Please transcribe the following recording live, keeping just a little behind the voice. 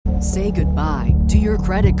Say goodbye to your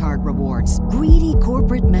credit card rewards. Greedy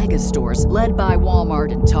corporate mega stores, led by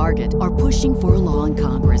Walmart and Target, are pushing for a law in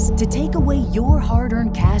Congress to take away your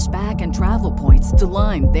hard-earned cash back and travel points to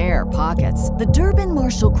line their pockets. The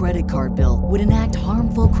Durbin-Marshall credit card bill would enact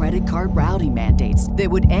harmful credit card routing mandates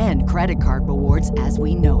that would end credit card rewards as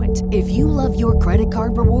we know it. If you love your credit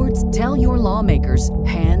card rewards, tell your lawmakers,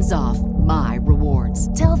 hands off my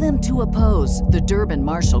rewards. Tell them to oppose the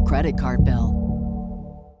Durbin-Marshall credit card bill.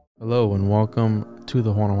 Hello and welcome to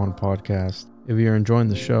the One-on-One podcast. If you're enjoying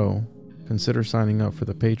the show, consider signing up for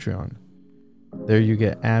the Patreon. There you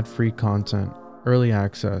get ad-free content, early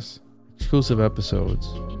access, exclusive episodes,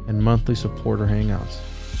 and monthly supporter hangouts.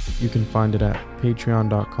 You can find it at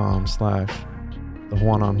patreon.com/the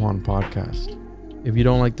One-on-One podcast. If you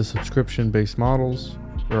don't like the subscription-based models,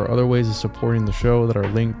 there are other ways of supporting the show that are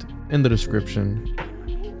linked in the description.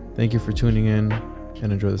 Thank you for tuning in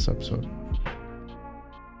and enjoy this episode.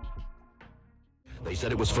 They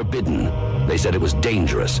said it was forbidden. They said it was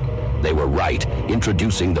dangerous. They were right.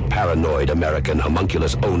 Introducing the Paranoid American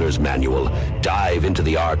Homunculus Owner's Manual. Dive into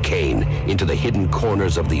the arcane, into the hidden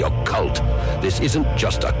corners of the occult. This isn't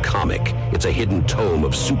just a comic. It's a hidden tome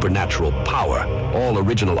of supernatural power. All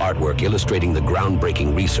original artwork illustrating the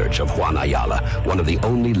groundbreaking research of Juan Ayala, one of the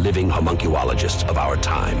only living homunculologists of our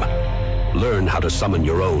time. Learn how to summon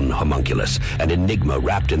your own homunculus, an enigma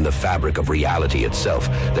wrapped in the fabric of reality itself,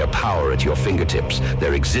 their power at your fingertips,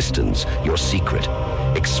 their existence, your secret.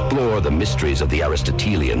 Explore the mysteries of the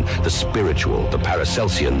Aristotelian, the spiritual, the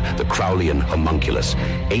Paracelsian, the Crowleyan homunculus.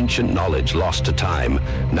 Ancient knowledge lost to time,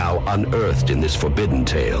 now unearthed in this forbidden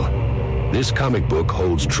tale. This comic book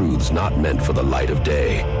holds truths not meant for the light of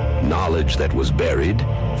day. Knowledge that was buried,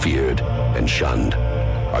 feared, and shunned.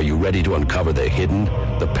 Are you ready to uncover the hidden?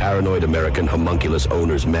 The Paranoid American Homunculus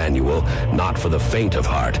Owner's Manual, not for the faint of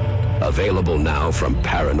heart. Available now from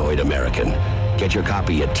Paranoid American. Get your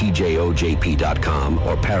copy at tjojp.com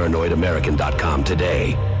or paranoidamerican.com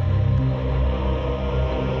today.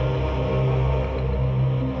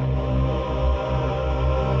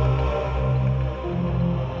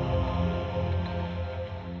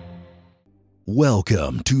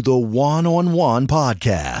 Welcome to the One-on-One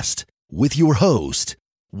podcast with your host,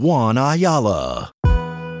 Juan Ayala.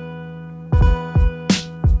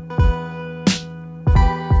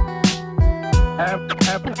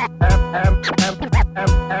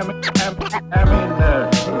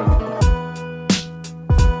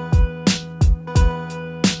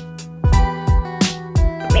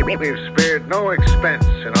 We've spared no expense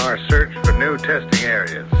in our search for new testing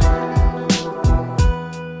areas.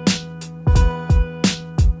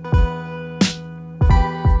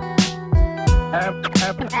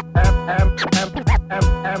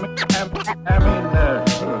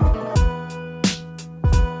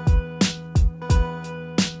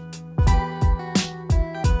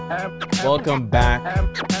 Welcome back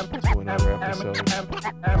to another episode.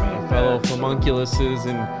 My fellow homunculuses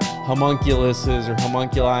and homunculuses, or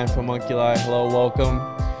homunculi and homunculi. Hello, welcome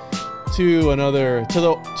to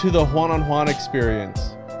the One-on-One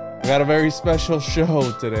experience. I got a very special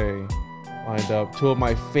show today lined up. Two of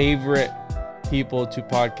my favorite people to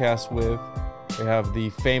podcast with. They have the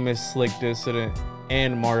famous Slick Dissident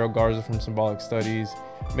and Mario Garza from Symbolic Studies.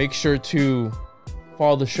 Make sure to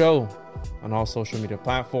follow the show on all social media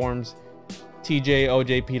platforms.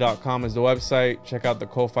 tjojp.com is the website. Check out the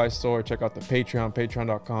Ko-Fi store. Check out the Patreon,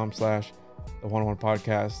 patreon.com/the One-on-One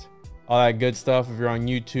podcast. All that good stuff. If you're on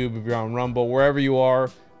YouTube, if you're on Rumble, wherever you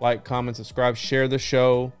are, like, comment, subscribe, share the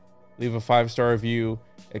show, leave a 5-star review,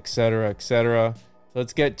 etc., etc.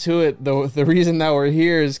 Let's get to it. The reason that we're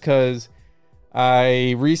here is because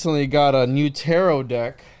I recently got a new tarot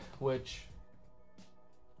deck, which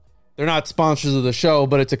they're not sponsors of the show,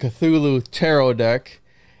 but it's a Cthulhu tarot deck,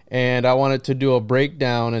 and I wanted to do a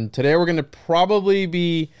breakdown. And today we're going to probably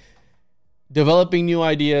be developing new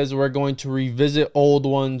ideas. We're going to revisit old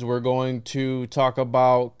ones. We're going to talk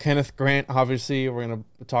about Kenneth Grant, obviously. We're going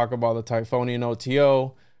to talk about the Typhonian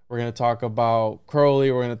OTO. We're going to talk about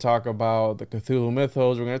Crowley. We're going to talk about the Cthulhu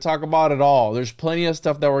mythos. We're going to talk about it all. There's plenty of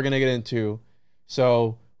stuff that we're going to get into.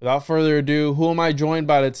 So without further ado, who am I joined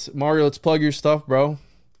by? It's Mario. Let's plug your stuff, bro.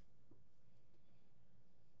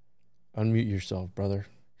 Unmute yourself, brother.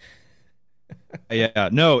 Yeah,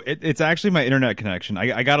 no, it's actually my internet connection.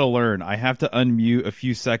 I got to learn. I have to unmute a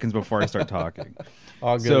few seconds before I start talking.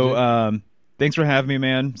 All good. So thanks for having me,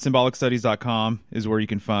 man. SymbolicStudies.com is where you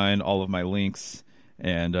can find all of my links.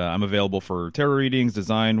 And I'm available for tarot readings,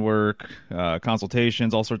 design work,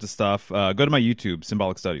 consultations, all sorts of stuff. Go to my YouTube,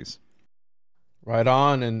 Symbolic Studies. Right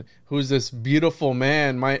on. And who's this beautiful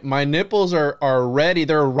man? My nipples are ready.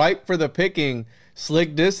 They're ripe for the picking.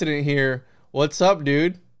 Slick Dissident here. What's up,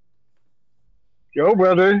 dude? Yo,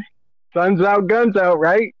 brother. Sun's out, guns out,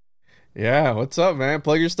 right? Yeah, what's up, man?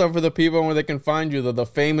 Plug your stuff for the people and where they can find you. The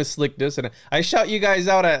famous Slick Dissident. I shout you guys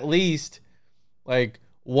out at least like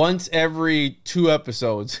once every 2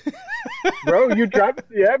 episodes. Bro, you dropped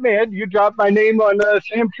my name on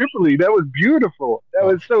Sam Tripoli. That was beautiful. That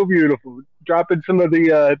was so beautiful. Dropping some of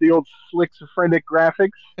the old slick schizophrenic graphics.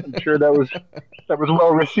 I'm sure that was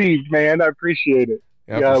well received, man. I appreciate it.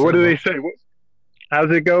 Yeah. What do they say?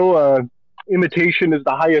 How's it go? Imitation is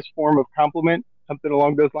the highest form of compliment. Something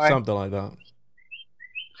along those lines. Something like that.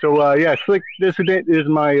 So yeah, Slick Dissident is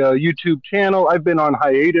my YouTube channel. I've been on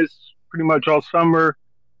hiatus pretty much all summer.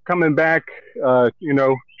 Coming back,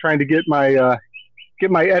 trying to get my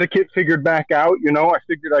etiquette figured back out. I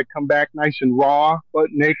figured I'd come back nice and raw, butt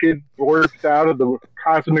naked, birthed out of the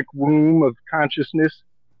cosmic womb of consciousness.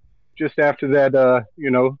 Just after that,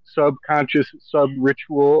 subconscious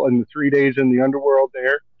sub-ritual and the 3 days in the underworld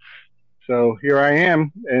there. So here I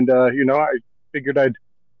am, and I figured I'd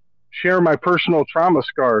share my personal trauma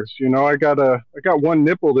scars. I got one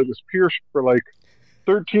nipple that was pierced for like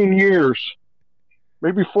 13 years.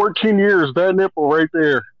 Maybe 14 years, that nipple right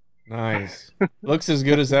there. Nice. Looks as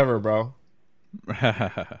good as ever, bro.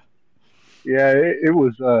 Yeah, it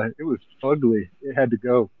was ugly. It had to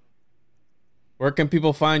go. Where can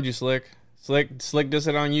people find you, Slick? Slick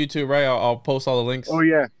Dissident on YouTube, right? I'll post all the links. Oh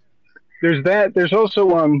yeah. There's that. There's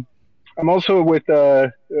also I'm also with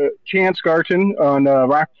Chance Garton on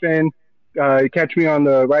Rockfin. You catch me on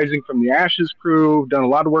the Rising from the Ashes crew. Done a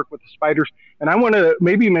lot of work with the Spiders. And I want to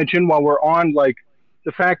maybe mention while we're on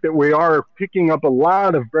the fact that we are picking up a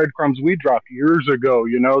lot of breadcrumbs we dropped years ago,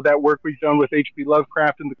 that work we've done with H.P.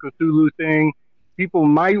 Lovecraft and the Cthulhu thing. People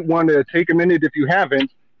might want to take a minute, if you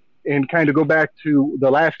haven't, and kind of go back to the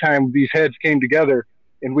last time these heads came together,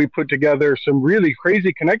 and we put together some really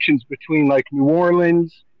crazy connections between New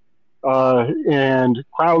Orleans and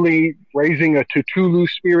Crowley raising a Cthulhu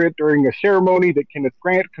spirit during a ceremony that Kenneth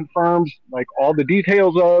Grant confirms all the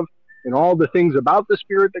details of, and all the things about the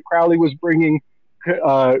spirit that Crowley was bringing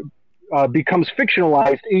becomes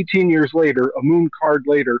fictionalized 18 years later, a moon card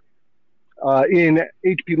later, in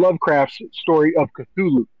H.P. Lovecraft's story of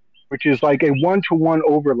Cthulhu, which is like a one-to-one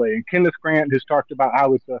overlay. And Kenneth Grant has talked about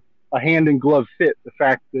how it's a hand-in-glove fit, the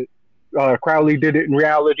fact that Crowley did it in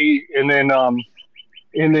reality, and then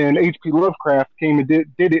H.P. Lovecraft came and did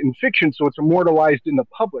it in fiction, so it's immortalized in the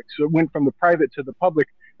public. So it went from the private to the public.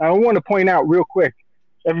 And I want to point out real quick,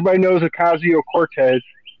 everybody knows Ocasio-Cortez.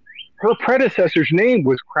 Her predecessor's name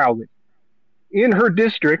was Crowley. In her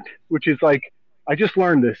district, which is I just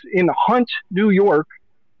learned this, in Hunt, New York,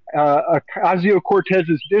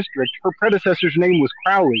 Ocasio-Cortez's district, her predecessor's name was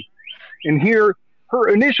Crowley. And here, her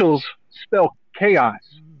initials spell chaos.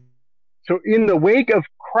 So in the wake of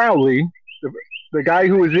Crowley, the guy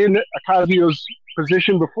who was in Ocasio's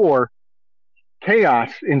position before, chaos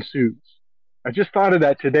ensues. I just thought of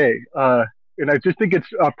that today. And I just think it's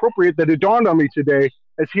appropriate that it dawned on me today,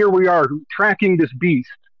 as here we are tracking this beast.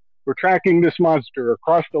 We're tracking this monster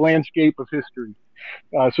across the landscape of history.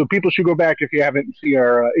 So people should go back, if you haven't, and see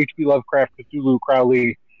our H.P. Lovecraft, Cthulhu,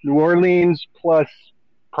 Crowley, New Orleans plus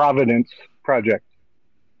Providence project.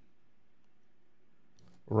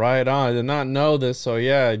 Right on. I did not know this. So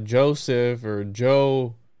yeah, Joseph or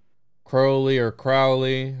Joe Crowley or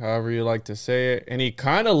Crowley, however you like to say it. And he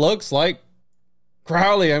kind of looks like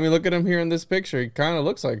Crowley. I mean, look at him here in this picture. He kind of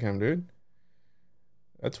looks like him, dude.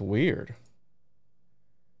 That's weird.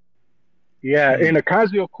 Yeah, and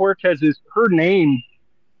Ocasio-Cortez's, her name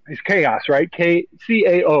is Chaos, right?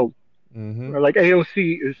 K-C-A-O. Mm-hmm. Or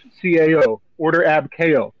AOC is C-A-O, Order Ab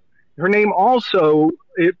Chaos. Her name also,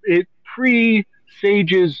 it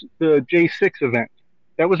presages the J6 event.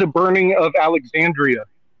 That was a burning of Alexandria.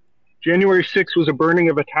 January 6th was a burning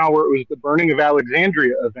of a tower. It was the burning of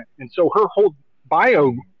Alexandria event. And so her whole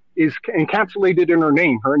bio is encapsulated in her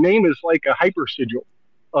name. Her name is like a hyper sigil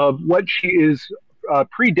of what she is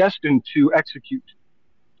predestined to execute.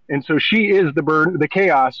 And so she is the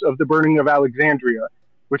chaos of the burning of Alexandria,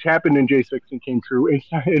 which happened in J6 and came true.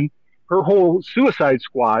 And her whole suicide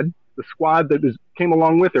squad, the squad that came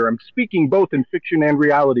along with her, I'm speaking both in fiction and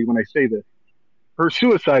reality when I say this, her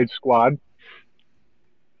suicide squad,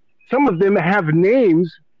 some of them have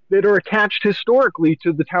names that are attached historically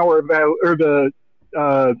to the Tower of the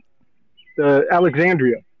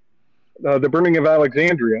Alexandria, the burning of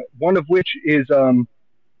Alexandria. One of which is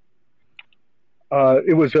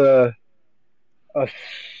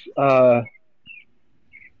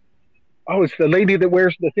it's the lady that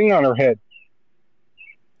wears the thing on her head.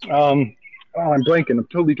 Oh, I'm blanking. I'm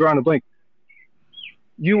totally drawing a blank.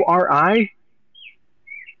 URI?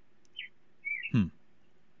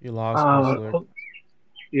 You lost me, Slick.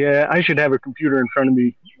 Yeah, I should have a computer in front of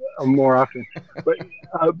me more often. But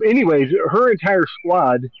anyways, her entire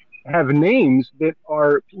squad have names that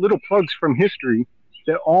are little plugs from history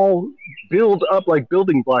that all build up like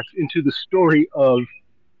building blocks into the story of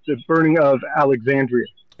the burning of Alexandria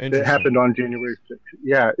that happened on January 6th.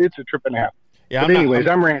 Yeah, it's a trip and a half. Yeah, but anyways,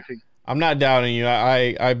 I'm ranting. I'm not doubting you.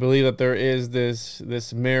 I believe that there is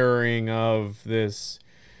this mirroring of this,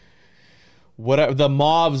 what the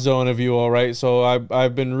Mauve zone, if you will, right? So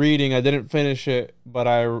I've been reading. I didn't finish it, but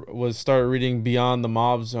I started reading Beyond the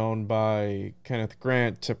Mauve Zone by Kenneth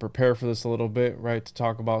Grant to prepare for this a little bit, right? To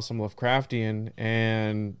talk about some Lovecraftian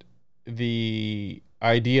and the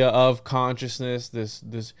idea of consciousness,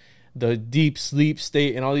 the deep sleep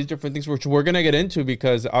state, and all these different things, which we're gonna get into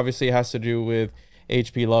because obviously it has to do with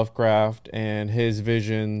H.P. Lovecraft and his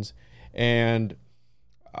visions. And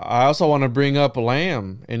I also want to bring up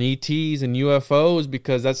Lamb and ETs and UFOs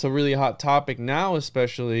because that's a really hot topic now,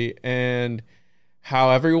 especially, and how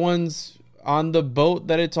everyone's on the boat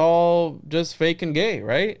that it's all just fake and gay,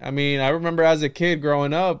 right? I mean, I remember as a kid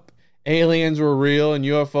growing up, aliens were real and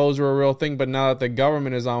UFOs were a real thing, but now that the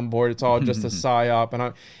government is on board, it's all just a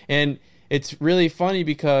psyop. And it's really funny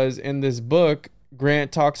because in this book,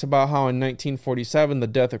 Grant talks about how in 1947, the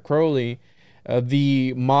death of Crowley,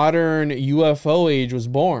 the modern UFO age was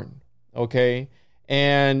born, okay?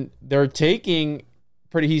 And they're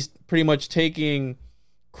he's pretty much taking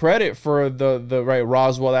credit for the right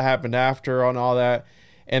Roswell that happened after and all that.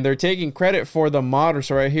 And they're taking credit for the modern,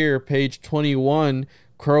 so right here, page 21,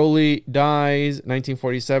 Crowley dies,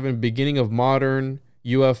 1947, beginning of modern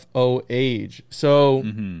UFO age. So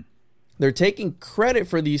they're taking credit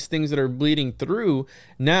for these things that are bleeding through.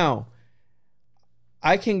 Now,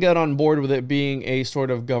 I can get on board with it being a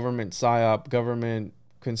sort of government psyop, government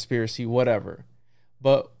conspiracy, whatever.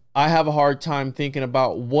 But I have a hard time thinking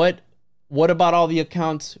about what about all the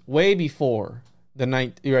accounts way before the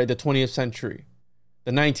 20th century,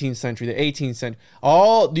 the 19th century, the 18th century,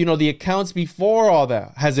 all, the accounts before all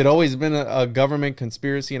that. Has it always been a government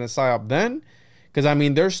conspiracy and a psyop then? Because, I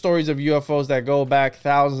mean, there's stories of UFOs that go back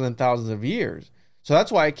thousands and thousands of years. So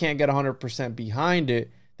that's why I can't get 100% behind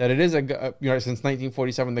it, that it is since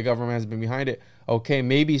 1947, the government has been behind it. Okay,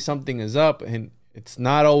 maybe something is up, and it's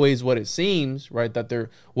not always what it seems, right? That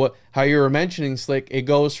how you were mentioning, Slick, it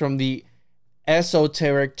goes from the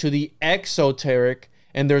esoteric to the exoteric,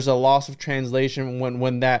 and there's a loss of translation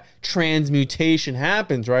when that transmutation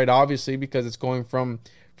happens, right? Obviously, because it's going from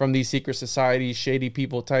these secret societies, shady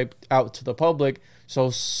people type out to the public. So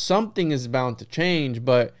something is bound to change.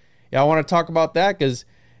 But yeah, I want to talk about that because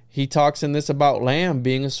he talks in this about Lamb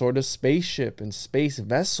being a sort of spaceship and space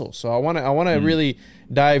vessel. So I want to really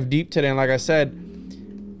dive deep today. And like I said,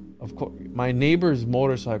 of course, my neighbor's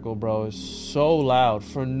motorcycle, bro, is so loud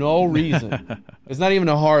for no reason. It's not even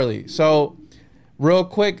a Harley. So real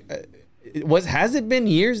quick, has it been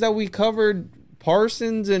years that we covered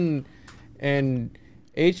Parsons and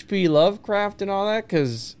H.P. Lovecraft and all that?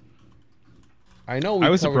 Because I know I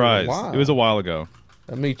was surprised. It was a while ago.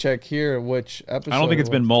 Let me check here which episode. I don't think it's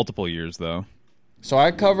been multiple years, though. So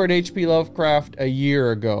I covered H.P. Lovecraft a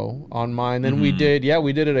year ago on mine. Then we did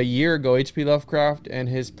it a year ago. H.P. Lovecraft and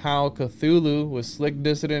his pal Cthulhu with Slick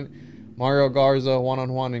Dissident, Mario Garza,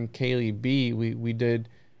 one-on-one, and Kaylee B. We did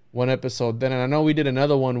one episode then. And I know we did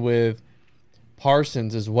another one with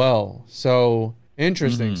Parsons as well. So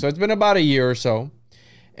interesting. So it's been about a year or so.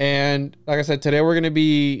 And like I said, today we're going to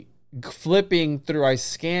be flipping through. I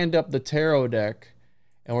scanned up the tarot deck,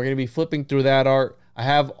 and we're going to be flipping through that art. I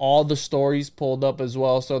have all the stories pulled up as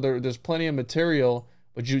well, so there's plenty of material.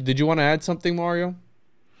 But did you want to add something, Mario?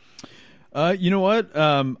 You know what?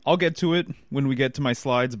 I'll get to it when we get to my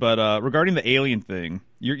slides. But regarding the alien thing,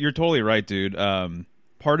 you're totally right, dude.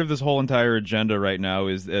 Part of this whole entire agenda right now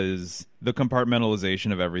is the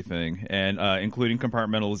compartmentalization of everything, and including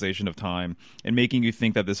compartmentalization of time, and making you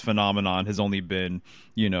think that this phenomenon has only been,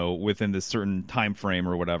 within this certain time frame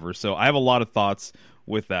or whatever. So I have a lot of thoughts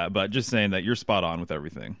with that, but just saying that you're spot on with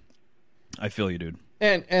everything. I feel you, dude.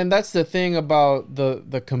 And that's the thing about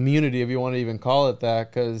the community, if you want to even call it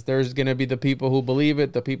that, because there's going to be the people who believe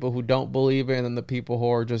it, the people who don't believe it, and then the people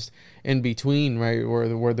who are just in between, right,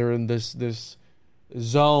 where they're in this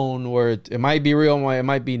zone where it might be real, it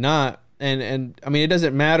might be not, and I mean, it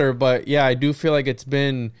doesn't matter. But yeah, I do feel like it's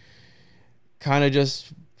been kind of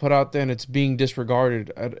just put out there and it's being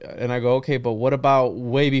disregarded. And I go, okay, but what about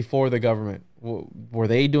way before the government? were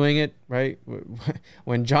they doing it, right?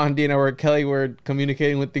 When John D and Edward Kelly were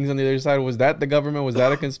communicating with things on the other side, was that the government? Was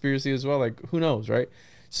that a conspiracy as well? Like, who knows, right?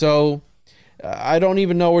 So I don't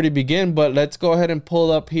even know where to begin, but let's go ahead and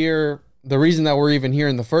pull up here the reason that we're even here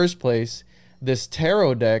in the first place, this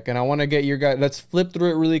tarot deck. And I want to get your guys, let's flip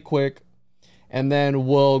through it really quick, and then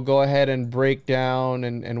we'll go ahead and break down,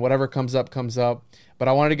 and whatever comes up, comes up. But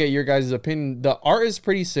I wanted to get your guys' opinion. The art is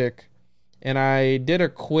pretty sick, and I did a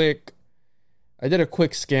quick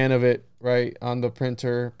scan of it, right, on the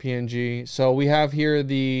printer, PNG. So we have here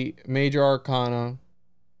the major arcana.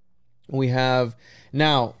 We have,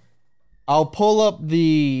 now, I'll pull up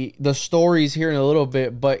the stories here in a little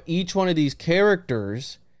bit, but each one of these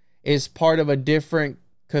characters is part of a different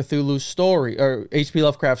Cthulhu story, or H.P.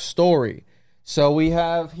 Lovecraft story. So we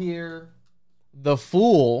have here the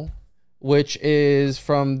Fool, which is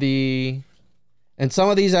from the, and some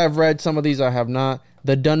of these I've read, some of these I have not.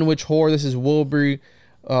 The Dunwich Whore, this is Wilbury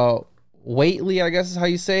Whately, I guess is how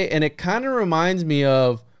you say it. And it kind of reminds me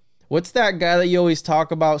of, what's that guy that you always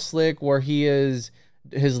talk about, Slick, where his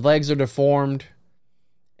legs are deformed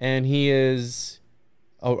and he is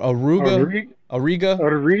Auriga,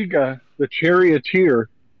 the charioteer.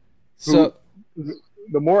 So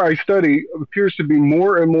the more I study, appears to be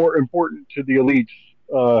more and more important to the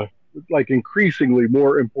elites, like increasingly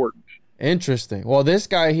more important. Interesting. Well, this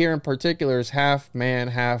guy here in particular is half man,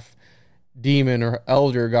 half demon or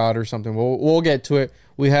elder god or something. We'll get to it.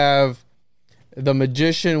 We have the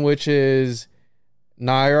Magician, which is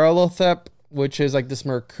Nyarlathotep, which is like this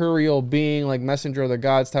mercurial being, like messenger of the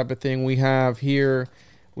gods type of thing. We have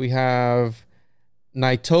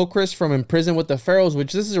Nitocris from In Prison with the Pharaohs,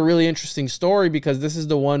 which this is a really interesting story because this is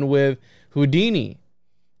the one with Houdini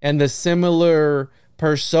and the similar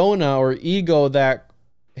persona or ego that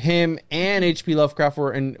him and H.P. Lovecraft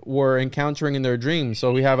were encountering in their dreams.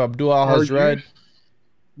 So we have Abdul al-Hazred.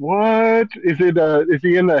 What is it? Is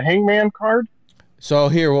he in the Hangman card? So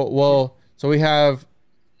here, so we have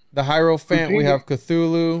the Hierophant. We have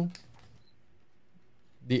Cthulhu.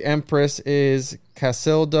 The Empress is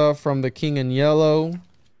Casilda from The King in Yellow.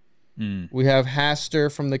 We have Hastur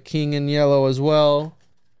from The King in Yellow as well.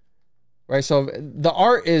 Right. So the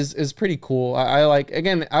art is pretty cool. I like.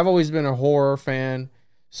 Again, I've always been a horror fan.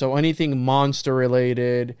 So anything monster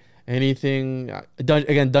related, anything,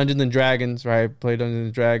 again, Dungeons and Dragons, right? Play Dungeons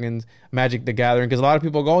and Dragons, Magic the Gathering. Because a lot of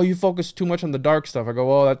people go, oh, you focus too much on the dark stuff. I go,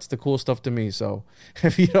 well, that's the cool stuff to me. So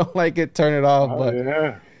if you don't like it, turn it off. But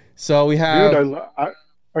yeah. So we have. Dude,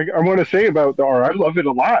 I want to say about the art, I love it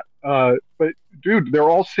a lot. But dude, they're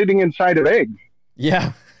all sitting inside of eggs.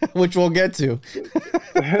 Yeah, which we'll get to.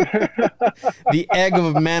 The egg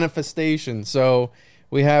of manifestation. So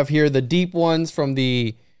we have here the deep ones from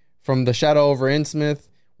the Shadow over Innsmouth.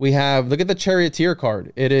 We have, look at the Charioteer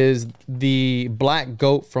card. It is the black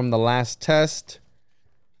goat from The Last Test.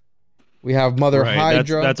 We have Mother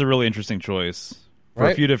Hydra. That's a really interesting choice for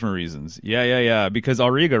a few different reasons. Yeah. Because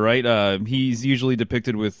Auriga, right? He's usually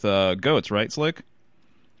depicted with goats, right, Slick?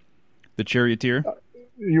 The Charioteer.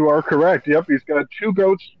 You are correct. Yep, he's got two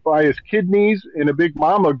goats by his kidneys and a big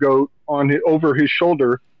mama goat over his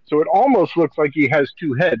shoulder. So it almost looks like he has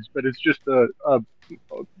two heads, but it's just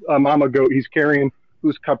a mama goat he's carrying,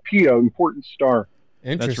 who's Capia, important star.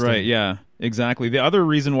 That's right, yeah, exactly. The other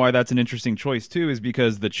reason why that's an interesting choice, too, is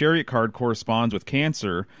because the Chariot card corresponds with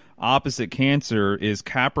Cancer. Opposite Cancer is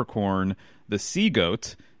Capricorn, the sea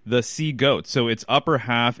goat. So its upper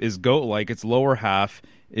half is goat-like, its lower half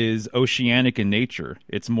is oceanic in nature.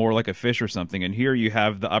 It's more like a fish or something. And here you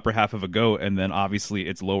have the upper half of a goat, and then obviously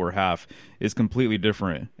its lower half is completely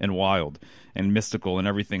different and wild and mystical and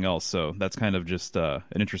everything else. So that's kind of just an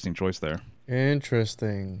interesting choice there.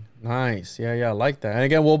 Interesting. Nice. Yeah, I like that. And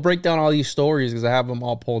again, we'll break down all these stories because I have them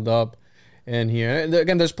all pulled up in here. And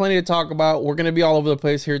again, there's plenty to talk about. We're going to be all over the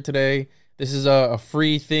place here today. This is a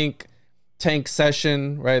free think tank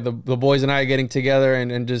session, right? The boys and I are getting together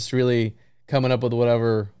and just really coming up with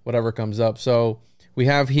whatever comes up. So we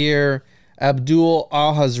have here Abdul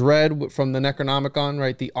al-Hazred from the Necronomicon,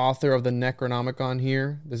 right? The author of the Necronomicon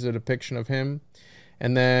here. This is a depiction of him.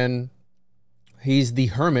 And then he's the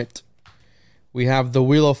Hermit. We have the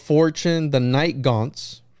Wheel of Fortune, the Night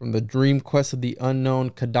Gaunts from the Dream Quest of the Unknown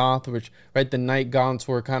Kadath, which, right, the Night Gaunts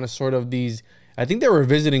were kind of sort of these, I think they were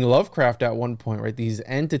visiting Lovecraft at one point, right? These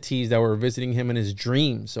entities that were visiting him in his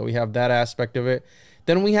dreams. So we have that aspect of it.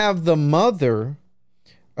 Then we have the mother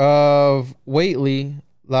of Whately,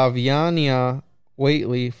 Lavinia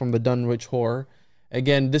Whately from the Dunwich Whore.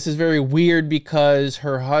 Again, this is very weird because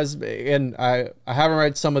her husband, and I haven't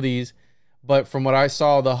read some of these, but from what I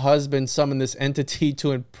saw, the husband summoned this entity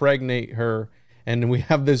to impregnate her. And we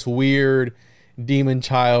have this weird, demon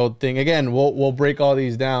child thing. Again, we'll break all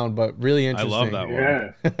these down, but really I interesting. love that one.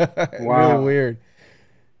 Yeah. Wow. Really weird.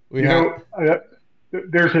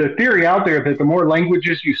 There's a theory out there that the more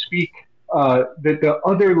languages you speak, that the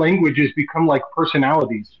other languages become like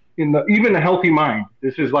personalities in even a healthy mind.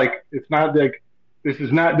 This is the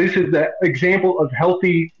example of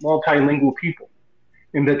healthy multilingual people,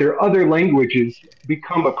 in that their other languages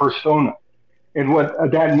become a persona. And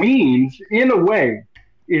what that means, in a way,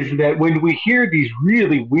 is that when we hear these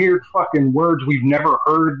really weird fucking words we've never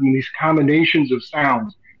heard in these combinations of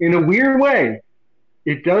sounds, in a weird way,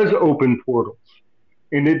 it does open portals.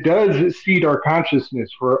 And it does seed our consciousness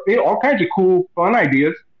for all kinds of cool, fun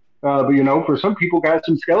ideas. But, for some people got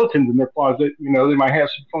some skeletons in their closet, they might have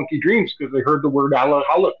some funky dreams because they heard the word Allah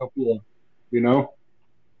Halakapula,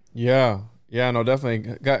 Yeah. Yeah, no,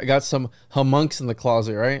 definitely. Got some homunks in the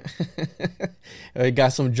closet, right? Got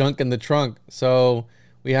some junk in the trunk. So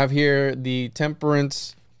we have here the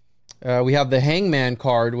Temperance. We have the Hangman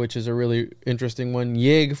card, which is a really interesting one.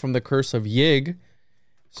 Yig from the Curse of Yig.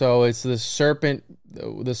 So it's the serpent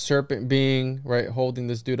being, right, holding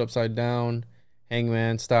this dude upside down,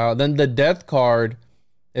 Hangman style. Then the Death card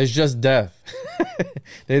is just death.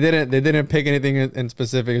 They didn't pick anything in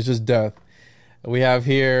specific. It's just death. We have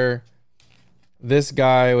here this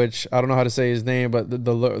guy, which I don't know how to say his name, but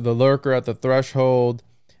the lurker at the threshold.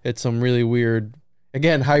 It's some really weird.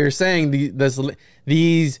 Again, how you're saying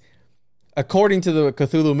these. According to the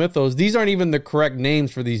Cthulhu mythos, these aren't even the correct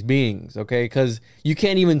names for these beings, okay? Because you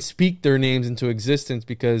can't even speak their names into existence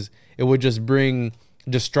because it would just bring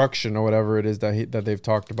destruction or whatever it is that they've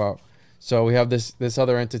talked about. So we have this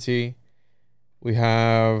other entity. We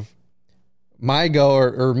have Migo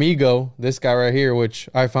or Migo, this guy right here, which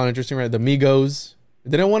I found interesting, right? The Migos.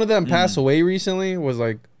 Didn't one of them pass away recently? It was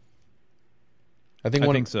like, I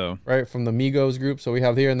think so. Right, from the Migos group. So we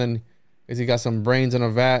have here, and then he got some brains in a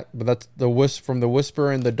vat, but that's from the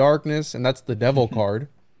Whisper in the Darkness, and that's the Devil card,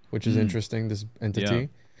 which is interesting, this entity. Yeah.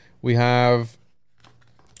 We have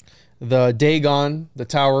the Dagon, the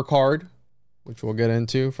Tower card, which we'll get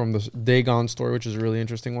into from the Dagon story, which is a really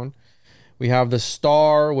interesting one. We have the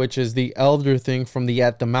Star, which is the Elder thing from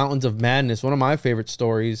At the Mountains of Madness, one of my favorite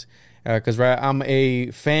stories, because I'm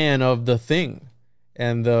a fan of The Thing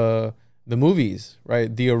and the movies,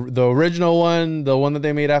 right? The original one, the one that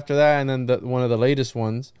they made after that, and then one of the latest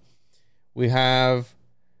ones. We have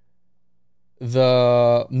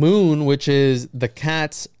the Moon, which is the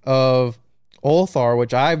Cats of Ulthar,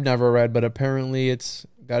 which I've never read, but apparently it's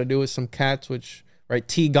got to do with some cats, which, right?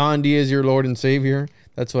 T. Gandhi is your Lord and Savior.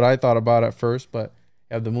 That's what I thought about at first, but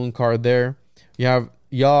you have the Moon card there. You have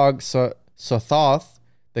Yog Sothoth,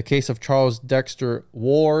 the Case of Charles Dexter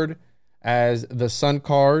Ward, as the Sun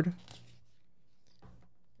card.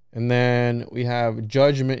 And then we have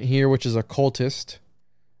Judgment here, which is a cultist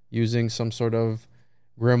using some sort of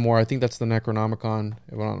grimoire. I think that's the Necronomicon,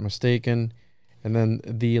 if I'm not mistaken. And then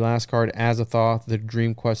the last card, Azathoth, the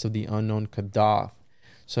Dream Quest of the Unknown Kadath.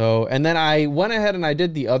 So, and then I went ahead and I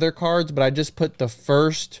did the other cards, but I just put the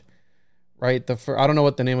first, right? I don't know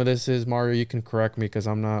what the name of this is, Mario. You can correct me because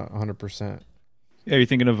I'm not 100%. Yeah, you're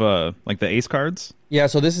thinking of like the ace cards? Yeah,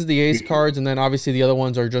 so this is the ace cards, and then obviously the other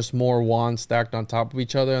ones are just more wands stacked on top of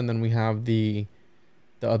each other, and then we have the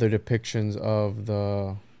other depictions of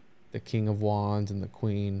the King of Wands and the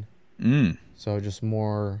Queen. So just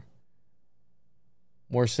more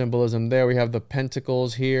symbolism there. We have the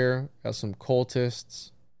pentacles here. Got some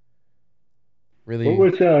cultists. Really.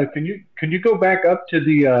 What was can you go back up to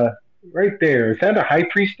the right there? Is that a High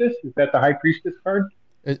Priestess? Is that the High Priestess card?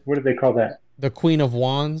 What do they call that? The Queen of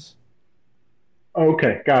Wands.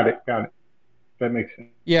 Okay, got it. That makes sense.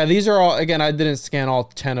 Yeah, these are all, again, I didn't scan all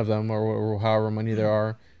 10 of them or however many there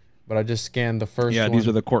are, but I just scanned the first one. Yeah, these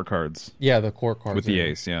are the court cards. Yeah, the court cards. With the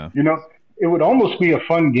ace, yeah. It would almost be a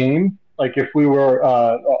fun game, like if we were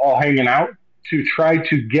all hanging out, to try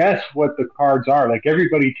to guess what the cards are. Like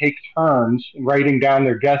everybody takes turns writing down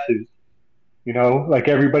their guesses. Like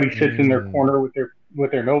everybody sits in their corner with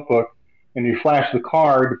their notebook, and you flash the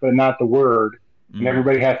card, but not the word. And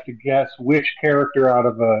everybody has to guess which character out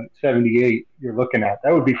of a 78 you're looking at.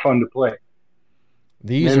 That would be fun to play.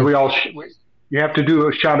 You have to do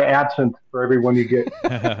a shot of absinthe for everyone you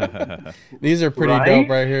get. These are pretty dope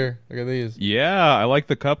right here. Look at these. Yeah, I like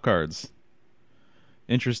the cup cards.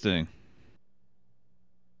 Interesting.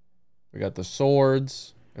 We got the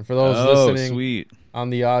swords. And for those listening sweet. On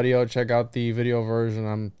the audio, check out the video version.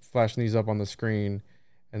 I'm flashing these up on the screen,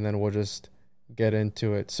 and then we'll just get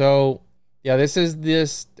into it. So, yeah, this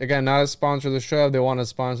again, not a sponsor of the show. If they want to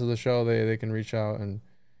sponsor the show, they can reach out and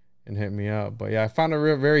hit me up. But yeah, I found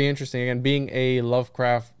it very interesting. Again, being a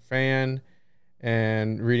Lovecraft fan,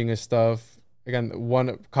 and reading his stuff. Again,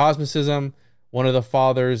 Cosmicism, one of the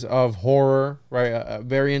fathers of horror, right?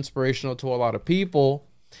 Very inspirational to a lot of people.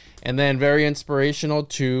 And then very inspirational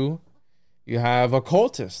to, you have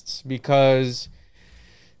occultists, because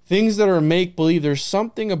things that are make-believe, there's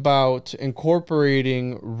something about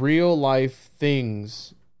incorporating real-life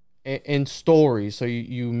things in stories. So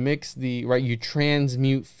you mix you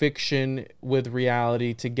transmute fiction with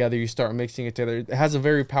reality together. You start mixing it together. It has a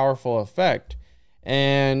very powerful effect.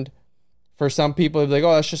 And for some people, they're like,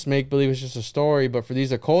 oh, that's just make-believe, it's just a story. But for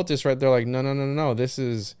these occultists, right, they're like, no,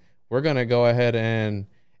 we're going to go ahead and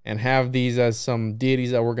have these as some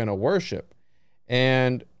deities that we're going to worship.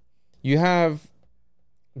 And you have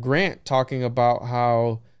Grant talking about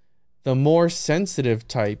how the more sensitive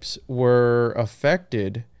types were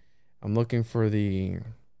affected. I'm looking for the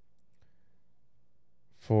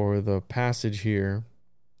passage here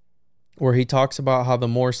where he talks about how the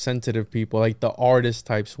more sensitive people, like the artist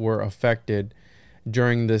types, were affected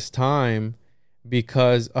during this time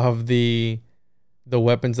because of the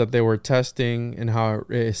weapons that they were testing, and how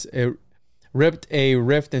it ripped a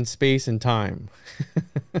rift in space and time.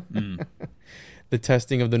 The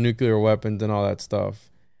testing of the nuclear weapons and all that stuff.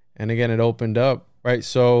 And again, it opened up, right?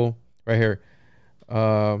 So right here,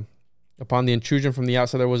 upon the intrusion from the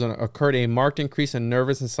outside, occurred a marked increase in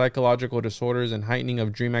nervous and psychological disorders and heightening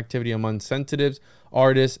of dream activity among sensitives,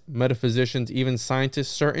 artists, metaphysicians, even scientists.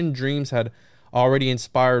 Certain dreams had already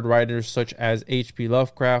inspired writers such as H.P.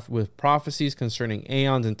 Lovecraft with prophecies concerning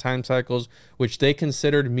aeons and time cycles, which they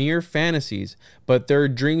considered mere fantasies, but their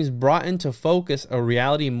dreams brought into focus a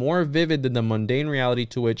reality more vivid than the mundane reality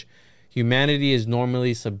to which humanity is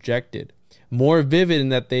normally subjected. More vivid in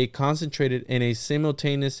that they concentrated in a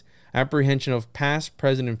simultaneous apprehension of past,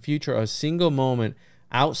 present, and future, a single moment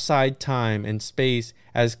outside time and space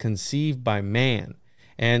as conceived by man.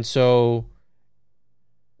 And so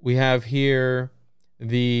we have here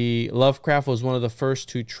the Lovecraft was one of the first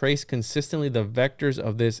to trace consistently the vectors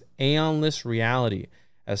of this aeonless reality,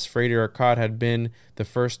 as Frater Arcade had been the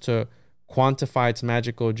first to quantify its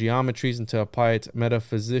magical geometries and to apply its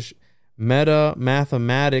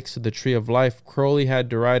meta-mathematics to the tree of life. Crowley had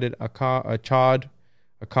derided Akkad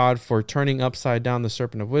for turning upside down the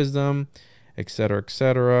serpent of wisdom, etc.,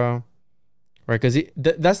 etc. Right, because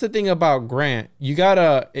that's the thing about Grant. You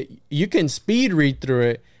can speed read through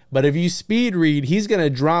it, but if you speed read, he's gonna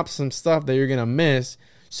drop some stuff that you're gonna miss.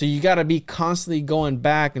 So you gotta be constantly going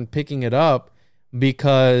back and picking it up,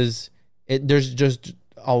 because there's just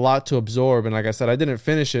a lot to absorb. And like I said, I didn't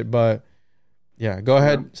finish it, but yeah, go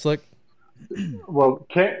ahead, Slick. Well,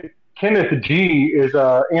 Kenneth G is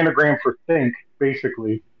an anagram for think,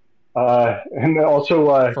 basically, and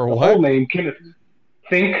also for the what? whole name Kenneth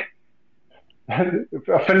Think,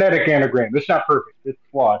 a phonetic anagram. It's not perfect; it's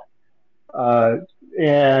flawed.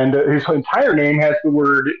 And his entire name has the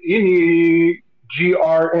word Enneagram,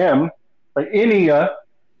 like Ennea,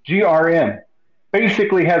 GRM.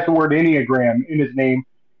 Basically, has the word Enneagram in his name.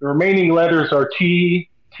 The remaining letters are T,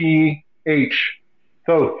 T, H,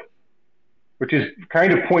 Thoth, which is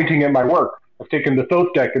kind of pointing at my work. I've taken the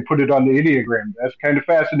Thoth deck and put it on the Enneagram. That's kind of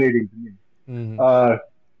fascinating to me. Mm-hmm.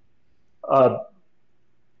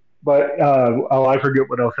 I forget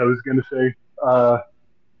what else I was going to say.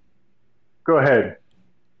 Go ahead.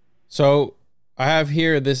 So I have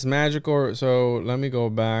here this magical. So let me go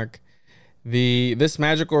back. This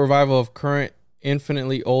magical revival of current,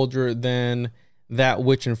 infinitely older than that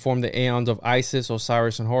which informed the aeons of Isis,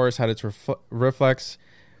 Osiris, and Horus, had its reflex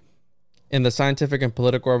in the scientific and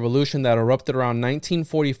political revolution that erupted around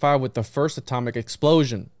 1945 with the first atomic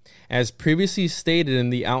explosion. As previously stated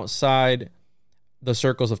in the Outside the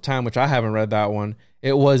Circles of Time, which I haven't read that one,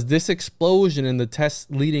 it was this explosion and the tests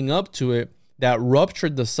leading up to it that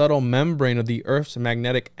ruptured the subtle membrane of the Earth's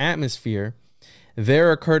magnetic atmosphere.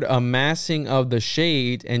 There occurred a massing of the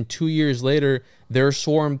shade, and 2 years later, there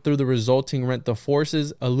swarmed through the resulting rent the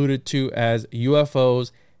forces alluded to as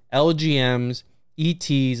UFOs, LGMs,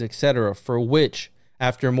 ETs, etc., for which,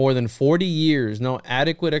 after more than 40 years, no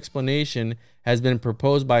adequate explanation has been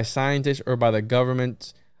proposed by scientists or by the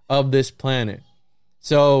governments of this planet.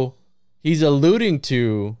 So he's alluding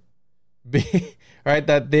to, right,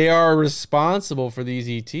 that they are responsible for these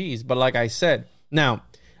ETs. But like I said, now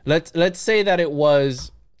let's say that it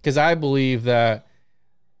was, because I believe that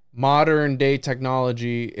modern day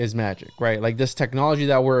technology is magic, right? Like this technology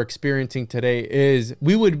that we're experiencing today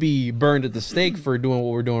we would be burned at the stake for doing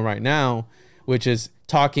what we're doing right now, which is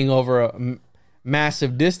talking over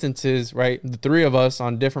massive distances, right? The three of us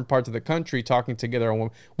on different parts of the country talking together.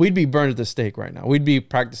 We'd be burned at the stake right now. We'd be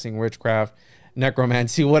practicing witchcraft,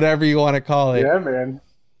 necromancy, whatever you want to call it. Yeah, man.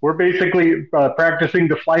 We're basically practicing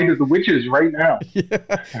the flight of the witches right now.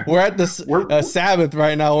 Yeah. We're at this Sabbath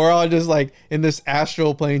right now. We're all just like in this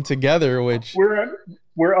astral plane together, which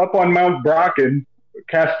we're up on Mount Brocken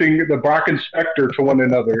casting the Brocken specter to one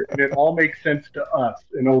another, and it all makes sense to us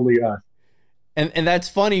and only us. And that's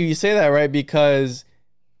funny you say that, right? Because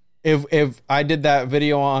if I did that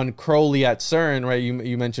video on Crowley at CERN, right?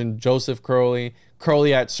 You mentioned Joseph Crowley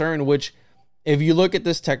at CERN, which if you look at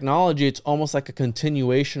this technology, it's almost like a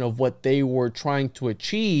continuation of what they were trying to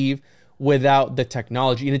achieve without the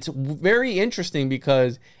technology. And it's very interesting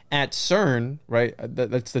because at CERN, right,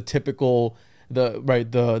 that's the typical,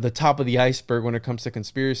 the top of the iceberg when it comes to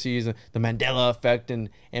conspiracies, the Mandela effect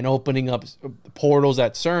and opening up portals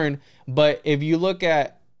at CERN. But if you look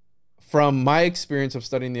at, from my experience of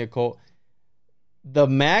studying the occult, the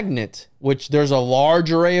magnet, which there's a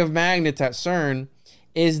large array of magnets at CERN,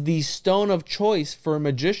 is the stone of choice for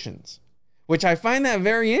magicians, which I find that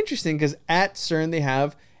very interesting because at CERN they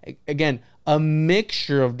have, again, a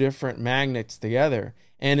mixture of different magnets together.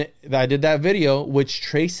 And I did that video, which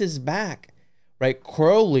traces back, right,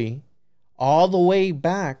 Crowley all the way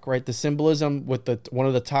back, right, the symbolism with one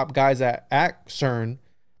of the top guys at CERN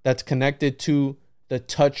that's connected to the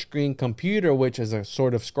touchscreen computer, which is a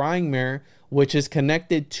sort of scrying mirror, which is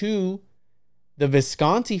connected to the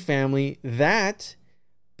Visconti family that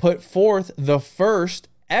put forth the first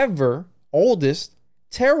ever oldest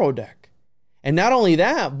tarot deck. And not only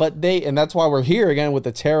that, but and that's why we're here again with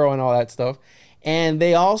the tarot and all that stuff. And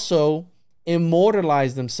they also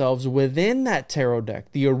immortalized themselves within that tarot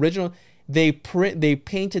deck. The original, they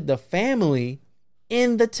painted the family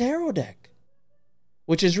in the tarot deck,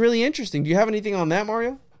 which is really interesting. Do you have anything on that,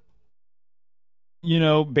 Mario?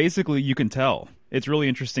 Basically you can tell. It's really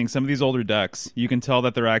interesting. Some of these older decks, you can tell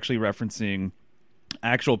that they're actually referencing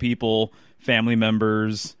actual people, family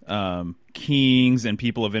members, kings and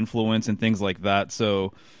people of influence and things like that.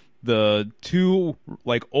 So the two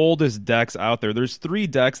oldest decks out there's 3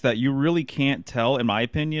 decks that you really can't tell, in my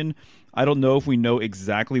opinion. I don't know if we know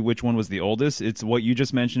exactly which one was the oldest. It's what you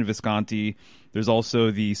just mentioned, Visconti. There's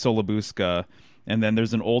also the Solabusca, and then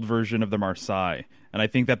there's an old version of the Marseille. And I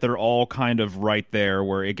think that they're all kind of right there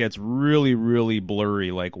where it gets really, really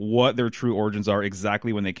blurry, like what their true origins are,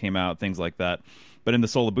 exactly when they came out, things like that. But in the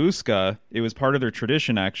Solabusca, it was part of their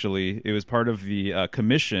tradition, actually. It was part of the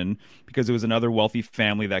commission, because it was another wealthy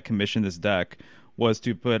family that commissioned this deck, was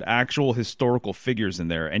to put actual historical figures in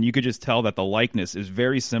there. And you could just tell that the likeness is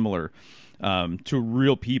very similar to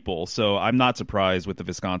real people. So I'm not surprised with the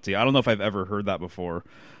Visconti. I don't know if I've ever heard that before.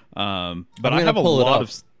 But I have a lot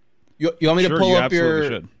of... You want me to pull up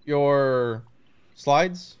your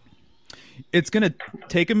slides? It's going to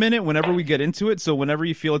take a minute whenever we get into it, so whenever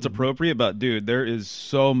you feel it's appropriate. But, dude, there is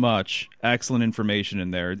so much excellent information in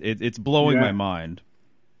there. It's blowing my mind.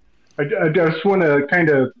 I just want to kind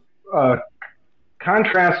of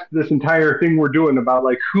contrast this entire thing we're doing about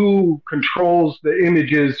who controls the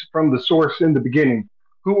images from the source in the beginning.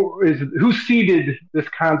 Who seeded this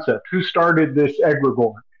concept? Who started this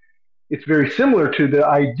egregore? It's very similar to the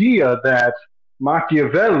idea that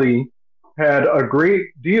Machiavelli had a great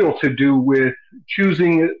deal to do with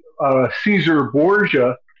choosing Caesar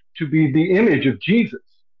Borgia to be the image of Jesus.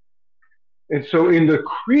 And so in the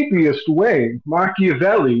creepiest way,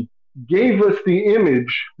 Machiavelli gave us the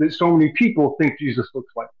image that so many people think Jesus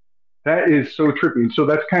looks like. That is so trippy. And so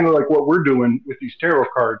that's kind of like what we're doing with these tarot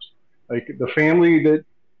cards. Like the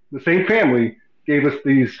same family gave us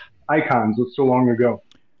these icons so long ago.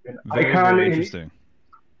 An very interesting.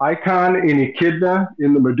 Icon in Echidna,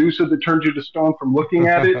 in the Medusa that turns you to stone from looking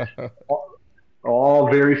at it, all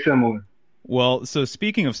very similar. Well, so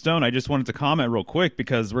speaking of stone, I just wanted to comment real quick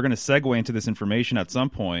because we're going to segue into this information at some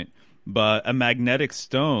point. But a magnetic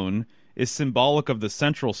stone is symbolic of the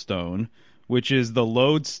central stone, which is the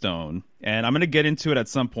lodestone. And I'm going to get into it at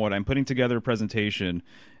some point. I'm putting together a presentation.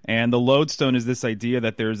 And the lodestone is this idea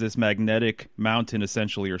that there's this magnetic mountain,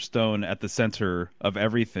 essentially, or stone at the center of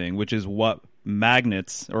everything, which is what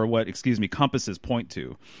compasses point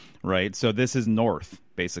to, right? So this is north,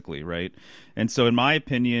 basically, right? And so in my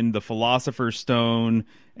opinion, the Philosopher's Stone,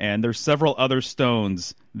 and there's several other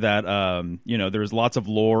stones that, there's lots of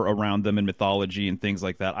lore around them in mythology and things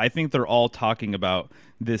like that. I think they're all talking about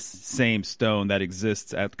this same stone that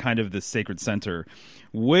exists at kind of this sacred center,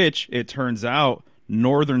 which it turns out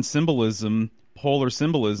northern symbolism, polar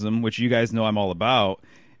symbolism, which you guys know I'm all about,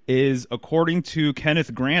 is, according to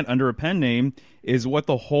Kenneth Grant under a pen name, is what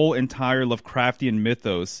the whole entire Lovecraftian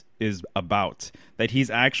mythos is about. That he's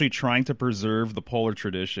actually trying to preserve the polar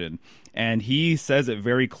tradition. And he says it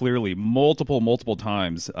very clearly multiple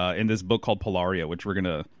times in this book called Polaria, which we're going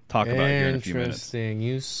to talk about here in a few minutes. Interesting.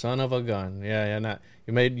 You son of a gun. Yeah.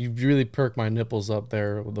 You really perked my nipples up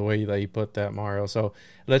there with the way that you put that, Mario. So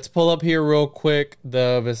let's pull up here real quick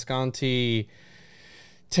the Visconti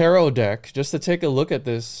tarot deck just to take a look at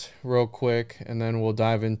this real quick, and then we'll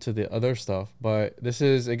dive into the other stuff. But this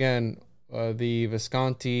is, again, the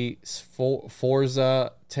Visconti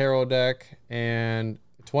Forza tarot deck, and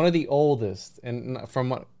it's one of the oldest. And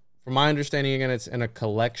from my understanding, again, it's in a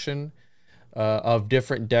collection of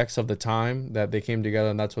different decks of the time that they came together,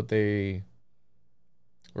 and that's what they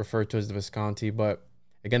refer to as the Visconti. But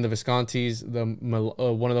again, the Viscontis,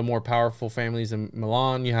 one of the more powerful families in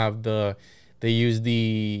Milan. You have they use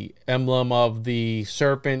the emblem of the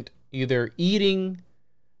serpent either eating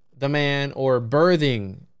the man or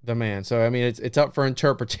birthing the man. So I mean, it's up for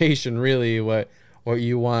interpretation, really, what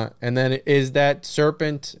you want. And then, is that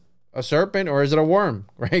serpent a serpent or is it a worm,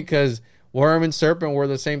 right? Because worm and serpent were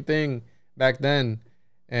the same thing back then.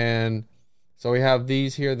 And so we have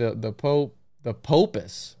these here: the Pope, the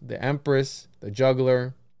Popus, the Empress, the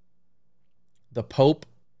Juggler, the Pope,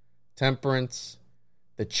 Temperance,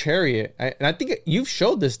 the Chariot. And I think you've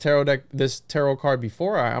showed this tarot card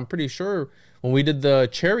before. I'm pretty sure when we did the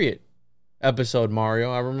Chariot episode,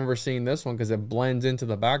 Mario. I remember seeing this one because it blends into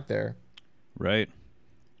the back there. Right.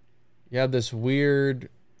 You have this weird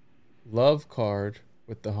love card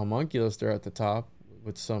with the homunculus there at the top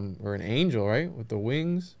with or an angel, right? With the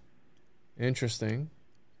wings. Interesting.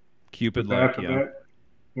 Cupid like, yeah.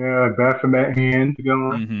 Yeah, Baphomet hand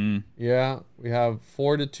going. Mm-hmm. Yeah, we have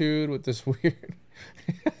Fortitude with this weird...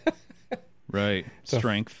 Right.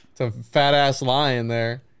 Strength. It's a fat ass lion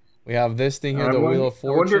there. We have this thing here, the Wheel of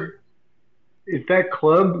Fortune. I wonder, is that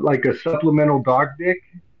club like a supplemental dog dick?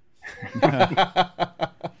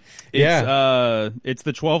 It's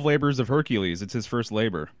the 12 labors of Hercules. It's his first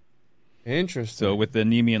labor. Interesting. So with the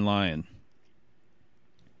Nemean lion.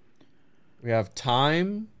 We have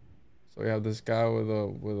Time. So we have this guy with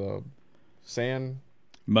a sand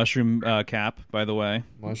mushroom cap, by the way.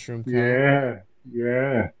 Mushroom cap.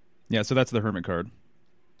 Yeah. So that's the Hermit card.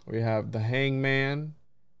 We have the Hangman.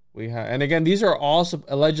 And again, these are also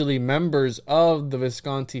allegedly members of the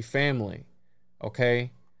Visconti family.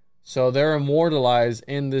 Okay, so they're immortalized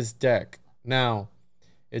in this deck. Now,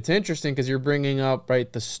 it's interesting because you're bringing up,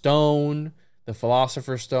 right, the stone, the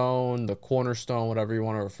Philosopher's Stone, the Cornerstone, whatever you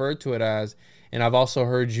want to refer to it as. And I've also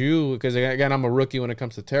heard you, because again, I'm a rookie when it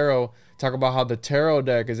comes to tarot, talk about how the tarot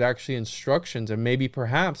deck is actually instructions and maybe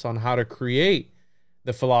perhaps on how to create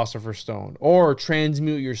the Philosopher's Stone or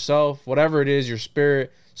transmute yourself, whatever it is, your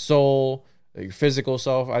spirit, soul, your physical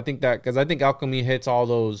self. I think alchemy hits all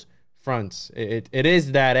those fronts. It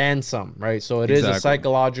is that and some, right? So it is a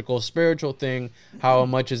psychological, spiritual thing, how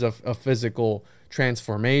much is a physical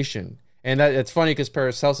transformation. And it's funny because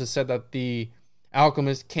Paracelsus said that the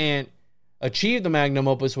alchemist can't achieve the magnum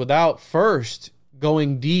opus without first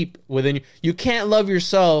going deep within you. You can't love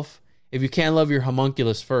yourself if you can't love your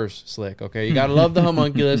homunculus first, Slick, okay? You got to love the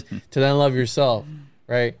homunculus to then love yourself,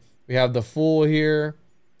 right? We have the Fool here,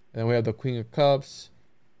 and then we have the Queen of Cups.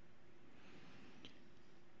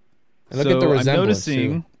 And look at the resemblance, I'm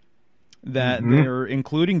noticing that they're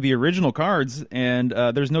including the original cards, and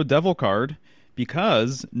there's no Devil card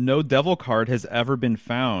because no Devil card has ever been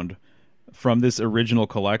found from this original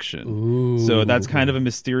collection. Ooh. So that's kind of a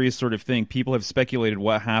mysterious sort of thing. People have speculated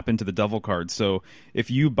what happened to the Devil card. So if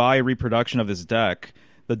you buy a reproduction of this deck,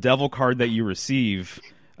 the Devil card that you receive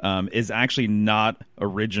is actually not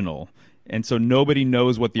original. And so nobody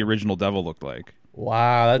knows what the original Devil looked like.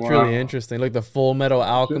 Wow, that's really interesting. Like the Full Metal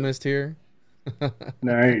Alchemist here.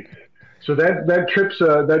 Nice. So that trips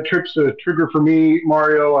a trigger for me,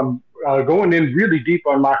 Mario. I'm going in really deep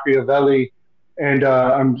on Machiavelli. And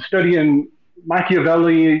I'm studying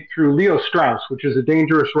Machiavelli through Leo Strauss, which is a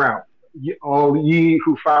dangerous route. All ye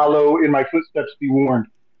who follow in my footsteps be warned.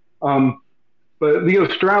 But Leo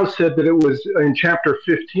Strauss said that it was in chapter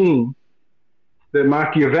 15 that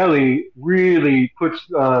Machiavelli really puts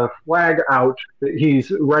a flag out that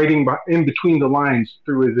he's writing in between the lines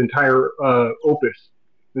through his entire opus.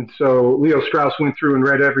 And so Leo Strauss went through and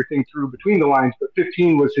read everything through between the lines, but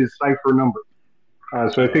 15 was his cipher number.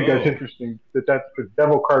 So I think that's interesting that the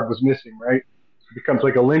Devil card was missing, right? It becomes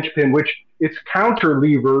like a linchpin, which it's counter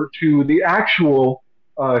lever to the actual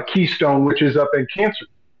keystone, which is up in Cancer,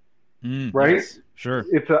 right? Yes, sure.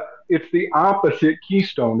 It's the opposite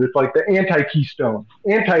keystone. It's like the anti-keystone,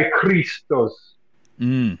 anti-Christos.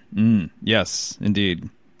 Yes, indeed.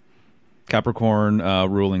 Capricorn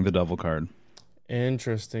ruling the devil card.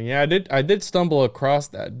 Interesting. Yeah, I did stumble across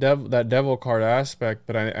that devil card aspect,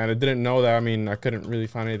 but I didn't know that. I mean, I couldn't really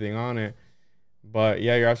find anything on it. But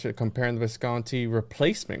yeah, you're actually comparing the Visconti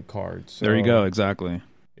replacement cards. So there you go. Exactly.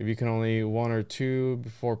 if you can only one or two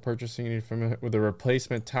before purchasing, you need familiar with the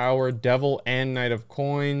replacement tower, devil, and knight of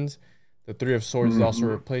coins. The three of swords is also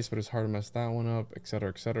replaced, but it's hard to mess that one up, etc.,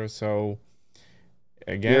 etc. So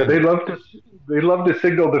again, yeah, they love to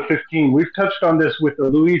signal the 15. We've touched on this with the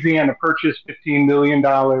Louisiana Purchase, $15 million.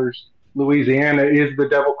 Louisiana is the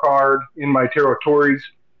devil card in my territories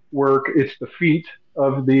work. It's the feet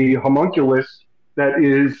of the homunculus that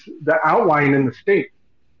is the outline in the state.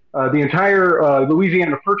 The entire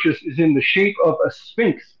Louisiana Purchase is in the shape of a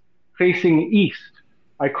sphinx facing east.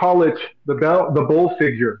 I call it the bull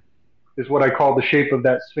figure is what I call the shape of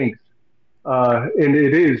that sphinx. And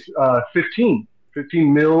it is 15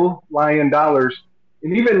 million dollars.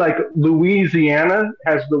 And even like Louisiana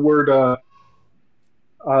has the word,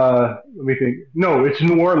 let me think. No, it's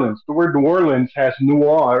New Orleans. The word New Orleans has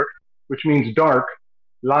noir, which means dark.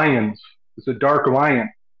 Lions. It's a dark lion,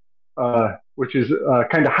 which is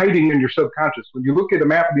kind of hiding in your subconscious. When you look at a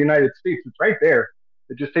map of the United States, it's right there.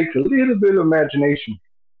 It just takes a little bit of imagination.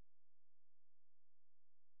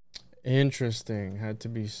 interesting. Had to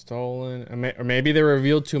be stolen. Or maybe they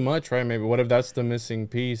revealed too much, right? Maybe what if that's the missing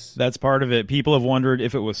piece? That's part of it. People have wondered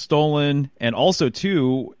if it was stolen, and also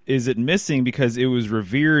too, is it missing because it was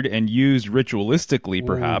revered and used ritualistically,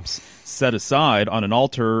 perhaps set aside on an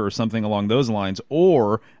altar or something along those lines,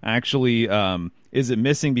 or actually, is it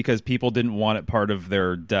missing because people didn't want it part of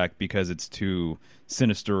their deck because it's too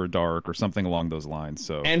sinister or dark or something along those lines?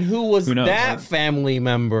 So, And who was knows, that right? family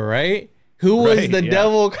member, right? Who was Right, the yeah.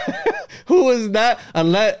 devil? Who was that?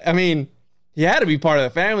 Unless, I mean, he had to be part of the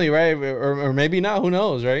family, right? Or maybe not. Who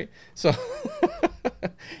knows, right? So,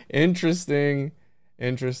 interesting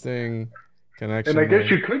connection. And I guess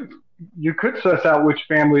you could suss out which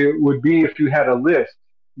family it would be if you had a list.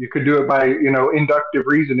 You could do it by, inductive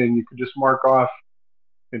reasoning. You could just mark off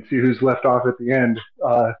and see who's left off at the end.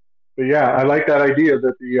 But yeah, I like that idea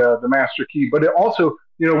that the master key. But it also,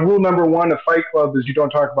 rule number one of Fight Club is you don't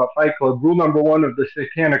talk about Fight Club. Rule number one of the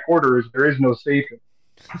Satanic Order is there is no Satan.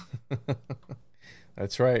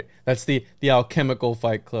 That's right. That's the alchemical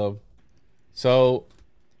Fight Club. So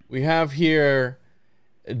we have here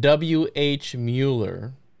W.H.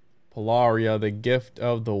 Mueller, Polaria, the gift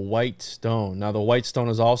of the White Stone. Now, the White Stone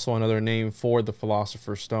is also another name for the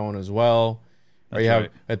Philosopher's Stone as well. That's you have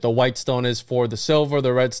right. that the White Stone is for the silver,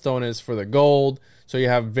 the Red Stone is for the gold. So you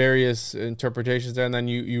have various interpretations there. And then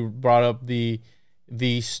you brought up the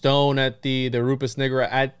stone at the Rupus Nigra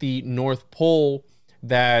at the North Pole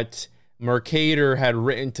that Mercator had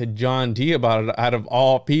written to John Dee about it, out of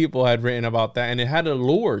all people had written about that, and it had a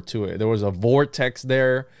lure to it. There was a vortex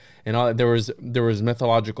there, and all there was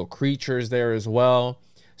mythological creatures there as well.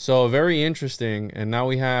 So very interesting. And now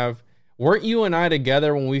we have, weren't you and I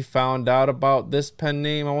together when we found out about this pen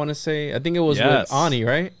name? I want to say, I think it was Yes. with Ani,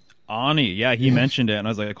 right? Ani, yeah, he mentioned it, and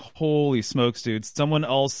I was like, holy smokes, dude. Someone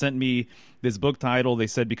else sent me this book title. They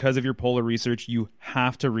said, because of your polar research, you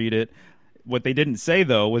have to read it. What they didn't say,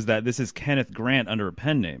 though, was that this is Kenneth Grant under a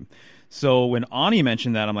pen name. So when Ani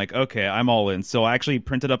mentioned that, I'm like, okay, I'm all in. So I actually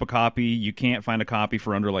printed up a copy. You can't find a copy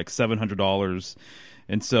for under like $700.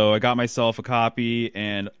 And so I got myself a copy,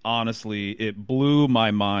 and honestly, it blew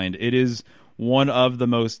my mind. It is one of the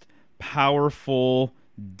most powerful,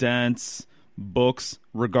 dense books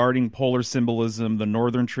regarding polar symbolism, the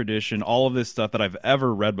northern tradition, all of this stuff that I've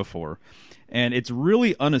ever read before. And it's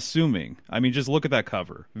really unassuming. I mean, just look at that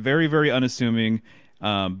cover. Very, very unassuming.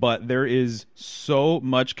 But there is so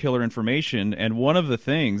much killer information. And one of the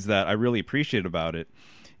things that I really appreciate about it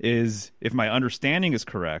is, if my understanding is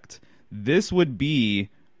correct, this would be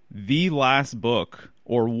the last book,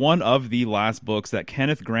 or one of the last books that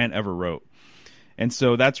Kenneth Grant ever wrote. And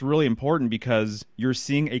so that's really important because you're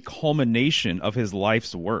seeing a culmination of his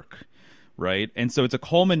life's work, right? And so it's a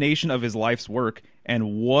culmination of his life's work.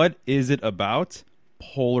 And what is it about?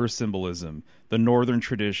 Polar symbolism, the northern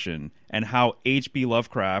tradition, and how H.P.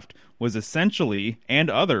 Lovecraft was essentially,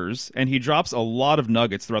 and others, and he drops a lot of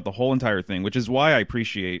nuggets throughout the whole entire thing, which is why I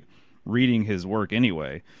appreciate reading his work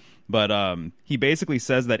anyway. But he basically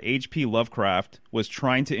says that H.P. Lovecraft was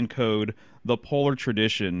trying to encode the polar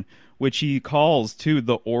tradition, which he calls to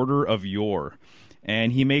the Order of Yore.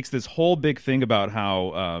 And he makes this whole big thing about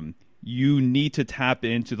how you need to tap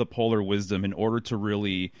into the polar wisdom in order to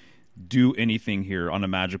really do anything here on a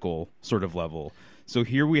magical sort of level. So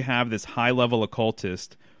here we have this high-level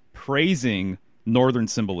occultist praising Northern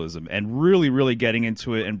symbolism and really getting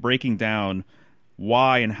into it and breaking down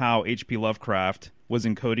why and how H.P. Lovecraft was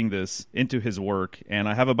encoding this into his work. And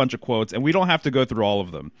I have a bunch of quotes, and we don't have to go through all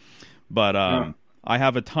of them, but I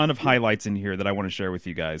have a ton of highlights in here that I want to share with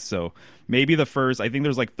you guys. So maybe the first, I think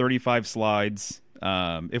there's like 35 slides.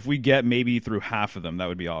 If we get maybe through half of them, that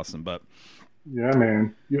would be awesome. But yeah,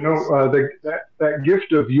 man, that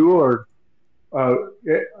gift of your,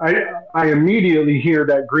 I immediately hear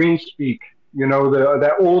that green speak.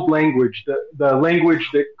 That old language, the language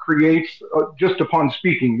that creates just upon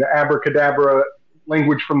speaking, the abracadabra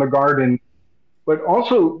language from the garden. But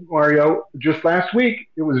also, Mario, just last week,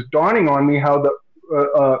 it was dawning on me how the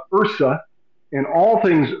Ursa in all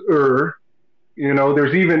things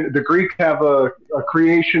there's even the Greeks have a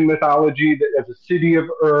creation mythology that as a city of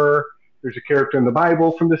there's a character in the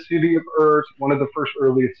Bible from the city of it's one of the first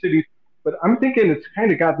earliest cities. But I'm thinking it's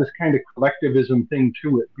kind of got this kind of collectivism thing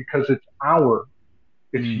to it because it's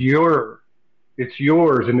it's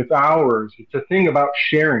yours and it's ours. It's a thing about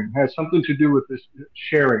sharing. It has something to do with this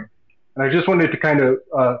sharing. And I just wanted to kind of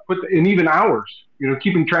and even hours,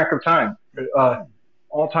 keeping track of time,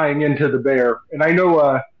 all tying into the bear. And I know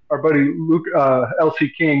our buddy Luke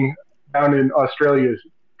L.C. King down in Australia is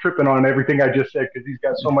tripping on everything I just said because he's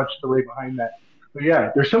got so much to lay behind that. But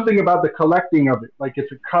yeah, there's something about the collecting of it. Like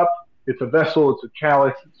it's a cup, it's a vessel, it's a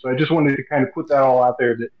chalice. So I just wanted to kind of put that all out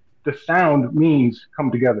there that the sound means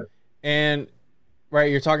come together. And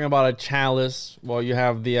right, you're talking about a chalice. Well, you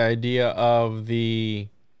have the idea of the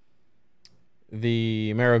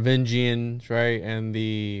Merovingians, right? And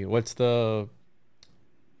what's the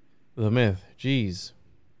myth? Jeez.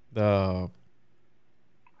 The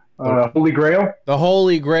Holy Grail? The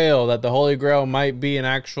Holy Grail, that the Holy Grail might be an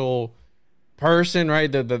actual person,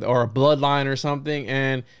 right? Or a bloodline or something.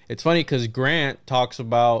 And it's funny because Grant talks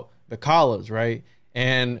about the Kalas, right?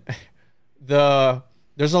 And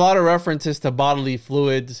there's a lot of references to bodily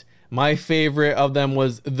fluids. My favorite of them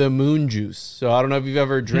was the moon juice. So I don't know if you've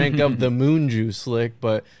ever drank of the moon juice, Slick,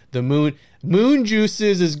 but the moon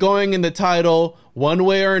juices is going in the title one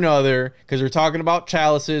way or another because we're talking about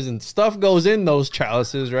chalices and stuff goes in those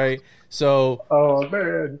chalices, right? So, oh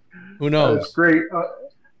man, who knows? That's great.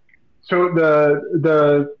 So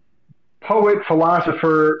the poet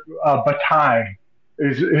philosopher Bataille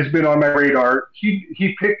has been on my radar.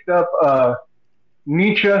 He picked up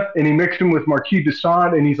Nietzsche and he mixed him with Marquis de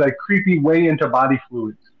Sade, and he's like creepy way into body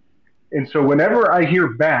fluids. And so whenever I hear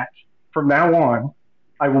bat from now on,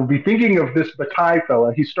 I will be thinking of this Bataille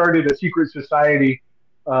fella. He started a secret society.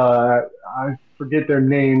 I forget their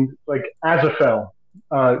name, like Azrael,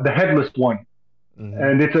 the headless one. Mm-hmm.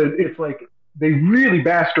 And it's like they really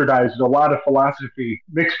bastardized a lot of philosophy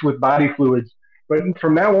mixed with body fluids. But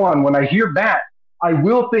from now on, when I hear bat, I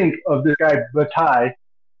will think of this guy Bataille.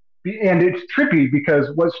 And it's trippy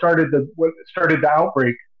because what started the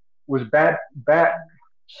outbreak was bat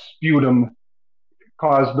sputum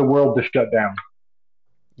caused the world to shut down.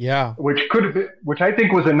 Yeah, which I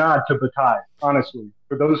think was a nod to Bataille. Honestly,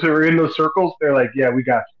 for those who are in those circles, they're like, yeah, we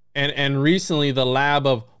got you. And recently, the Lab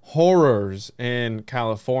of Horrors in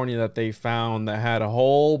California that they found that had a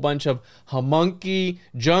whole bunch of homunky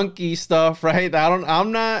junky stuff. Right?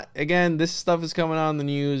 I'm not. Again, this stuff is coming on the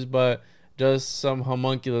news, but. Just some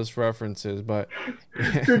homunculus references, but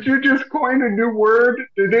did you just coin a new word?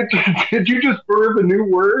 Did you just birth a new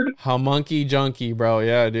word? Homunky junky, bro.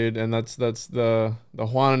 Yeah, dude, and that's the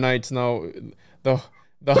Juananites know the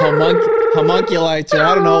homunculites.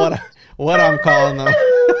 I don't know what I'm calling them,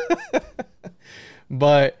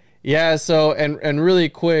 but yeah. So and really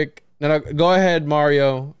quick, now go ahead,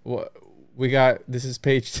 Mario. We got this is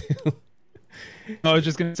page 2. I was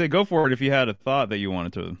just gonna say, go for it if you had a thought that you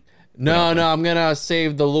wanted to. No, I'm going to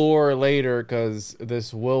save the lore later because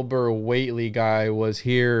this Wilbur Whately guy was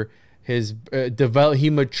here. He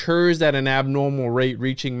matures at an abnormal rate,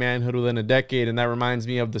 reaching manhood within a decade, and that reminds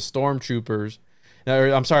me of the stormtroopers.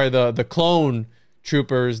 I'm sorry, the clone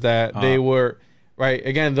troopers that they were, right?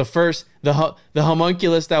 Again, the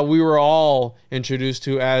homunculus that we were all introduced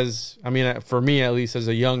to as, I mean, for me at least as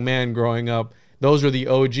a young man growing up, those were the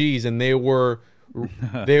OGs, and they were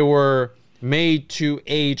made to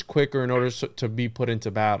age quicker in order to be put into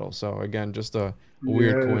battle. So again, just a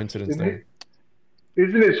weird coincidence there.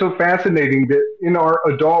 Isn't it so fascinating that in our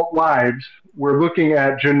adult lives, we're looking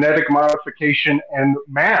at genetic modification and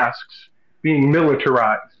masks being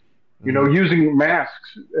militarized, using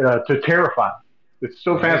masks to terrify. It's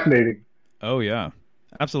so fascinating. Oh yeah,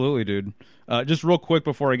 absolutely, dude. Just real quick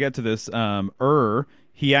before I get to this,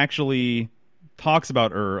 he actually talks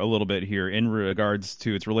about a little bit here in regards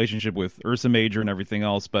to its relationship with Ursa Major and everything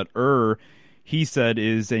else, but he said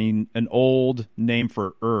is an old name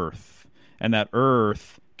for earth, and that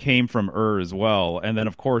earth came from as well. And then,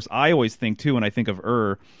 of course, I always think, too, when I think of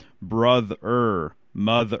brother,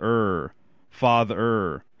 mother,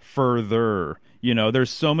 father, further. You know, there's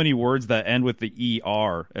so many words that end with the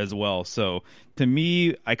ER as well. So to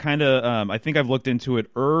me, I kind of, I think I've looked into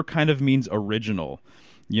it. Kind of means original,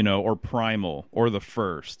 you know, or primal, or the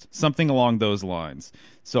first, something along those lines.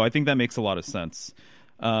 So I think that makes a lot of sense.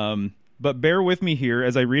 But bear with me here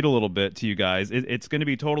as I read a little bit to you guys. It's going to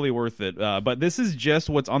be totally worth it. But this is just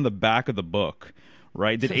what's on the back of the book,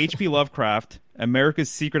 right? Did H.P. Lovecraft, America's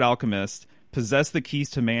secret alchemist, possess the keys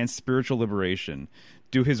to man's spiritual liberation?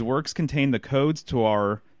 Do his works contain the codes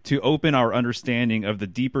to open our understanding of the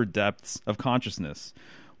deeper depths of consciousness?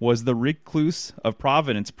 Was the recluse of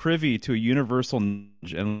Providence privy to a universal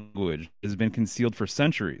knowledge and language that has been concealed for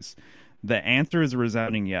centuries? The answer is a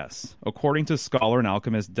resounding yes, according to scholar and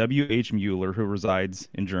alchemist W.H. Mueller, who resides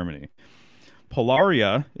in Germany.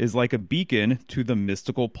 Polaria is like a beacon to the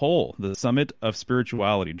mystical pole, the summit of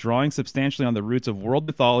spirituality. Drawing substantially on the roots of world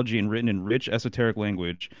mythology and written in rich esoteric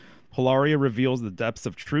language, Polaria reveals the depths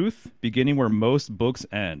of truth, beginning where most books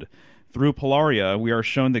end. Through Polaria, we are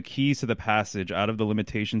shown the keys to the passage out of the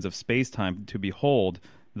limitations of space-time to behold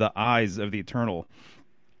the eyes of the eternal.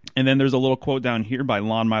 And then there's a little quote down here by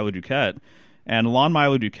Lon Milo Duquette. And Lon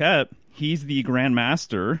Milo Duquette, he's the Grand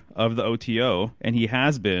Master of the OTO, and he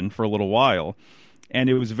has been for a little while. And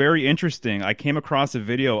it was very interesting. I came across a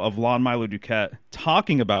video of Lon Milo Duquette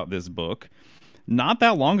talking about this book not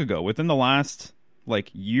that long ago, within the last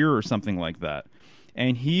year or something like that.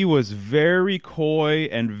 And he was very coy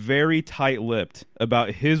and very tight-lipped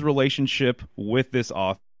about his relationship with this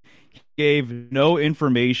author. He gave no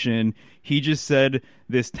information. He just said,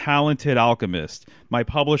 this talented alchemist. My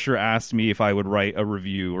publisher asked me if I would write a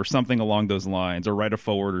review or something along those lines, or write a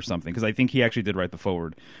forward or something, because I think he actually did write the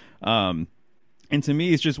forward. And to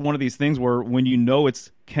me, it's just one of these things where when you know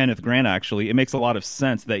it's Kenneth Grant, actually, it makes a lot of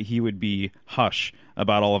sense that he would be hush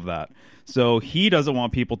about all of that. So he doesn't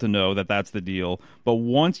want people to know that that's the deal. But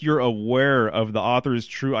once you're aware of the author's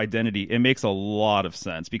true identity, it makes a lot of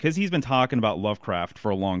sense, because he's been talking about Lovecraft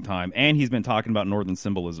for a long time, and he's been talking about Northern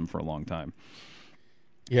symbolism for a long time.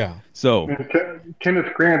 Yeah. So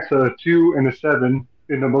Kenneth Grant's a 2 and a 7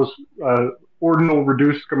 in the most ordinal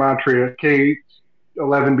reduced gematria.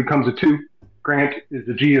 K11 becomes a 2. Grant is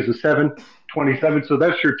the G is a 7, 27. So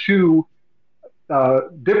that's your 2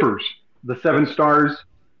 dippers, the 7 stars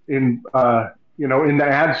in in the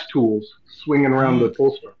ads tools swinging around the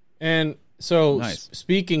pole star. And so nice.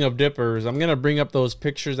 Speaking of dippers, I'm gonna bring up those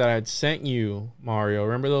pictures that I had sent you, Mario.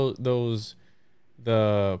 Remember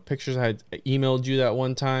the pictures I had emailed you that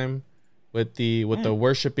one time with the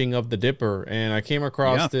worshiping of the dipper? And I came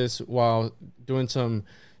across this while doing some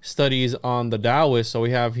studies on the Taoists. So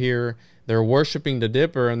we have here, they're worshiping the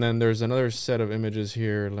dipper, and then there's another set of images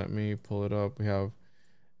here. Let me pull it up. We have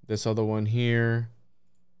this other one here.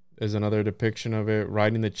 There's another depiction of it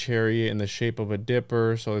riding the chariot in the shape of a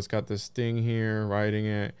dipper. So it's got this thing here riding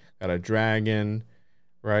it, got a dragon,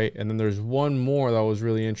 right? And then there's one more that was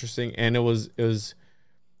really interesting, and it was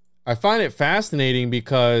I find it fascinating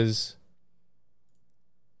because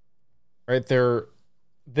right there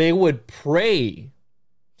they would pray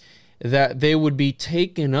that they would be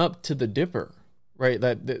taken up to the dipper, right?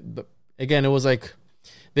 Again, it was like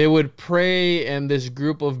they would pray, and this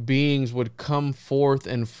group of beings would come forth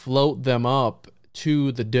and float them up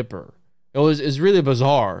to the dipper. It's really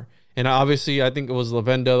bizarre. And obviously, I think it was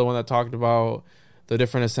Lavenda, the one that talked about the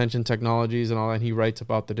different ascension technologies and all that. He writes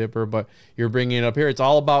about the dipper, but you're bringing it up here. It's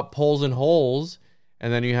all about poles and holes.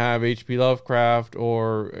 And then you have H.P. Lovecraft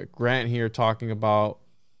or Grant here talking about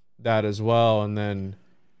that as well. And then,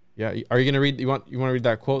 yeah, are you going to read? You want to read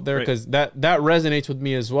that quote there? Because that resonates with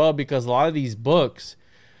me as well, because a lot of these books,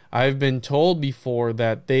 I've been told before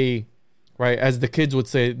that they, right, as the kids would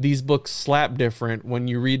say, these books slap different when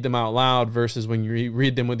you read them out loud versus when you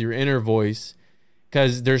read them with your inner voice,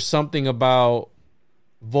 because there's something about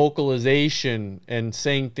vocalization and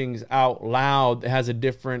saying things out loud that has a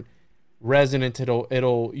different resonance.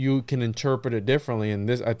 You can interpret it differently,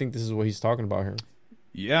 and I think this is what he's talking about here.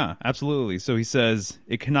 Yeah, absolutely. So he says,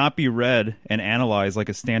 it cannot be read and analyzed like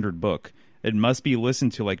a standard book. It must be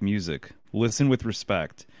listened to like music. Listen with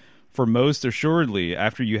respect. For most assuredly,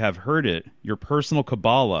 after you have heard it, your personal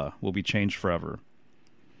Kabbalah will be changed forever.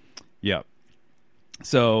 Yeah.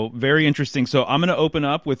 So, very interesting. So, I'm going to open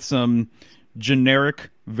up with some generic,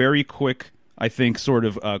 very quick, I think, sort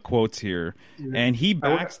of quotes here. And he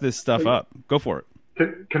backs this stuff up. Go for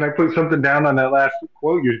it. Can I put something down on that last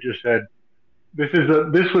quote you just said? This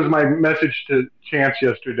was my message to Chance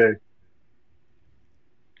yesterday.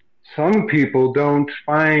 Some people don't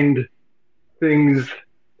find things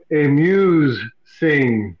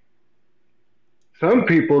amusing. Some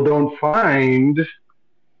people don't find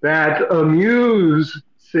that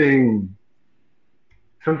amusing.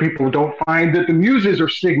 Some people don't find that the muses are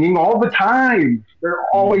singing all the time. They're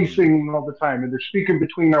always singing all the time, and they're speaking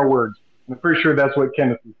between our words. I'm pretty sure that's what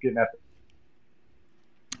Kenneth was getting at.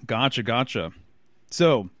 Gotcha.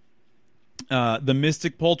 So, the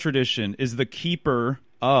mystic pole tradition is the keeper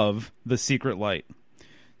of the secret light.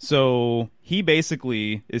 So he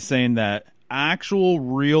basically is saying that actual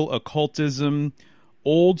real occultism,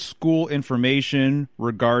 old school information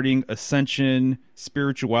regarding ascension,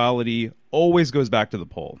 spirituality, always goes back to the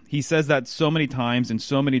pole. He says that so many times in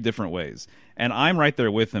so many different ways. And I'm right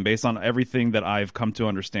there with him based on everything that I've come to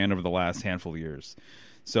understand over the last handful of years.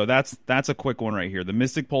 So that's a quick one right here. The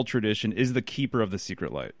mystic pole tradition is the keeper of the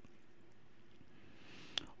secret light.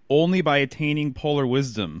 Only by attaining polar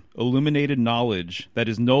wisdom, illuminated knowledge that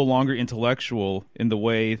is no longer intellectual in the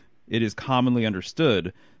way it is commonly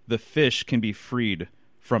understood, the fish can be freed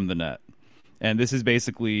from the net. And this is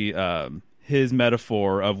basically his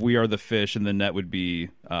metaphor of we are the fish and the net would be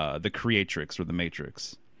the creatrix or the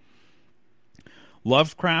matrix.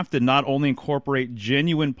 Lovecraft did not only incorporate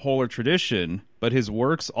genuine polar tradition, but his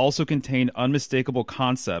works also contain unmistakable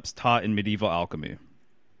concepts taught in medieval alchemy.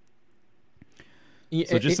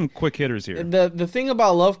 So just some quick hitters here. The thing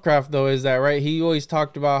about Lovecraft though is that, right, he always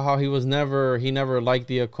talked about how he never liked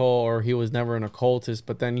the occult, or he was never an occultist,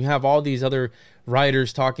 but then you have all these other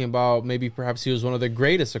writers talking about maybe perhaps he was one of the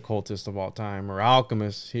greatest occultists of all time, or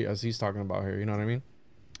alchemists, as he's talking about here, you know what I mean?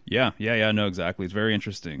 Yeah, no, exactly. It's very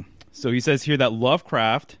interesting. So he says here that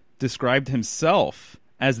Lovecraft described himself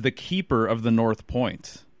as the keeper of the North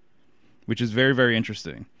Point, which is very, very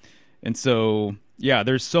interesting. And so, yeah,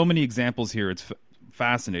 there's so many examples here. It's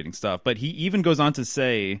fascinating stuff. But he even goes on to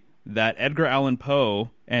say that Edgar Allan Poe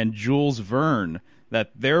and Jules Verne,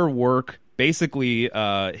 that their work basically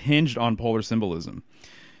hinged on polar symbolism.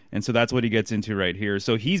 And so that's what he gets into right here.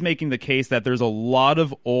 So he's making the case that there's a lot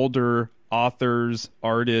of older authors,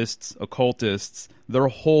 artists, occultists, their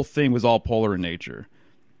whole thing was all polar in nature.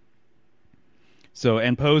 So,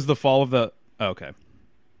 and Poe's The Fall of the... Okay.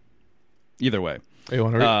 Either way.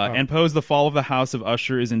 And Poe's The Fall of the House of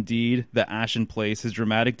Usher is indeed the ashen place. His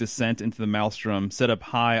dramatic descent into the maelstrom, set up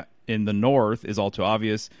high in the north, is all too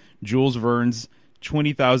obvious. Jules Verne's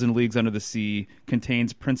 20,000 Leagues Under the Sea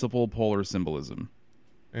contains principal polar symbolism.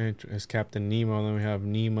 And as Captain Nemo, then we have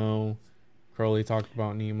Nemo. Crowley talked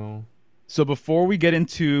about Nemo. So before we get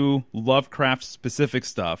into Lovecraft specific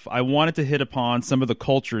stuff, I wanted to hit upon some of the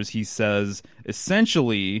cultures he says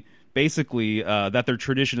essentially, basically, that their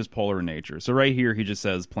tradition is polar in nature. So right here he just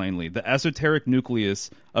says plainly, the esoteric nucleus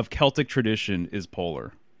of Celtic tradition is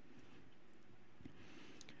polar.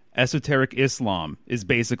 Esoteric Islam is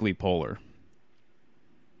basically polar.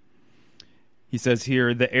 He says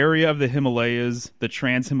here, the area of the Himalayas, the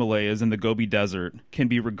Trans-Himalayas, and the Gobi Desert can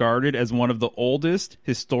be regarded as one of the oldest,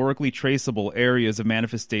 historically traceable areas of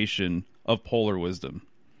manifestation of polar wisdom.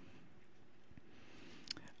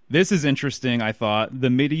 This is interesting, I thought. The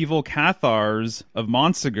medieval Cathars of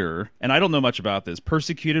Montségur, and I don't know much about this,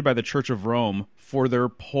 persecuted by the Church of Rome for their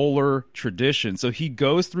polar tradition. So he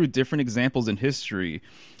goes through different examples in history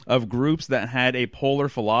of groups that had a polar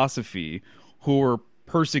philosophy who were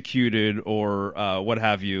persecuted or what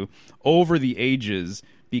have you over the ages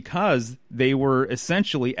because they were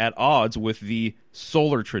essentially at odds with the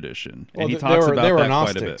solar tradition. And he talks about that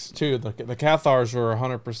Gnostics quite a bit. too. The Cathars were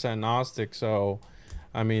 100% Gnostic, so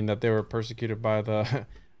I mean that they were persecuted by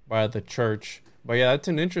the church. But yeah, that's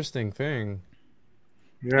an interesting thing.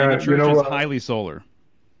 Yeah, and the church is highly solar.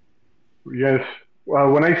 Yes.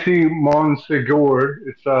 When I see Montségur,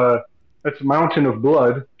 it's a mountain of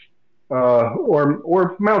blood.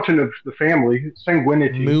 Or mountain of the family,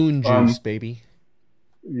 sanguinity. Moon juice, baby.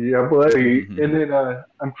 Yeah, buddy. Mm-hmm. And then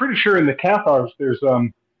I'm pretty sure in the Cathars there's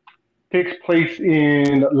takes place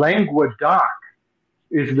in Languedoc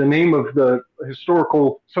is the name of the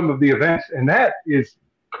historical some of the events, and that is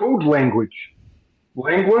code language.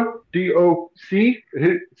 Lingua, D-O-C-C-O-D,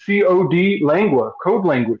 Lingua, code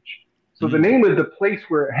language. So the name of the place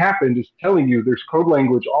where it happened is telling you there's code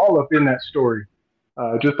language all up in that story.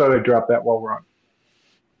 Just thought I'd drop that while we're on.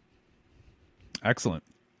 Excellent.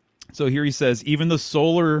 So here he says, even the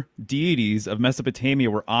solar deities of Mesopotamia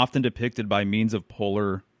were often depicted by means of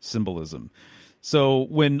polar symbolism. So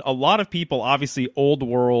when a lot of people, obviously old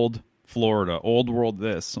world Florida, old world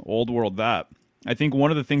this, old world that, I think one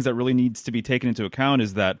of the things that really needs to be taken into account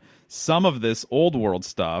is that some of this old world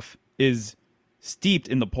stuff is steeped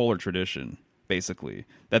in the polar tradition. basically.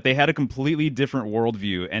 That they had a completely different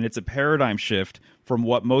worldview, and it's a paradigm shift from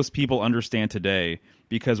what most people understand today,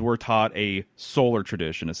 because we're taught a solar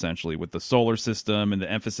tradition, essentially, with the solar system and the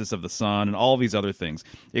emphasis of the sun and all these other things.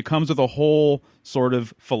 It comes with a whole sort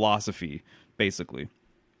of philosophy, basically.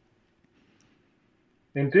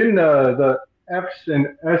 And didn't the F's and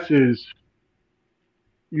S's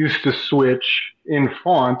used to switch in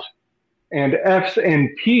font, and F's and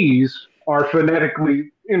P's are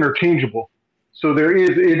phonetically interchangeable. So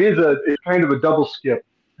it's kind of a double skip.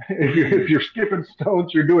 If you're skipping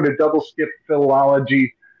stones, you're doing a double skip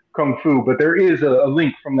philology kung fu. But there is a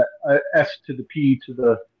link from the S to the P to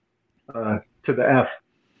the F.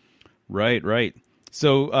 Right.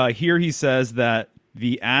 So here he says that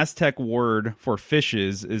the Aztec word for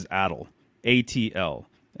fishes is atl, A-T-L.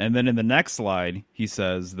 And then in the next slide, he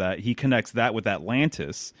says that he connects that with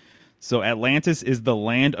Atlantis. So Atlantis is the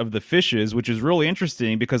land of the fishes, which is really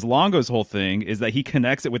interesting because Longo's whole thing is that he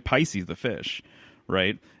connects it with Pisces, the fish,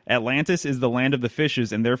 right? Atlantis is the land of the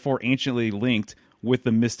fishes and therefore anciently linked with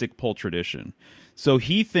the mystic pole tradition. So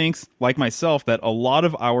he thinks, like myself, that a lot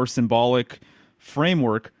of our symbolic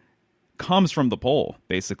framework comes from the pole,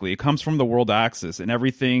 basically. It comes from the world axis and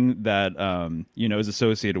everything that is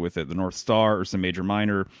associated with it, the North Star, Ursa Major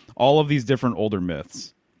Minor, all of these different older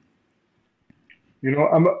myths. I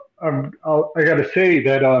got to say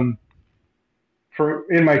that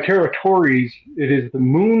in my territories, it is the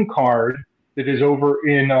moon card that is over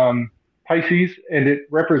in Pisces, and it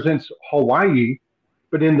represents Hawaii.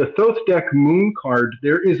 But in the Thoth deck moon card,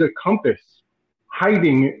 there is a compass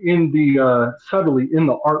hiding in the subtly in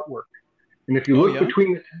the artwork. And if you look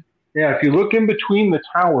if you look in between the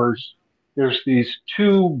towers, there's these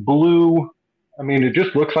two blue. I mean, it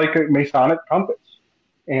just looks like a Masonic compass.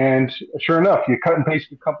 And sure enough, you cut and paste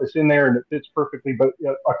the compass in there, and it fits perfectly. But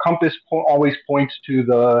a compass always points to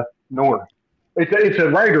the north. It's a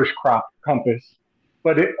writer's crop compass,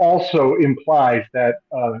 but it also implies that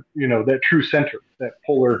that true center, that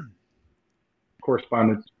polar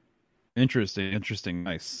correspondence. Interesting,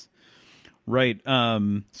 nice. Right.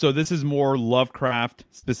 So this is more Lovecraft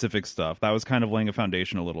specific stuff. That was kind of laying a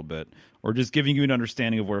foundation a little bit, or just giving you an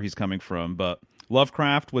understanding of where he's coming from. But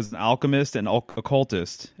Lovecraft was an alchemist and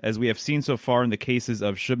occultist. As we have seen so far in the cases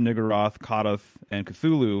of Shub-Niggurath, Kadath, and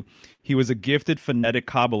Cthulhu, he was a gifted phonetic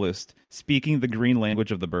Kabbalist, speaking the green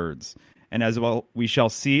language of the birds. And as well, we shall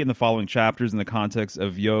see in the following chapters in the context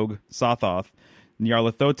of Yog Sothoth,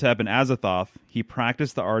 Nyarlathotep, and Azathoth, he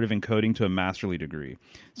practiced the art of encoding to a masterly degree.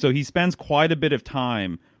 So he spends quite a bit of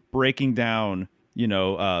time breaking down,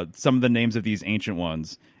 some of the names of these ancient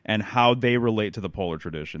ones and how they relate to the polar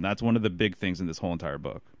tradition. That's one of the big things in this whole entire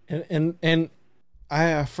book. And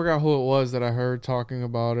I forgot who it was that I heard talking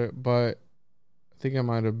about it, but I think it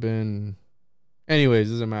might have been. Anyways,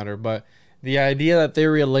 doesn't matter. But the idea that they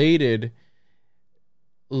related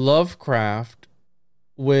Lovecraft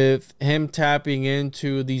with him tapping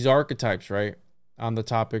into these archetypes, right? On the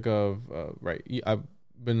topic of, I've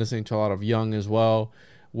been listening to a lot of Jung as well,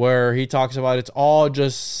 where he talks about it's all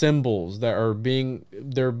just symbols that are being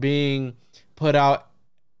put out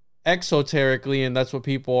exoterically, and that's what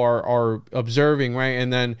people are observing, right?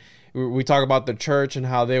 And then we talk about the church and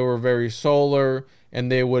how they were very solar, and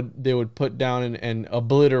they would put down and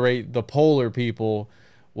obliterate the polar people.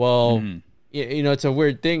 Well, it's a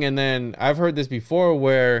weird thing. And then I've heard this before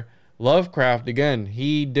where Lovecraft, again,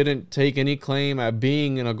 he didn't take any claim at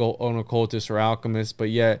being an occultist or alchemist, but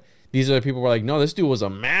yet these other people were like, no, this dude was a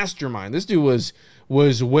mastermind. This dude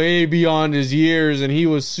was way beyond his years, and he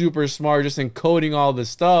was super smart, just encoding all this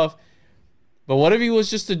stuff. But what if he was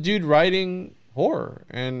just a dude writing horror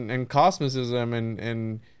and cosmicism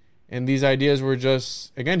and these ideas were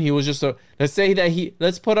just, again, he was just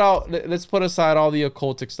let's put aside all the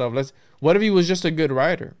occultic stuff. What if he was just a good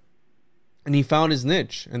writer and he found his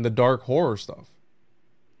niche in the dark horror stuff?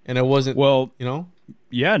 And it wasn't,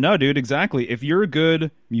 Yeah, no, dude, exactly. If you're a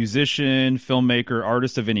good musician, filmmaker,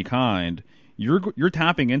 artist of any kind, you're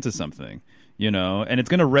tapping into something, and it's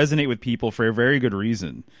going to resonate with people for a very good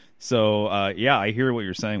reason. So, I hear what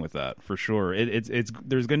you're saying with that for sure. It's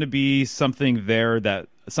there's going to be something there,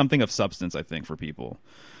 something of substance, I think, for people.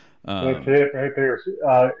 That's it right there.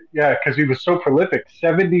 Because he was so prolific,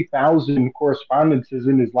 70,000 correspondences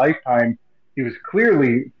in his lifetime. He was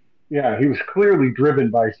clearly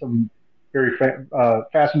driven by some very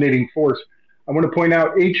fascinating force. I want to point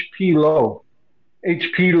out H.P. Lowe.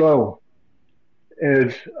 H.P. Lowe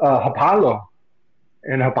is Hapalo.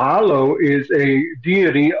 And Hapalo is a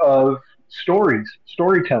deity of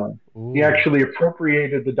storytelling. Ooh. He actually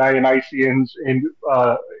appropriated the Dionysians and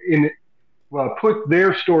put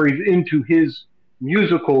their stories into his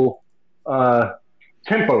musical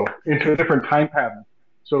tempo, into a different time pattern.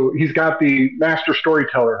 So he's got the master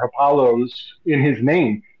storyteller, Apollos, in his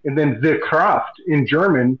name. And then the Kraft in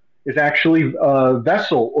German is actually a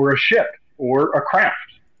vessel or a ship or a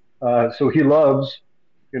craft. So he loves,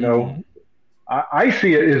 I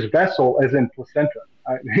see it as vessel as in placenta.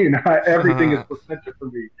 Everything is placenta for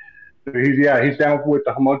me. So he's down with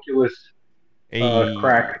the homunculus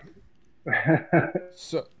crack.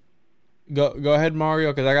 So go ahead,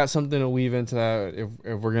 Mario, because I got something to weave into that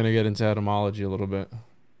if we're going to get into etymology a little bit.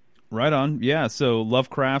 Right on. Yeah, so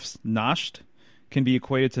Lovecraft's Nasht can be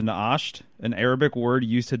equated to Naasht, an Arabic word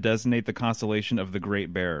used to designate the constellation of the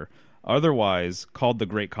Great Bear, otherwise called the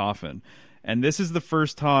Great Coffin. And this is the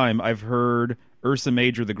first time I've heard Ursa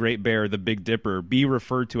Major, the Great Bear, the Big Dipper, be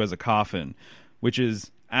referred to as a coffin, which is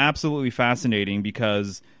absolutely fascinating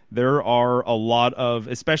because there are a lot of,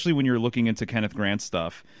 especially when you're looking into Kenneth Grant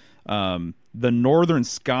stuff, the northern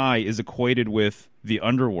sky is equated with the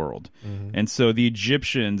underworld. Mm-hmm. And so the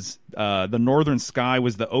Egyptians, the northern sky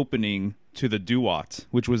was the opening to the Duat,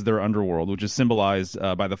 which was their underworld, which is symbolized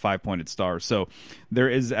by the five-pointed star. So there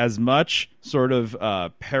is as much sort of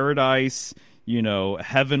paradise,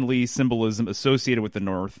 heavenly symbolism associated with the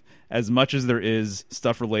north as much as there is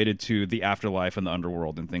stuff related to the afterlife and the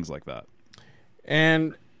underworld and things like that.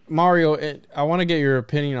 And Mario, I want to get your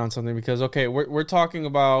opinion on something because, okay, we're talking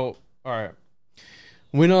about, all right,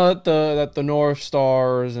 we know that the North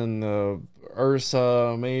Stars and the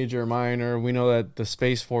Ursa Major, Minor, we know that the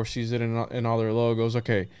Space Force uses it in all their logos.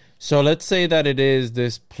 Okay, so let's say that it is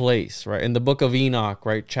this place, right? In the book of Enoch,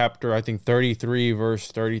 right, chapter, I think 33,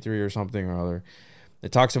 verse 33 or something or other,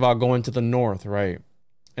 it talks about going to the north, right?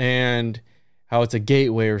 And how it's a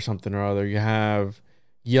gateway or something or other. You have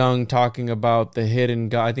Young talking about the hidden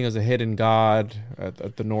God. I think it was a hidden God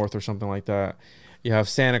at the north or something like that. You have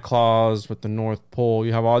Santa Claus with the North Pole.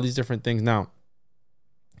 You have all these different things. Now,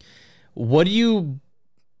 what do you,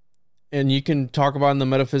 and you can talk about in the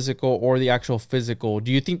metaphysical or the actual physical,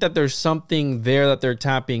 do you think that there's something there that they're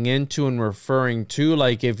tapping into and referring to?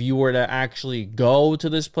 Like if you were to actually go to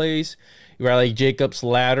this place, you were like Jacob's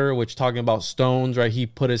ladder, which talking about stones, right? He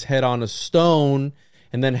put his head on a stone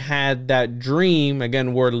and then had that dream.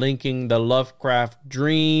 Again, we're linking the Lovecraft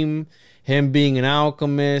dream, him being an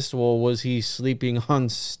alchemist. Well, was he sleeping on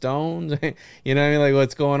stones? You know what I mean? Like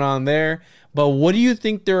what's going on there? But what do you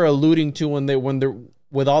think they're alluding to when they're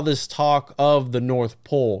with all this talk of the North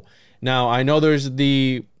Pole? Now, I know there's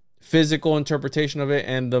the physical interpretation of it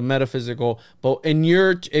and the metaphysical, but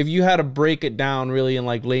if you had to break it down really in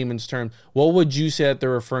like layman's terms, what would you say that they're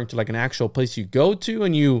referring to? Like an actual place you go to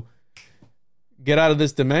and you get out of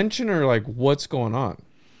this dimension, or like what's going on?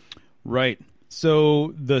 Right.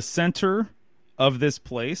 So the center of this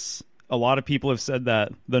place, a lot of people have said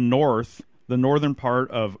that the northern part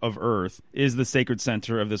of Earth is the sacred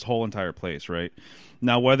center of this whole entire place, right?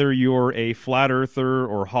 Now, whether you're a flat earther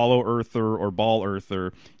or hollow earther or ball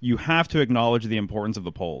earther, you have to acknowledge the importance of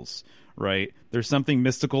the poles, right? There's something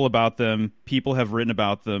mystical about them. People have written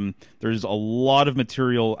about them. There's a lot of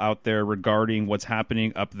material out there regarding what's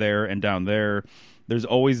happening up there and down there. There's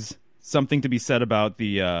always something to be said about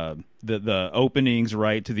the openings,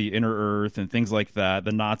 right, to the inner earth and things like that.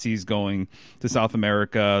 The Nazis going to South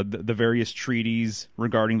America, the various treaties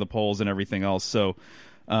regarding the poles and everything else. So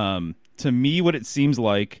to me, what it seems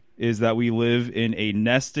like is that we live in a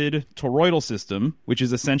nested toroidal system, which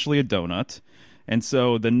is essentially a donut. And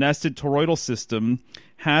so the nested toroidal system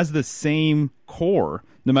has the same core,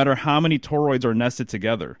 no matter how many toroids are nested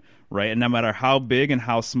together, right? And no matter how big and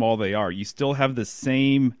how small they are, you still have the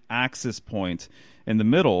same axis point in the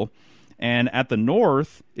middle. And at the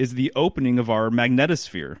north is the opening of our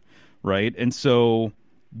magnetosphere, right? And so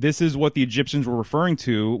this is what the Egyptians were referring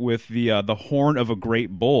to with the horn of a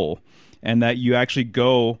great bull, and that you actually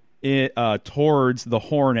go towards the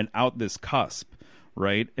horn and out this cusp,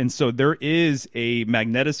 right? And so there is a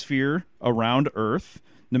magnetosphere around Earth,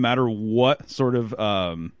 no matter what sort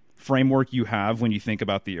of framework you have when you think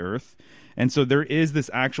about the Earth. And so there is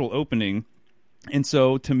this actual opening. And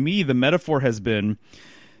so to me, the metaphor has been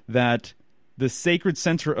that the sacred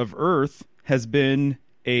center of Earth has been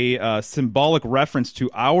a symbolic reference to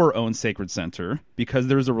our own sacred center, because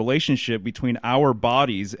there's a relationship between our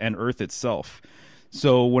bodies and Earth itself.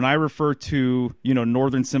 So when I refer to,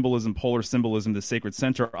 northern symbolism, polar symbolism, the sacred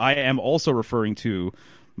center, I am also referring to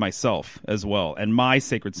myself as well, and my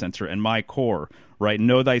sacred center and my core, right?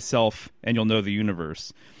 Know thyself and you'll know the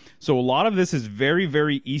universe. So a lot of this is very,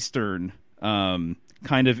 very Eastern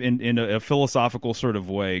kind of in a philosophical sort of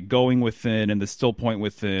way, going within and the still point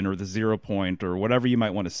within, or the 0 point, or whatever you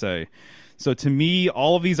might want to say. So to me,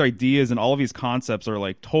 all of these ideas and all of these concepts are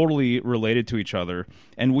like totally related to each other.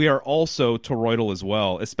 And we are also toroidal as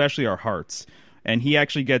well, especially our hearts. And he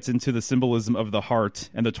actually gets into the symbolism of the heart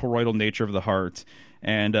and the toroidal nature of the heart,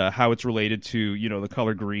 and how it's related to, you know, the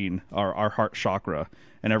color green, our heart chakra,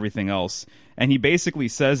 and everything else. And he basically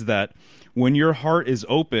says that when your heart is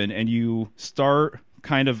open and you start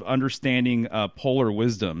kind of understanding polar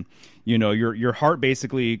wisdom, you know, your heart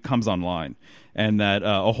basically comes online, and that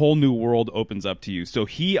a whole new world opens up to you. So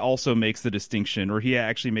he also makes the distinction, or he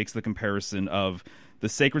actually makes the comparison of the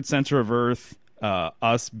sacred center of Earth,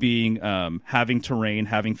 us being having terrain,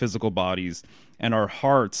 having physical bodies, and our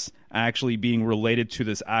hearts actually being related to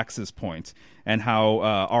this axis point, and how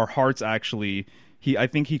our hearts actually, I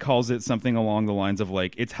think he calls it something along the lines of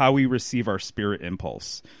like, it's how we receive our spirit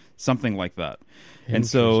impulse, something like that. And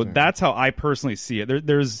so that's how I personally see it.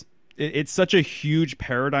 It's such a huge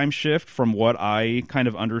paradigm shift from what I kind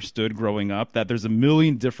of understood growing up, that there's a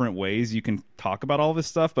million different ways you can talk about all this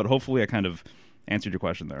stuff, but hopefully I kind of answered your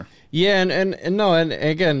question there. Yeah, and no, and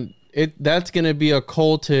again, that's going to be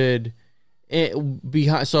occulted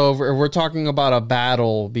behind. So if we're talking about a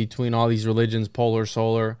battle between all these religions, polar,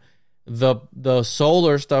 solar, the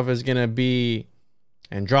solar stuff is going to be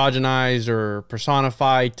androgenized or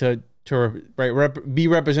personified to be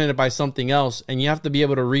represented by something else, and you have to be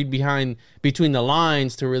able to read between the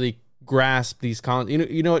lines to really grasp these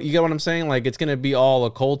you know you get what I'm saying? Like, it's going to be all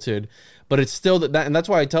occulted, but it's still that, and that's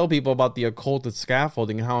why I tell people about the occulted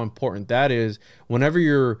scaffolding and how important that is whenever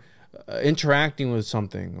you're interacting with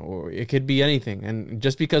something, or it could be anything. And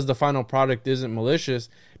just because the final product isn't malicious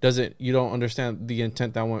you don't understand the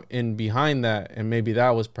intent that went in behind that, and maybe that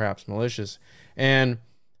was perhaps malicious. And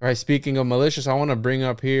right, speaking of malicious, I want to bring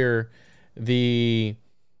up here I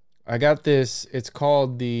got this, it's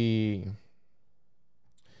called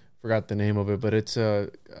forgot the name of it, but it's I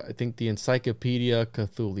think the Encyclopedia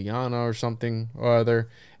Cthulhiana or something or other,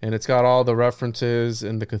 and it's got all the references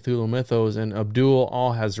in the Cthulhu mythos. And Abdul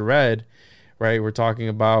Al-Hazred, right, we're talking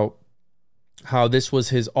about how this was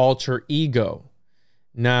his alter ego.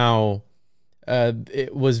 Now,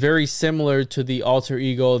 it was very similar to the alter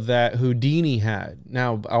ego that Houdini had.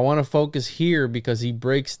 Now, I want to focus here because he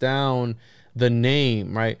breaks down the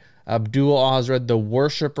name, right? Abdul Al-Hazred, the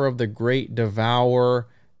worshiper of the great devourer,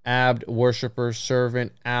 Abd, worshipper,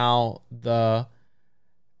 servant, Al, the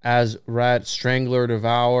Azrat, strangler,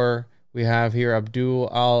 devourer. We have here Abdul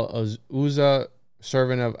Al-Uzza,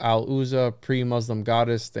 servant of Al-Uzza, pre-Muslim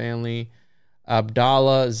goddess, Stanley,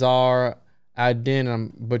 Abdallah, Zar, Ad-Din,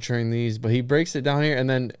 I'm butchering these, but he breaks it down here. And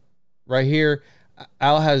then right here,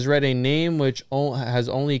 Al has read a name which has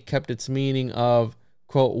only kept its meaning of,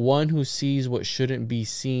 quote, one who sees what shouldn't be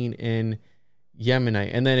seen in Yemenite.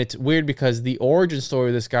 And then it's weird because the origin story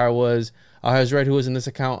of this guy was, Al-Hazred, who was in this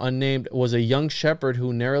account unnamed, was a young shepherd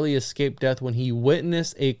who narrowly escaped death when he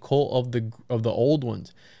witnessed a cult of the old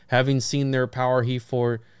ones. Having seen their power, he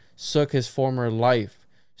forsook his former life.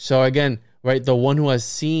 So again, right, the one who has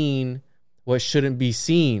seen what shouldn't be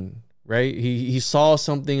seen, right? He saw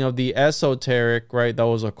something of the esoteric, right, that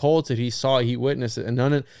was occulted. He witnessed it,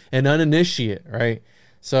 an uninitiate, right?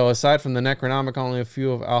 So aside from the Necronomicon, only a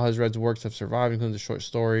few of Al-Hazred's works have survived, including the short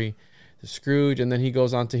story, The Scrooge. And then he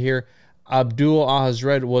goes on to here, Abdul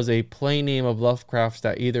Al-Hazred was a plain name of Lovecraft's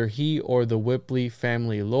that either he or the Whipley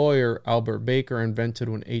family lawyer, Albert Baker, invented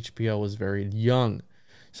when HPL was very young.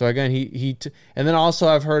 So again, and then also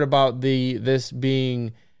I've heard about this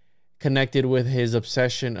being connected with his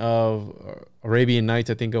obsession of Arabian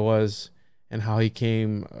Nights, I think it was, and how he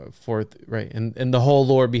came forth, right, and the whole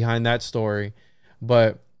lore behind that story.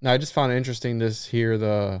 But I just found it interesting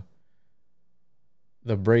the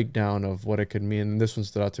breakdown of what it could mean. And this one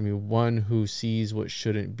stood out to me: one who sees what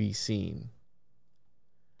shouldn't be seen.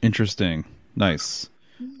 Interesting, nice.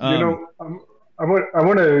 I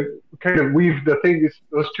want to kind of weave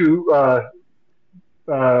those two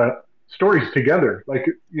stories together. Like,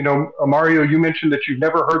 Mario, you mentioned that you've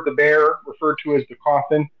never heard the bear referred to as the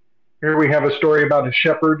coffin. Here we have a story about a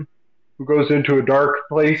shepherd who goes into a dark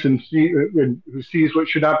place and who sees what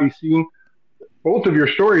should not be seen. Both of your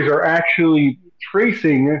stories are actually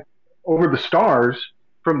tracing over the stars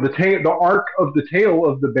from the arc of the tail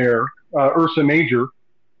of the bear, Ursa Major,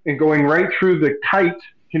 and going right through the kite.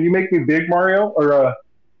 Can you make me big, Mario? Or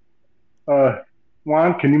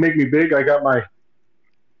Juan, can you make me big? I got my...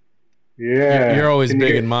 Yeah. You're always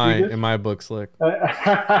big in my book, Slick.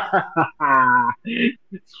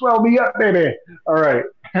 Swell me up, baby. All right.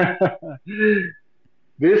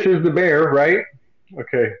 This is the bear, right?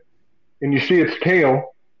 Okay. and you see its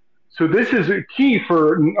tail. So this is a key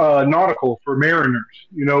for nautical, for mariners,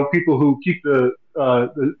 people who keep the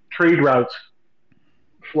trade routes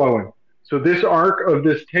flowing. So this arc of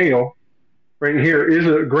this tail right here is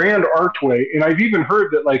a grand archway. And I've even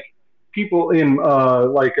heard that like people in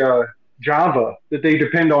Java, that they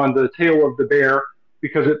depend on the tail of the bear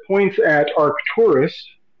because it points at Arcturus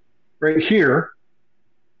right here,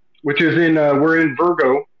 which is we're in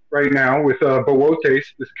Virgo right now with Boötes,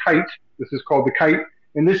 this kite. This is called the kite.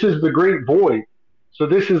 And this is the great void. So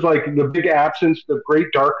this is like the big absence, the great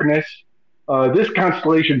darkness. This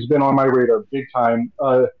constellation's been on my radar big time.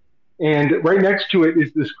 And right next to it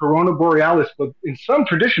is this Corona Borealis, but in some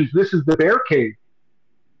traditions, this is the bear cave.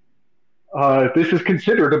 This is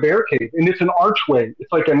considered a bear cave, and it's an archway.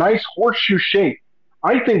 It's like a nice horseshoe shape.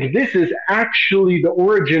 I think this is actually the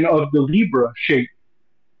origin of the Libra shape,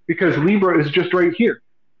 because Libra is just right here.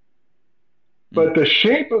 But the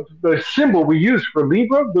shape of the symbol we use for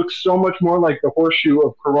Libra looks so much more like the horseshoe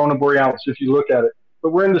of Corona Borealis if you look at it.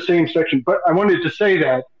 But we're in the same section. But I wanted to say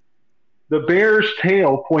that the bear's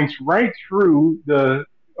tail points right through the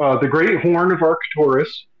great horn of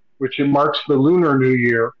Arcturus, which marks the Lunar New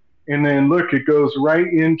Year. And then look, it goes right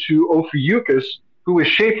into Ophiuchus, who is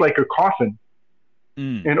shaped like a coffin.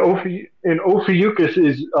 And Ophiuchus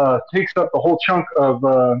takes up the whole chunk of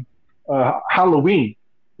Halloween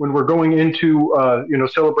when we're going into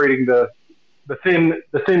celebrating the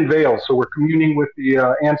thin veil. So we're communing with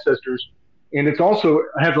the ancestors, and it's also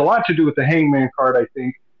has a lot to do with the Hangman card, I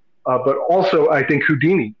think. But also, I think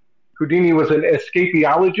Houdini. Houdini was an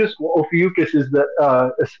escapeologist. Well, Ophiuchus is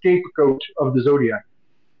the scapegoat of the zodiac.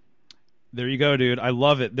 There you go, dude. I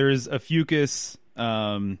love it. There's a Ophiuchus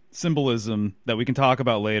symbolism that we can talk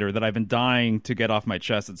about later that I've been dying to get off my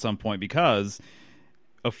chest at some point, because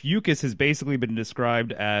Ophiuchus has basically been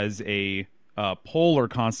described as a polar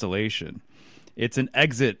constellation. It's an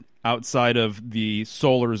exit outside of the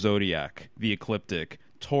solar zodiac, the ecliptic,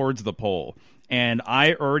 towards the pole. And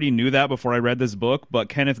I already knew that before I read this book, but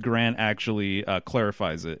Kenneth Grant actually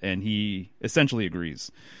clarifies it, and he essentially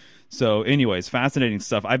agrees. So anyways, fascinating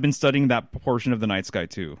stuff. I've been studying that portion of the night sky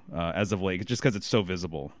too, as of late, just because it's so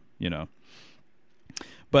visible,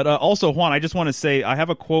 But also, Juan, I just want to say, I have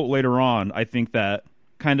a quote later on, I think that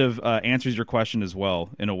kind of answers your question as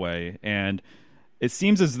well, in a way. And it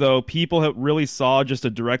seems as though people have really saw just a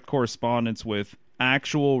direct correspondence with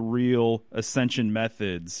actual, real ascension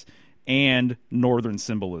methods and northern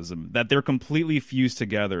symbolism, that they're completely fused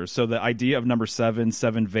together. So the idea of number 7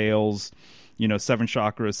 veils, 7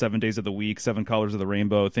 chakras, 7 days of the week, 7 colors of the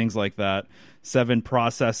rainbow, things like that, 7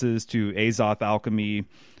 processes to Azoth alchemy,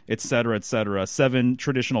 etc., 7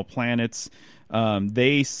 traditional planets.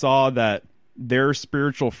 They saw that their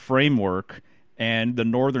spiritual framework and the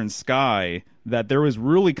northern sky, that there was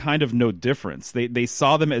really kind of no difference. They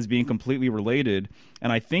saw them as being completely related,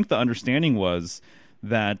 and I think the understanding was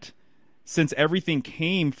that since everything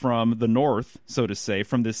came from the north, so to say,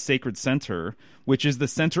 from this sacred center, which is the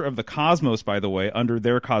center of the cosmos, by the way, under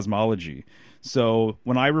their cosmology. So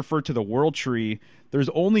when I refer to the world tree, there's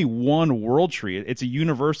only one world tree. It's a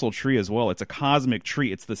universal tree as well. It's a cosmic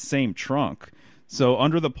tree. It's the same trunk. So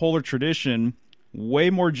under the polar tradition,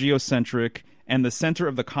 way more geocentric, and the center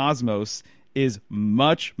of the cosmos is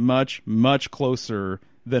much, much, much closer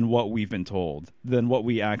than what we've been told, than what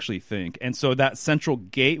we actually think. And so that central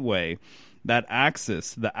gateway, that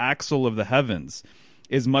axis, the axle of the heavens,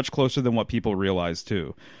 is much closer than what people realize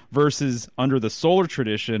too. Versus under the solar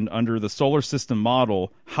tradition, under the solar system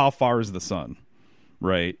model, how far is the sun?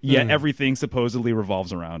 Right? Yet everything supposedly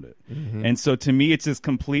revolves around it. And so to me, it's this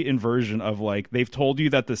complete inversion of, like, they've told you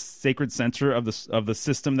that the sacred center of the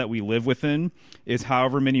system that we live within is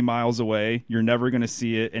however many miles away. You're never going to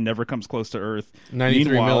see it. It never comes close to Earth.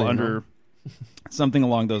 93 Meanwhile, million, under something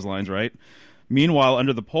along those lines, right? Meanwhile,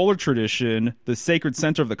 under the polar tradition, the sacred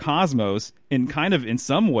center of the cosmos, in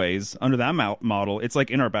some ways, under that model, it's like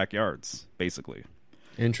in our backyards, basically.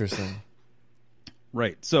 Interesting.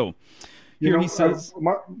 Right. So here he says,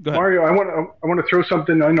 Mario, I want to throw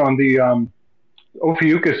something in on the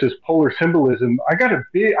Ophiuchus's polar symbolism. I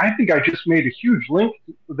think I just made a huge link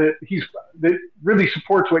that really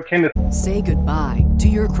supports what Kenneth. Say goodbye to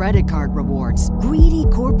your credit card rewards. Greedy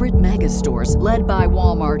corporate mega stores, led by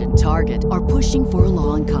Walmart and Target, are pushing for a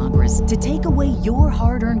law in Congress to take away your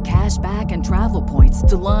hard-earned cash back and travel points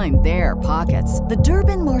to line their pockets. The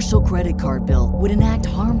Durbin-Marshall credit card bill would enact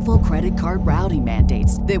harmful credit card routing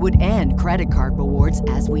mandates that would end credit card rewards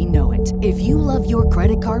as we know it. If you love your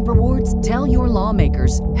credit card rewards, tell your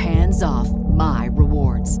lawmakers, hands off my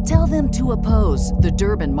rewards. Tell them to oppose the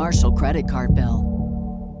Durbin-Marshall credit card bill.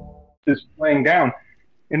 Is laying down.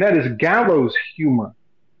 and that is gallows humor.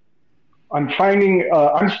 I'm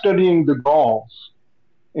studying the Gauls,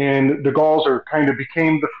 and the Gauls are kind of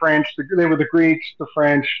became the French. They were the Greeks, the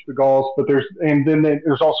French, the Gauls, but there's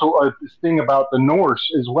also this thing about the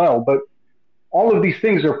Norse as well. But all of these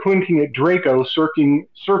things are pointing at Draco, circling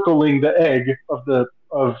the egg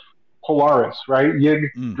of Polaris, right?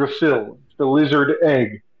 Yggdrasil, the lizard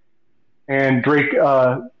egg, and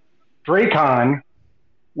Dracon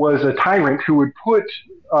was a tyrant who would put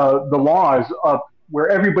the laws up where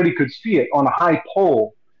everybody could see it on a high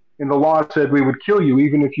pole, and the law said we would kill you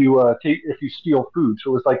even if you steal food.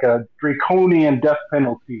 So it was like a draconian death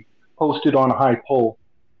penalty posted on a high pole.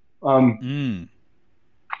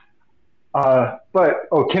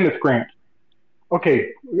 Kenneth Grant.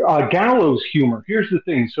 Okay, gallows humor. Here's the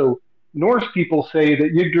thing. So Norse people say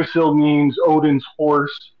that Yggdrasil means Odin's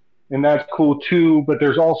horse, and that's cool too. But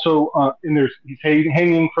there's also he's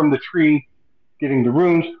hanging from the tree, getting the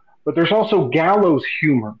runes. But there's also gallows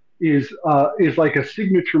humor is like a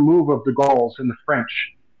signature move of the Gauls and the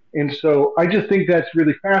French. And so I just think that's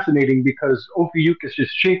really fascinating because Ophiuchus is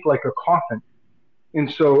shaped like a coffin.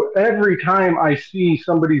 And so every time I see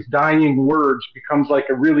somebody's dying words becomes like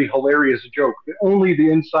a really hilarious joke. Only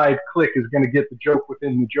the inside click is going to get the joke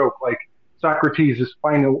within the joke, like Socrates'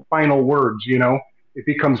 final words, it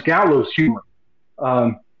becomes gallows humor.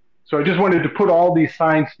 So I just wanted to put all these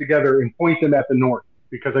signs together and point them at the North,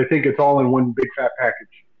 because I think it's all in one big fat package.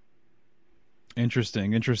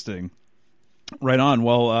 Interesting. Right on.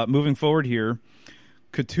 Well, moving forward here,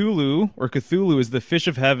 Cthulhu is the fish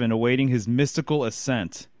of heaven awaiting his mystical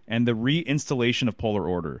ascent and the reinstallation of polar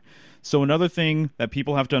order. So another thing that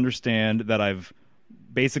people have to understand that I've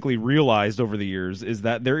basically realized over the years is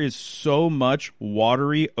that there is so much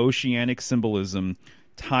watery oceanic symbolism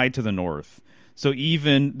tied to the North. So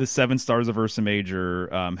even the 7 stars of Ursa Major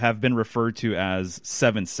have been referred to as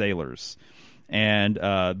 7 sailors. And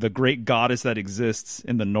the great goddess that exists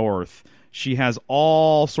in the North, she has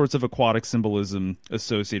all sorts of aquatic symbolism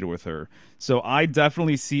associated with her. So I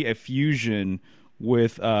definitely see a fusion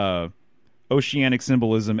with oceanic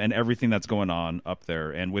symbolism and everything that's going on up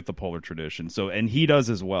there and with the polar tradition. So, and he does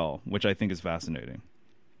as well, which I think is fascinating.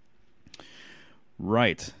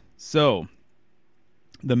 Right. So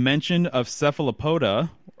the mention of cephalopods,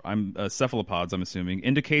 I'm assuming,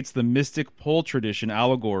 indicates the mystic pole tradition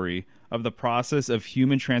allegory of the process of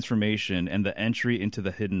human transformation and the entry into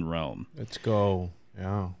the hidden realm. Let's go.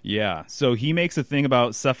 Yeah. So he makes a thing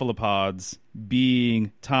about cephalopods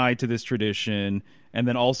being tied to this tradition. And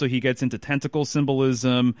then also he gets into tentacle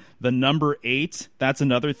symbolism. The number 8, that's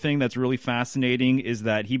another thing that's really fascinating, is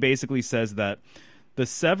that he basically says that the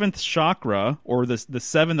 7th chakra, or the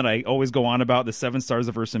 7 that I always go on about, the 7 stars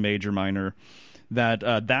of Ursa Major Minor,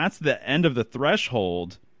 that's the end of the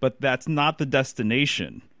threshold, but that's not the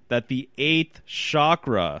destination. That the 8th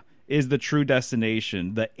chakra is the true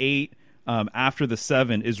destination. The 8 after the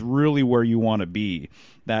 7 is really where you want to be.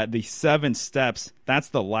 That the 7 steps, that's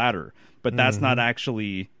the ladder. But that's not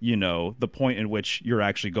actually, the point in which you're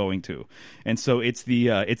actually going to. And so it's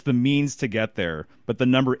the means to get there. But the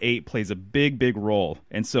number 8 plays a big, big role.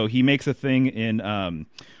 And so he makes a thing in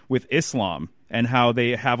with Islam and how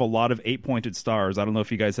they have a lot of 8-pointed stars. I don't know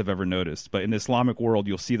if you guys have ever noticed, but in the Islamic world,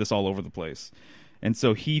 you'll see this all over the place. And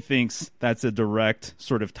so he thinks that's a direct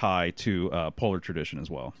sort of tie to polar tradition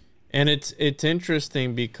as well. And it's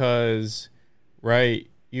interesting because, right,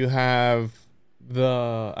 you have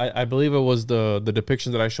I believe it was the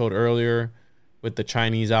depiction that I showed earlier with the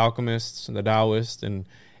Chinese alchemists and the Taoists,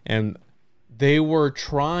 and they were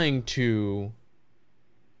trying to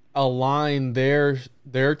align their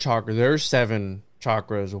chakra, their 7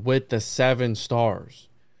 chakras with the 7 stars.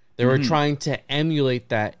 They were trying to emulate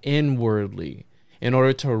that inwardly in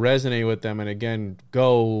order to resonate with them and again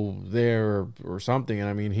go there or something. And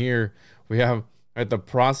I mean, here we have the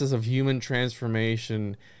process of human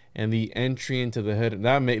transformation and the entry into the hidden,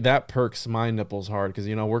 that perks my nipples hard, because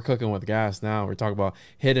we're cooking with gas now. We're talking about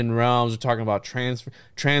hidden realms. We're talking about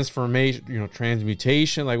transformation,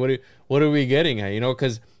 transmutation. Like what are we getting at?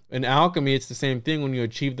 Because in alchemy, it's the same thing. When you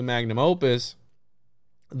achieve the magnum opus,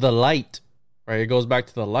 the light, right? It goes back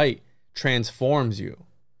to the light transforms you,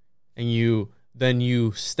 and you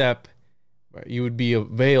step. Right? You would be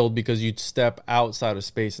veiled because you'd step outside of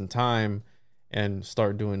space and time and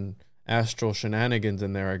start doing astral shenanigans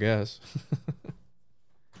in there, I guess.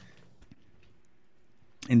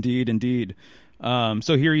 Indeed.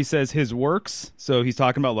 So here he says his works. So he's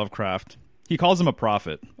talking about Lovecraft. He calls him a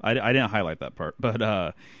prophet. I didn't highlight that part,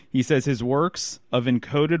 but he says his works of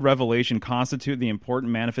encoded revelation constitute the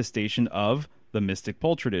important manifestation of the mystic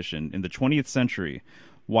pole tradition in the 20th century.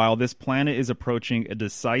 while this planet is approaching a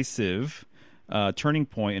decisive turning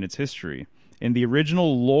point in its history. In the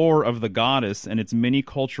original lore of the goddess and its many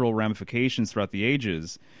cultural ramifications throughout the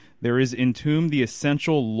ages, there is entombed the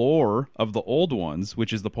essential lore of the Old Ones,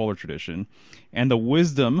 which is the polar tradition, and the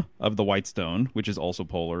wisdom of the White Stone, which is also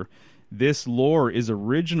polar. This lore is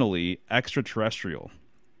originally extraterrestrial.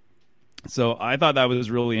 So I thought that was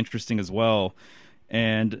really interesting as well.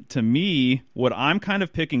 And to me, what I'm kind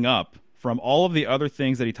of picking up from all of the other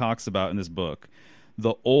things that he talks about in this book,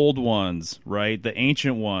 the old ones, right? The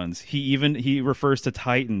ancient ones. He refers to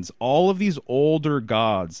Titans. All of these older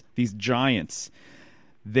gods, these giants,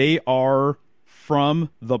 they are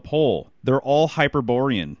from the pole. They're all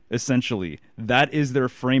Hyperborean, essentially. That is their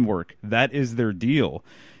framework. That is their deal.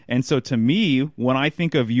 And so to me, when I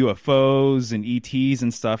think of UFOs and ETs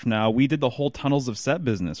and stuff now, we did the whole Tunnels of Set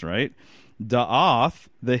business, right? Da'ath,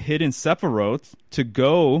 the hidden Sephiroth, to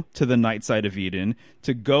go to the night side of Eden,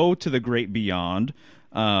 to go to the great beyond,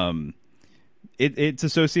 it's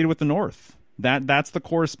associated with the North. That's the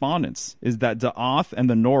correspondence, is that Da'ath and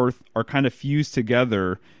the North are kind of fused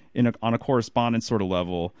together on a correspondence sort of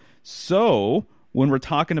level. So when we're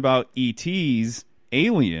talking about ETs,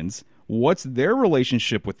 aliens, what's their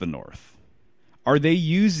relationship with the North? Are they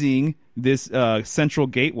using this central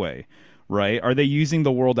gateway, right? Are they using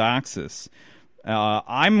the world axis?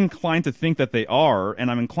 I'm inclined to think that they are,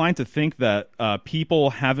 and I'm inclined to think that people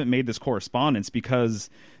haven't made this correspondence because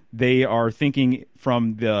they are thinking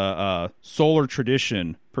from the solar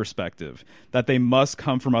tradition perspective, that they must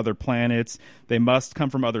come from other planets, they must come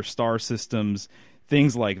from other star systems,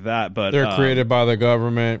 things like that. But they're created by the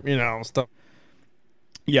government, stuff.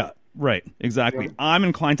 Yeah, right, exactly. Yeah. I'm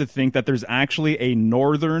inclined to think that there's actually a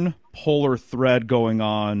northern polar thread going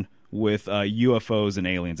on with UFOs and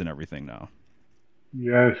aliens and everything now.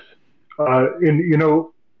 Yes. And,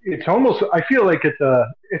 it's almost, I feel like it's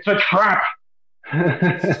a trap.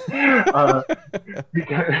 But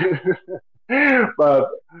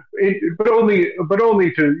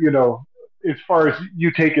only to, as far as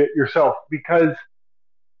you take it yourself, because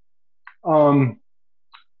to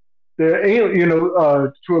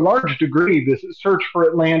a large degree, this search for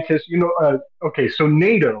Atlantis, okay, so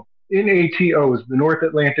NATO, NATO is the North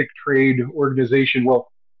Atlantic Trade Organization.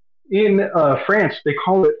 Well, in France, they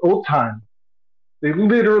call it OTAN. They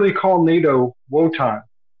literally call NATO Wotan.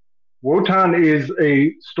 Wotan is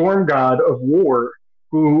a storm god of war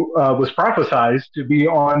who was prophesized to be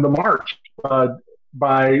on the march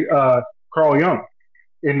by Carl Jung,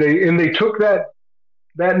 and they took that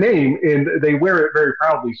name and they wear it very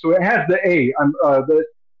proudly. So it has the A.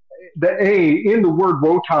 The A in the word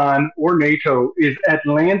Wotan or NATO is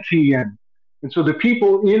Atlantean, and so the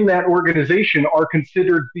people in that organization are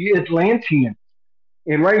considered the Atlanteans.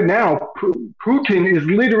 And right now, Putin is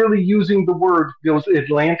literally using the word those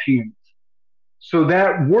Atlanteans. So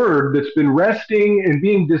that word that's been resting and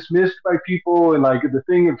being dismissed by people and like the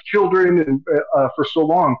thing of children and for so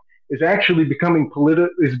long is actually becoming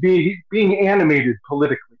being animated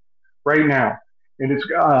politically right now. And it's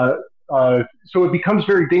so it becomes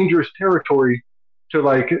very dangerous territory to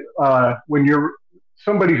when you're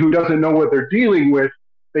somebody who doesn't know what they're dealing with.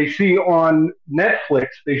 They see on Netflix,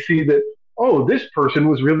 they see that, oh, this person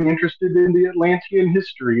was really interested in the Atlantean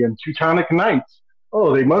history and Teutonic Knights.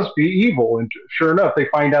 Oh, they must be evil. And sure enough, they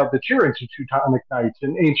find out that you're into Teutonic Knights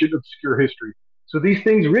and ancient obscure history. So these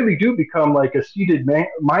things really do become like a seeded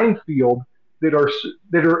minefield that are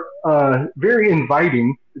very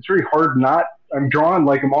inviting. It's very hard not. I'm drawn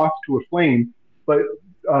like a moth to a flame, but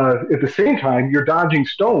at the same time, you're dodging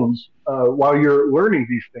stones while you're learning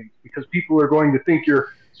these things, because people are going to think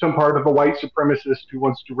you're some part of a white supremacist who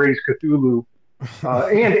wants to raise Cthulhu.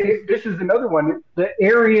 This is another one, the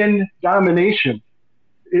Aryan domination.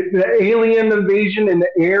 The alien invasion and the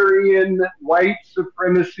Aryan white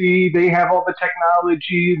supremacy, they have all the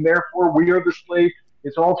technology, and therefore we are the slave.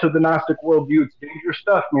 It's all to the Gnostic worldview. It's dangerous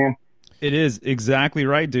stuff, man. It is exactly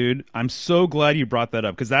right, dude. I'm so glad you brought that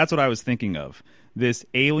up, because that's what I was thinking of, this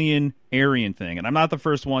alien Aryan thing. And I'm not the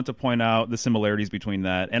first one to point out the similarities between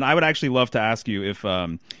that. And I would actually love to ask you if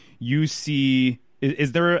you see,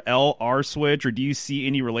 is there an L-R switch, or do you see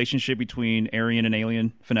any relationship between Aryan and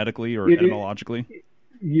alien phonetically or etymologically?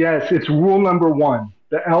 Yes, it's rule number one.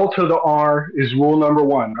 The L to the R is rule number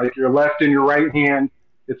one. Like your left and your right hand,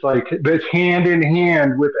 it's like it's hand in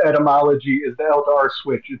hand with etymology is the L to R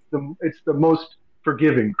switch. It's the most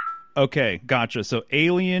forgiving. Okay, gotcha. So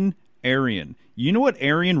alien, Aryan. You know what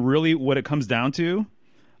Aryan really, what it comes down to?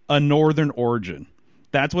 A northern origin.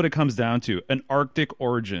 That's what it comes down to, an Arctic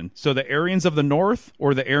origin. So the Aryans of the north,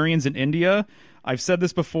 or the Aryans in India, I've said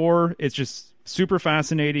this before, it's just super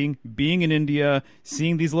fascinating. Being in India,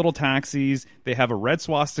 seeing these little taxis, they have a red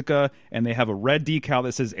swastika and they have a red decal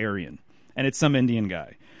that says Aryan, and it's some Indian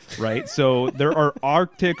guy, right? So there are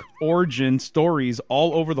Arctic origin stories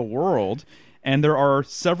all over the world, and there are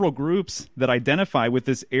several groups that identify with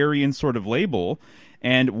this Aryan sort of label.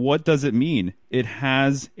 And what does it mean? It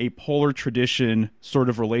has a polar tradition sort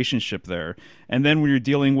of relationship there. And then when you're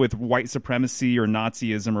dealing with white supremacy or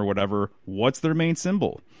Nazism or whatever, what's their main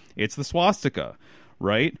symbol? It's the swastika,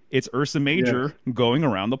 right? It's Ursa Major going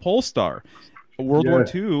around the pole star. World War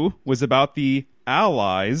II was about the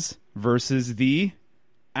Allies versus the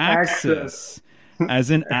Axis. As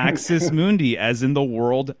in Axis Mundi, as in the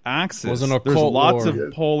world axis. There's lots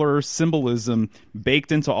of polar symbolism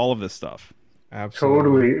baked into all of this stuff.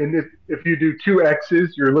 Absolutely. Totally. And if you do two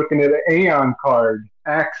X's, you're looking at an Aeon card.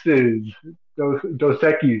 Axes, Dos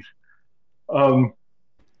Equis.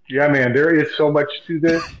 Yeah, man, there is so much to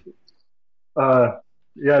this. The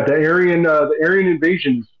Aryan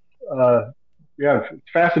invasions. It's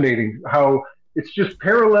fascinating how it's just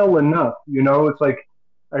parallel enough. You know, it's like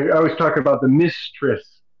I always talk about the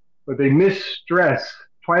mistress, but they mistress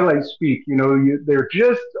Twilight speak. You know, they're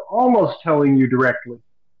just almost telling you directly.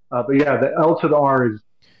 But yeah, the L to the R is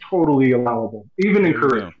totally allowable, even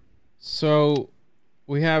encouraged. So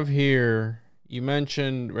we have here, you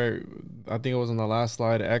mentioned, right, I think it was on the last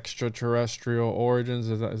slide, extraterrestrial origins.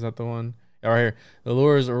 Is that the one? Yeah, right here. The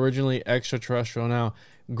lure is originally extraterrestrial. Now,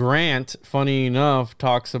 Grant, funny enough,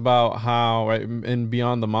 talks about how, right, in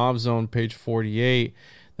Beyond the Mob Zone, page 48,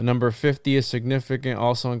 the number 50 is significant,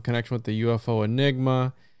 also in connection with the UFO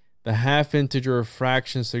enigma. The half integer of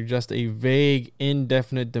fractions suggest a vague,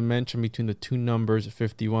 indefinite dimension between the two numbers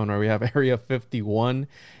 51, right? We have area 51.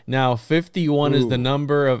 Now, 51 is the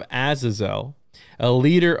number of Azazel, a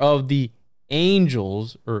leader of the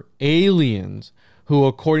angels or aliens, who,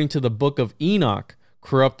 according to the book of Enoch,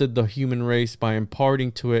 corrupted the human race by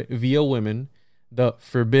imparting to it via women the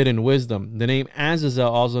forbidden wisdom. The name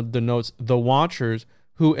Azazel also denotes the Watchers,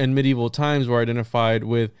 who in medieval times were identified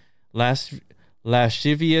with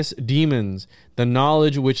lascivious demons. The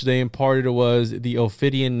knowledge which they imparted was the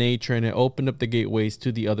Ophidian nature, and it opened up the gateways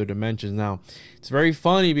to the other dimensions. Now, it's very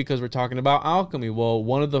funny because we're talking about alchemy. Well,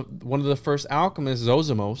 one of the first alchemists,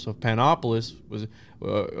 Zosimos of Panopolis, was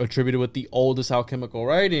attributed with the oldest alchemical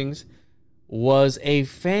writings, was a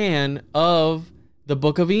fan of the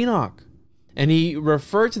Book of Enoch, and he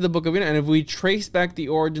referred to the Book of Enoch. And if we trace back the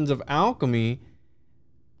origins of alchemy,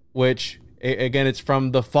 which again, it's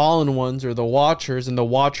from the fallen ones or the Watchers, and the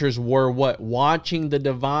Watchers were what? Watching the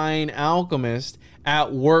divine alchemist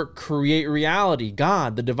at work create reality.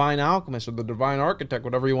 God, the divine alchemist or the divine architect,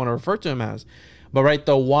 whatever you want to refer to him as. But right,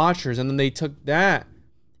 the Watchers, and then they took that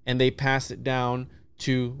and they passed it down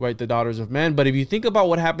to, right, the daughters of men. But if you think about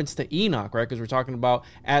what happens to Enoch, right, because we're talking about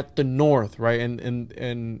at the north, right,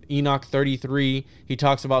 in Enoch 33, he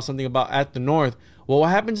talks about something about at the north. Well, what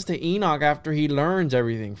happens to Enoch after he learns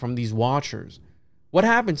everything from these Watchers? What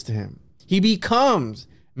happens to him? He becomes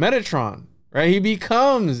Metatron, right? He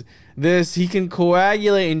becomes this, he can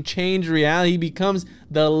coagulate and change reality. He becomes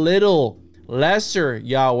the lesser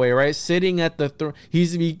Yahweh, right? Sitting at the throne.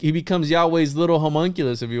 He becomes Yahweh's little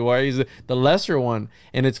homunculus, if you will. He's the lesser one.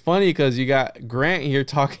 And it's funny because you got Grant here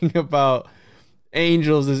talking about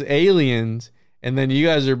angels as aliens, and then you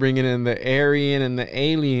guys are bringing in the Aryan and the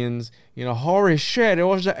aliens. You know, holy shit, it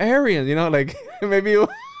was the Aryans. You know, like maybe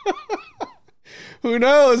who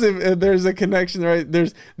knows if there's a connection, right?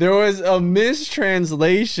 There was a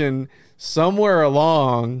mistranslation somewhere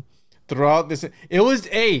along throughout this. It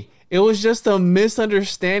was just a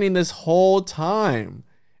misunderstanding this whole time.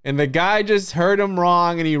 And the guy just heard him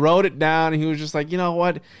wrong and he wrote it down and he was just like, you know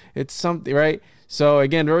what? It's something, right? So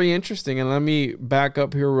again, very interesting. And let me back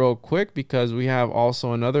up here real quick because we have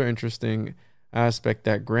also another interesting aspect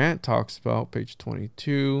that Grant talks about, page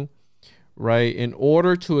 22, right? In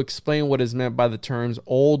order to explain what is meant by the terms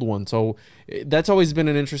old one. So that's always been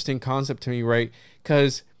an interesting concept to me, right?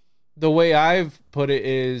 Because the way I've put it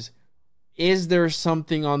is there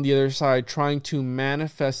something on the other side trying to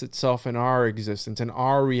manifest itself in our existence, in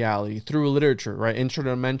our reality through literature, right?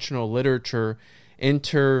 Interdimensional literature,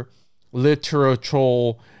 interliteral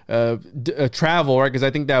travel, right? Because I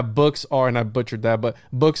think that books are, and I butchered that, but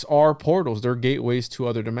books are portals. They're gateways to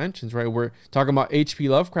other dimensions, right? We're talking about H.P.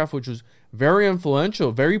 Lovecraft, which was very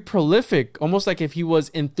influential, very prolific, almost like if he was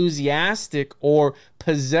enthusiastic or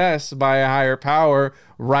possessed by a higher power,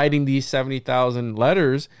 writing these 70,000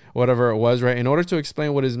 letters, whatever it was, right? In order to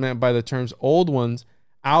explain what is meant by the terms old ones,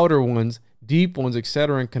 outer ones, deep ones,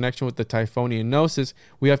 etc., in connection with the Typhonian Gnosis,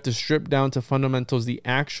 we have to strip down to fundamentals the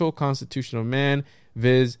actual constitution of man,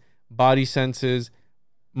 viz., body, senses,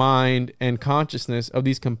 mind, and consciousness. Of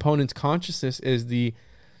these components, consciousness is the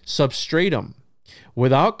substratum.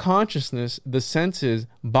 Without consciousness, the senses,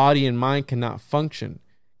 body, and mind cannot function,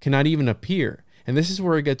 cannot even appear. And this is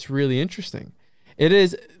where it gets really interesting. It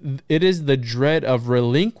is the dread of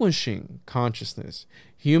relinquishing consciousness,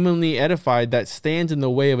 humanly edified, that stands in the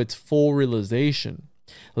way of its full realization.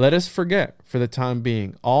 Let us forget, for the time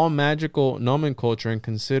being, all magical nomenclature and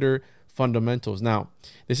consider fundamentals. Now,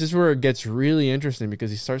 this is where it gets really interesting,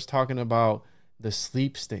 because he starts talking about the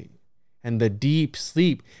sleep state and the deep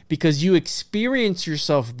sleep, because you experience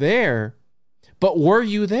yourself there, but were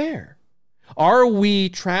you there? Are we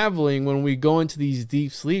traveling when we go into these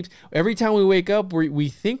deep sleeps? Every time we wake up, we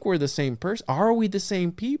think we're the same person. Are we the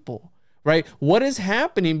same people? Right? What is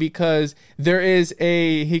happening? Because there is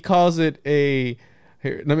he calls it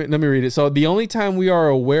here, let me read it. So the only time we are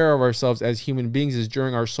aware of ourselves as human beings is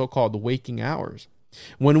during our so-called waking hours.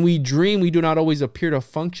 When we dream, we do not always appear to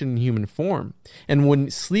function in human form. And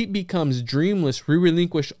when sleep becomes dreamless, we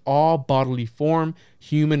relinquish all bodily form,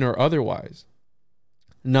 human or otherwise.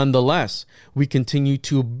 Nonetheless, we continue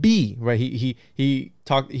to be, right? He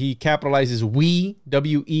capitalizes we,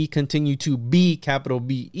 W-E, continue to be, capital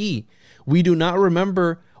B-E. We do not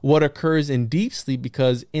remember what occurs in deep sleep,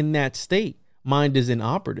 because in that state, mind is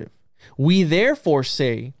inoperative. We therefore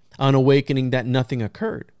say on awakening that nothing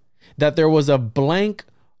occurred, that there was a blank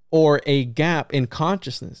or a gap in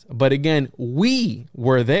consciousness. But again, we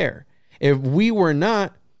were there. If we were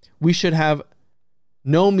not, we should have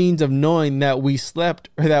no means of knowing that we slept,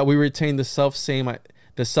 or that we retained the self-same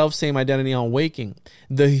identity on waking.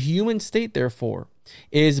 The human state, therefore,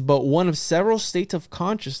 is but one of several states of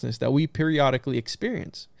consciousness that we periodically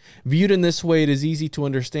experience. Viewed in this way, it is easy to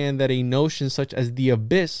understand that a notion such as the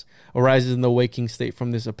abyss arises in the waking state from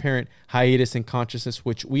this apparent hiatus in consciousness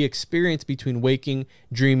which we experience between waking,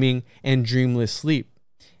 dreaming, and dreamless sleep.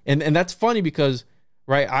 And that's funny because,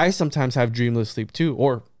 right, I sometimes have dreamless sleep too,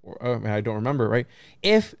 or I don't remember, right?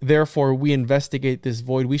 If, therefore, we investigate this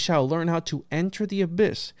void, we shall learn how to enter the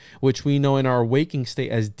abyss, which we know in our waking state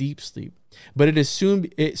as deep sleep. But it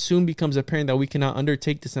soon becomes apparent that we cannot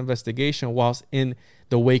undertake this investigation whilst in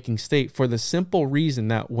the waking state, for the simple reason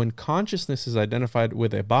that when consciousness is identified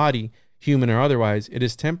with a body, human or otherwise, it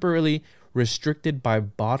is temporarily restricted by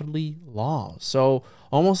bodily laws. So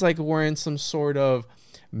almost like we're in some sort of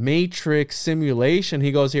matrix simulation.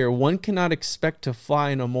 He goes here, one cannot expect to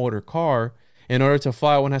fly in a motor car. In order to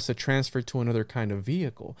fly, one has to transfer to another kind of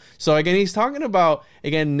vehicle. So again, he's talking about,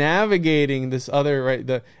 again, navigating this other,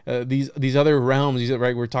 right, these other realms,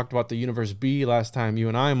 right? We talked about the universe B last time, you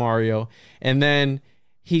and I, Mario. And then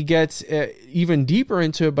he gets even deeper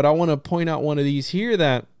into it, but I want to point out one of these here,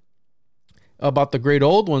 that about the great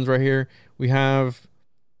old ones right here. We have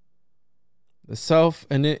the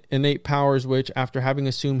self-innate powers which, after having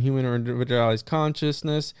assumed human or individualized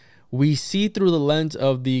consciousness, we see through the lens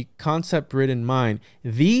of the concept-ridden mind.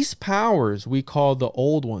 These powers we call the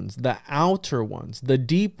old ones, the outer ones, the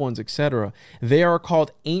deep ones, etc. They are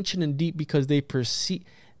called ancient and deep because they preceded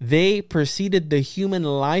the human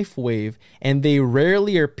life wave, and they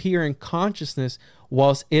rarely appear in consciousness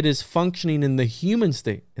whilst it is functioning in the human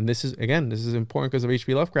state. And this is important because of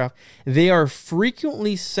H.P. Lovecraft. They are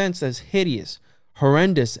frequently sensed as hideous,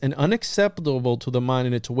 horrendous, and unacceptable to the mind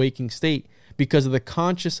in its waking state, because of the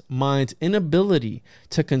conscious mind's inability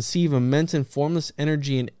to conceive immense and formless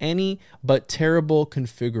energy in any but terrible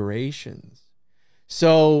configurations.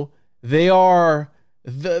 So they are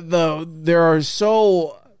there are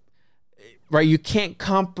so, right, you can't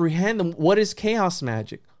comprehend them. What is chaos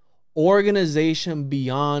magic? Organization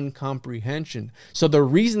beyond comprehension. So the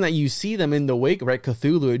reason that you see them in the wake, right,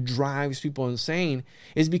 Cthulhu, it drives people insane,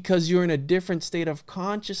 is because you're in a different state of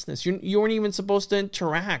consciousness. You weren't even supposed to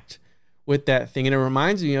interact with that thing. And it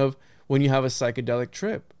reminds me of when you have a psychedelic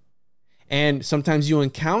trip, and sometimes you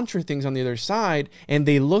encounter things on the other side and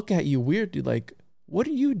they look at you weirdly, like, what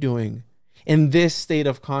are you doing in this state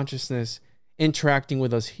of consciousness interacting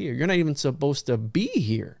with us here? You're not even supposed to be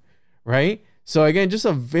here, right? So again, just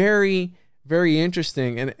a very, very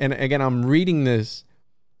interesting, and again, I'm reading this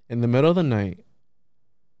in the middle of the night,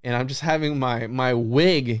 and I'm just having my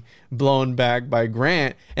wig blown back by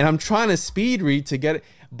Grant, and I'm trying to speed read to get it,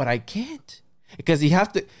 but I can't, because you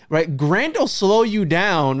have to, right? Grant will slow you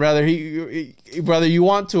down, whether you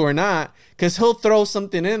want to or not, because he'll throw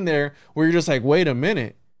something in there where you're just like, wait a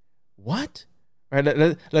minute, what?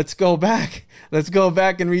 Right? Let's go back. Let's go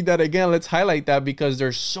back and read that again. Let's highlight that, because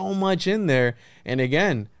there's so much in there. And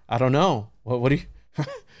again, I don't know. What do you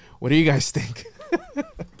what do you guys think?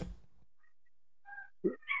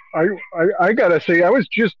 I gotta say, I was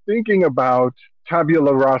just thinking about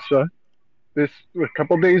tabula rasa this a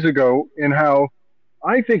couple days ago, and how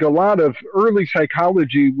I think a lot of early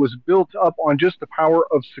psychology was built up on just the power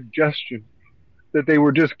of suggestion. That they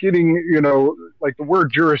were just getting, like the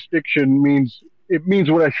word jurisdiction means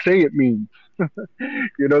what I say it means.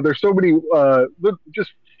 There's so many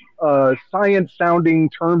just science sounding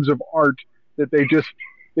terms of art that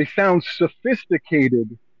they sound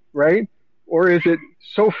sophisticated, right? Or is it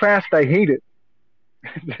so fast I hate it?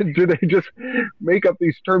 Do they just make up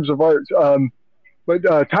these terms of art? But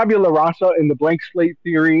tabula rasa and the blank slate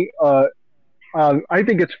theory, I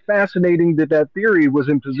think it's fascinating that theory was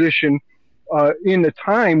in position in a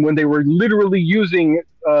time when they were literally using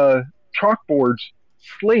chalkboards,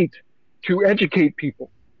 slate, to educate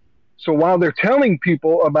people. So while they're telling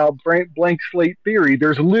people about blank slate theory,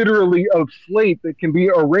 there's literally a slate that can be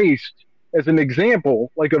erased as an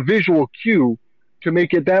example, like a visual cue, to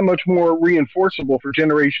make it that much more reinforceable for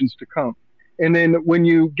generations to come. And then when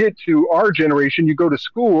you get to our generation, you go to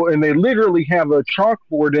school and they literally have a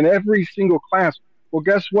chalkboard in every single class. Well,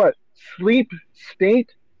 guess what? Sleep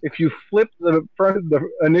state, if you flip the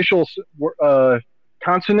initial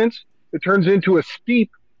consonants, it turns into a steep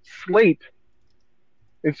slate.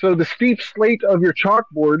 And so the steep slate of your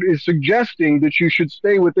chalkboard is suggesting that you should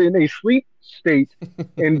stay within a sleep state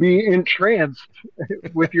and be entranced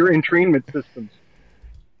with your entrainment systems.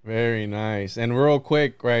 Very nice. And real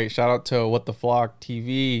quick, right, shout out to What the Flock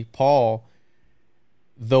TV, Paul.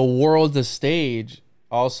 The world's a stage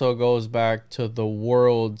also goes back to the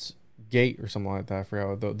world's gate or something like that. I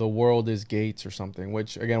forgot. The world is gates or something,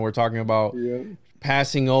 which, again, we're talking about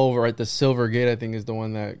passing over, right? The silver gate, I think, is the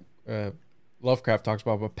one that Lovecraft talks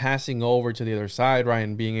about, but passing over to the other side, right,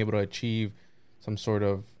 and being able to achieve some sort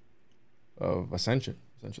of ascension,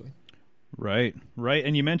 essentially. Right.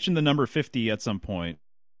 And you mentioned the number 50 at some point.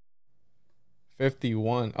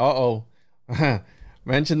 51.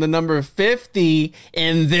 Mentioned the number 50,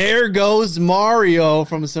 and there goes Mario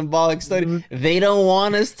from Symbolic Study. They don't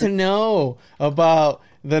want us to know about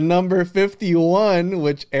the number 51,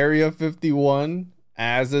 which Area 51,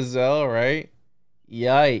 Azazel, right?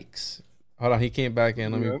 Yikes. Hold on, he came back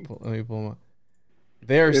in. Let me pull him up.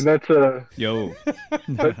 There's and that's a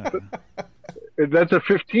that's a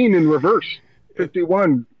 15 in reverse.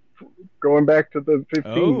 51 going back to the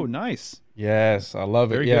 15. Oh, nice. Yes, I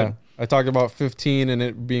love it. Very yeah. good. I talked about 15 and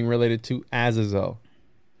it being related to Azazel.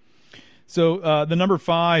 So the number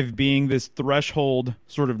 5 being this threshold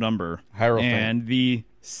sort of number. Hierophant. And the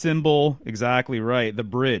symbol, exactly right, the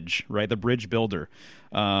bridge, right, the bridge builder.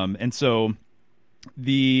 And so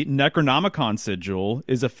the Necronomicon sigil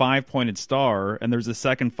is a 5-pointed star, and there's a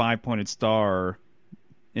second 5-pointed star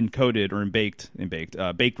encoded or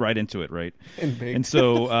baked right into it, right? And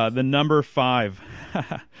so the number 5,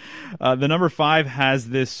 the number 5 has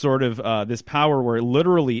this sort of this power where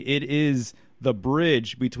literally it is the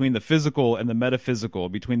bridge between the physical and the metaphysical,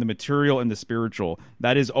 between the material and the spiritual.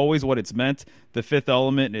 That is always what it's meant. The fifth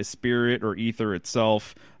element is spirit or ether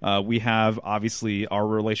itself. We have obviously our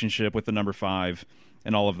relationship with the number 5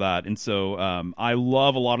 and all of that. And so I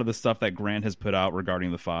love a lot of the stuff that Grant has put out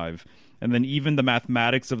regarding the 5. And then even the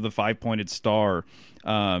mathematics of the 5-pointed star,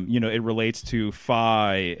 it relates to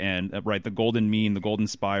phi and right, the golden mean, the golden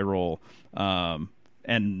spiral,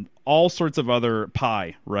 and all sorts of other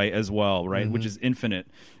pi, right, as well, right, which is infinite.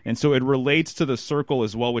 And so it relates to the circle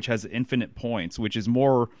as well, which has infinite points, which is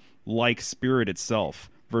more like spirit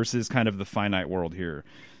itself versus kind of the finite world here.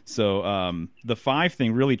 So the 5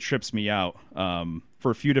 thing really trips me out for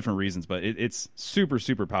a few different reasons, but it's super,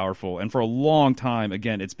 super powerful. And for a long time,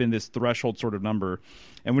 again, it's been this threshold sort of number.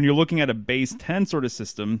 And when you're looking at a base 10 sort of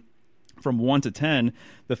system, from 1 to 10,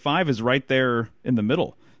 the 5 is right there in the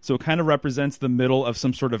middle. So it kind of represents the middle of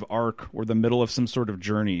some sort of arc or the middle of some sort of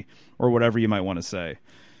journey or whatever you might want to say.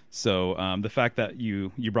 So the fact that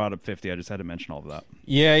you brought up 50, I just had to mention all of that.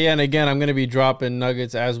 Yeah. And again, I'm going to be dropping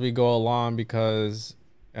nuggets as we go along because,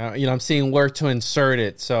 I'm seeing where to insert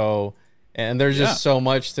it. So, and there's just so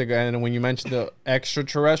much to go. And when you mentioned the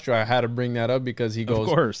extraterrestrial, I had to bring that up because he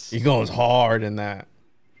goes hard in that.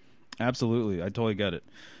 Absolutely. I totally get it.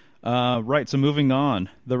 Right, so moving on.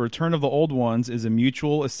 The return of the old ones is a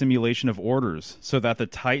mutual assimilation of orders, so that the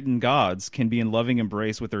Titan gods can be in loving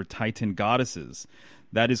embrace with their Titan goddesses.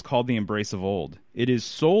 That is called the embrace of old. It is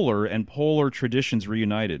solar and polar traditions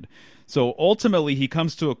reunited. So ultimately, he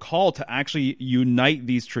comes to a call to actually unite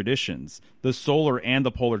these traditions, the solar and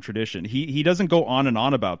the polar tradition. He doesn't go on and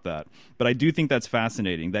on about that, but I do think that's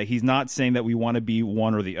fascinating, that he's not saying that we want to be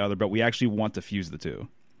one or the other, but we actually want to fuse the two.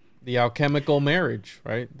 The alchemical marriage,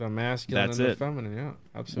 right? The masculine That's and the it. feminine, yeah.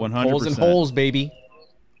 Absolutely. 100%. Holes and holes, baby.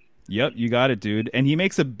 Yep, you got it, dude. And he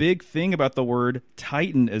makes a big thing about the word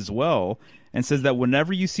Titan as well, and says that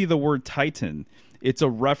whenever you see the word Titan, it's a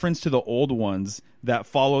reference to the old ones that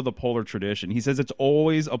follow the polar tradition. He says it's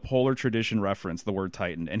always a polar tradition reference, the word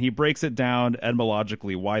Titan. And he breaks it down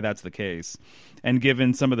etymologically why that's the case. And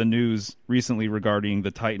given some of the news recently regarding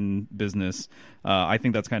the Titan business, I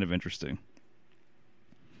think that's kind of interesting.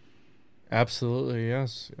 Absolutely,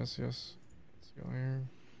 yes. Let's go here.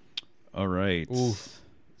 All right. Oof.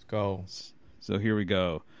 Let's go. So here we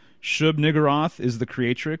go. Shub-Niggurath is the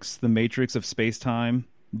creatrix, the matrix of space-time,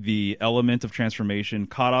 the element of transformation.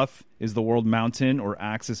 Kadath is the world mountain or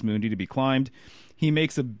axis mundi to be climbed. He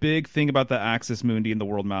makes a big thing about the axis mundi and the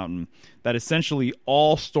world mountain, that essentially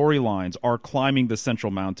all storylines are climbing the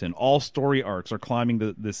central mountain. All story arcs are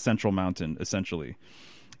climbing the central mountain, essentially.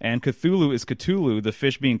 And Cthulhu is Cthulhu, the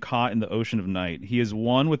fish being caught in the ocean of night. He is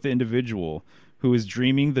one with the individual who is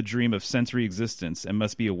dreaming the dream of sensory existence and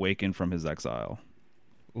must be awakened from his exile.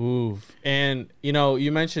 Oof. And,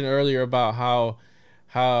 you mentioned earlier about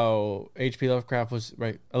how H.P. Lovecraft was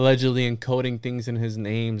allegedly encoding things in his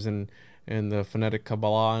names and the phonetic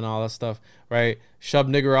Kabbalah and all that stuff, right?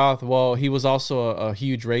 Shub-Niggurath, well, he was also a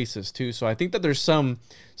huge racist too. So I think that there's some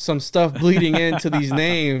stuff bleeding into these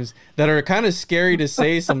names that are kind of scary to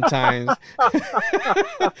say sometimes.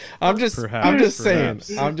 I'm just saying.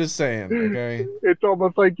 Okay. It's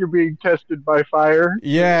almost like you're being tested by fire.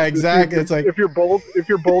 Yeah, exactly. It's like if you're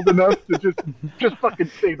bold enough to just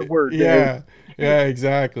fucking say the word. Yeah. Yeah,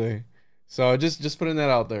 exactly. So just putting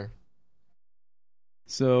that out there.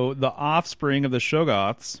 So the offspring of the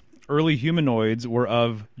Shoggoths, early humanoids, were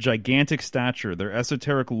of gigantic stature. Their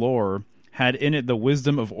esoteric lore had in it the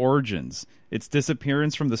wisdom of origins. Its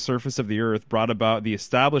disappearance from the surface of the earth brought about the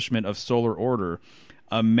establishment of solar order,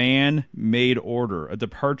 a man-made order, a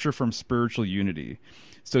departure from spiritual unity.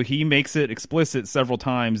 So he makes it explicit several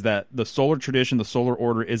times that the solar tradition, the solar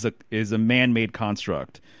order, is a man-made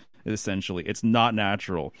construct, essentially. It's not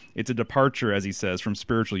natural. It's a departure, as he says, from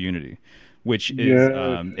spiritual unity, which is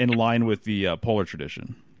in line with the polar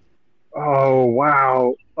tradition. Oh,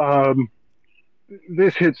 wow.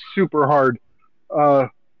 This hits super hard.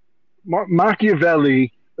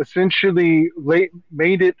 Machiavelli essentially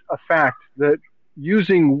made it a fact that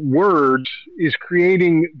using words is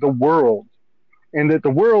creating the world, and that the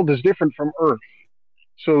world is different from Earth.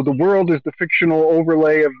 So the world is the fictional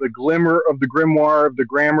overlay of the glimmer of the grimoire, of the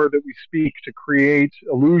grammar that we speak to create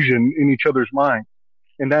illusion in each other's mind.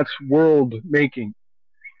 And that's world making.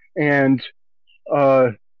 And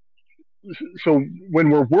so when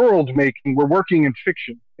we're world making, we're working in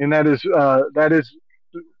fiction. And that is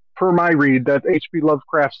per my read, that's H.P.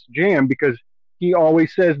 Lovecraft's jam, because he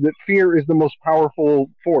always says that fear is the most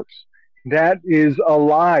powerful force. That is a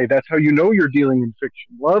lie. That's how you know you're dealing in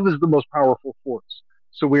fiction. Love is the most powerful force.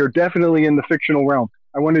 So we are definitely in the fictional realm.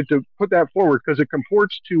 I wanted to put that forward because it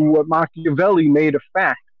comports to what Machiavelli made a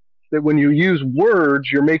fact, that when you use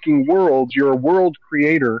words, you're making worlds, you're a world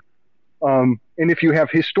creator. And if you have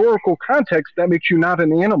historical context, that makes you not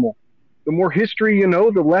an animal. The more history you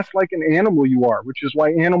know, the less like an animal you are, which is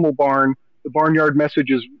why Animal Barn, the barnyard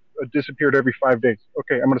messages disappeared every 5 days.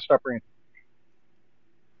 Okay, I'm going to stop ranting.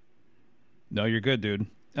 No, you're good, dude.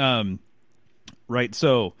 Right,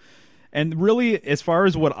 so... And really, as far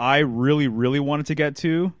as what I really, really wanted to get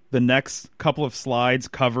to, the next couple of slides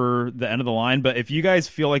cover the end of the line. But if you guys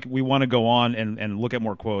feel like we want to go on and look at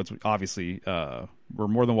more quotes, obviously, we're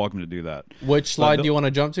more than welcome to do that. Which slide do you want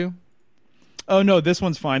to jump to? Oh, no, this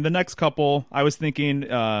one's fine. The next couple, I was thinking,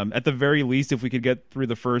 at the very least, if we could get through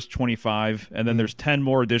the first 25, and then there's 10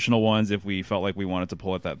 more additional ones if we felt like we wanted to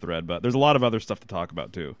pull at that thread. But there's a lot of other stuff to talk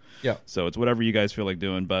about, too. Yeah. So it's whatever you guys feel like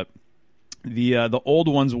doing. But... The old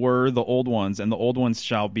ones were the old ones, and the old ones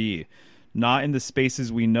shall be. Not in the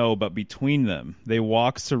spaces we know, but between them. They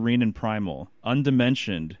walk serene and primal,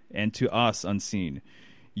 undimensioned, and to us unseen.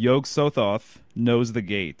 Yog-Sothoth knows the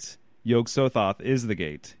gate. Yog-Sothoth is the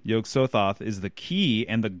gate. Yog-Sothoth is the key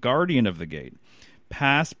and the guardian of the gate.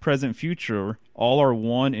 Past, present, future, all are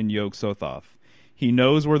one in Yog-Sothoth. He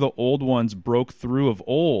knows where the old ones broke through of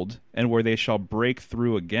old, and where they shall break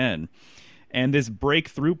through again. And this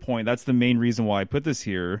breakthrough point, that's the main reason why I put this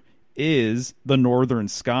here, is the northern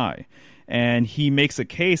sky. And he makes a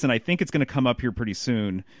case, and I think it's going to come up here pretty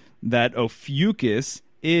soon, that Ophiuchus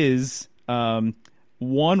is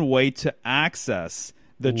one way to access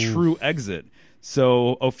the true exit.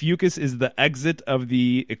 So Ophiuchus is the exit of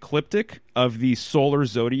the ecliptic, of the solar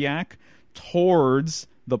zodiac, towards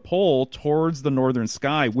the pole, towards the northern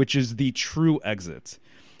sky, which is the true exit.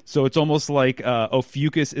 So it's almost like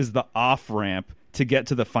Ophiuchus is the off-ramp to get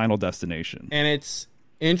to the final destination. And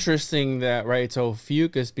interesting that, right, it's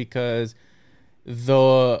Ophiuchus because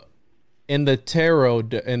in the tarot,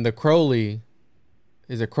 in the Crowley,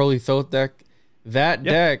 is it Crowley Thoth deck? That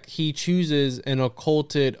deck, he chooses an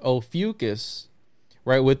occulted Ophiuchus,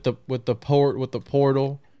 right, with the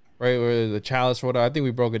portal, right, or the chalice or whatever. I think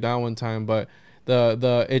we broke it down one time, but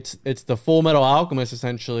it's the Full Metal Alchemist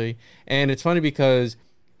essentially. And it's funny because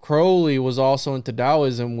Crowley was also into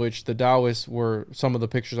Taoism, which the Taoists were some of the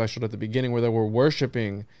pictures I showed at the beginning where they were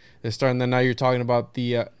worshiping this star. And then now you're talking about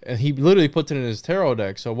he literally puts it in his tarot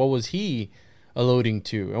deck. So what was he alluding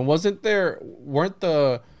to? And weren't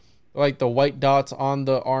the white dots on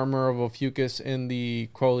the armor of Ophiuchus in the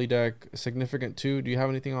Crowley deck significant too? Do you have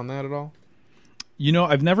anything on that at all? You know,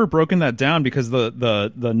 I've never broken that down because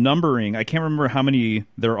the numbering, I can't remember how many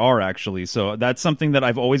there are actually. So that's something that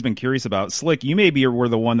I've always been curious about. Slick, you maybe were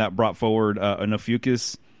the one that brought forward an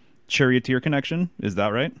Ophiuchus charioteer connection. Is that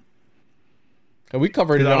right? And we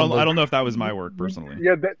covered it. I don't know if that was my work personally.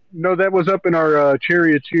 Yeah, that was up in our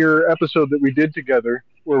charioteer episode that we did together,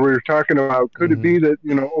 where we were talking about could it be that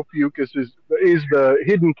Ophiuchus is the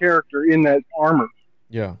hidden character in that armor?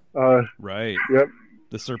 Yeah. Right. Yep.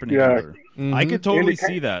 The serpent handler. Mm-hmm. I could totally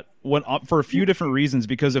see that for a few different reasons,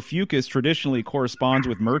 because Ophiuchus traditionally corresponds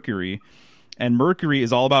with Mercury, and Mercury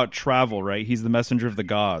is all about travel, right? He's the messenger of the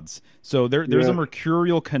gods. So there's a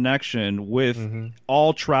mercurial connection with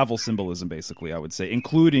all travel symbolism, basically, I would say,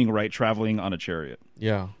 including, right, traveling on a chariot.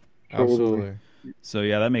 Yeah, absolutely. So,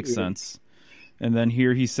 yeah, that makes sense. And then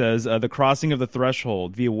here he says, the crossing of the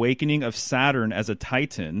threshold, the awakening of Saturn as a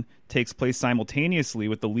Titan, takes place simultaneously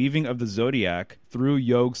with the leaving of the zodiac through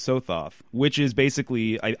Yog Sothoth, which is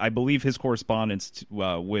basically, I believe, his correspondence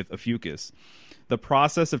with Ophiuchus. The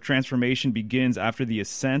process of transformation begins after the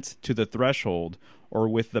ascent to the threshold, or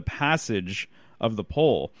with the passage of the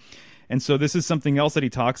pole. And so this is something else that he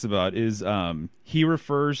talks about, is he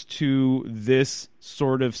refers to this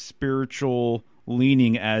sort of spiritual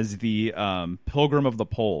leaning as the pilgrim of the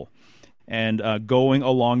pole, and going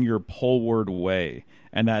along your poleward way,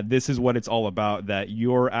 and that this is what it's all about, that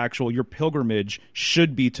your pilgrimage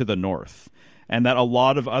should be to the north, and that a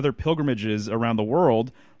lot of other pilgrimages around the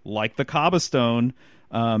world, like the Kaaba stone,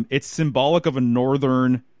 it's symbolic of a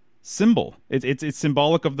northern symbol. It's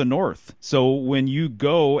symbolic of the north. So when you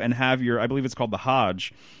go and have I believe it's called the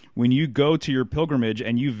Hajj, when you go to your pilgrimage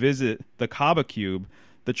and you visit the Kaaba cube,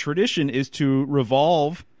 the tradition is to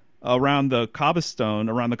revolve around the Kaaba stone,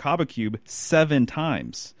 around the Kaaba cube, 7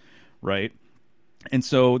 times, right? And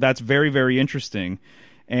so that's very, very interesting.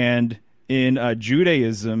 And in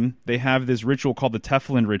Judaism, they have this ritual called the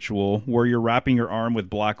Tefillin ritual, where you're wrapping your arm with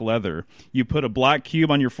black leather. You put a black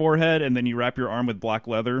cube on your forehead, and then you wrap your arm with black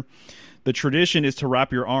leather. The tradition is to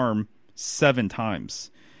wrap your arm 7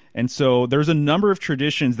 times. And so there's a number of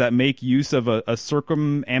traditions that make use of a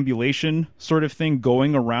circumambulation sort of thing,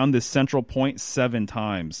 going around this central point 7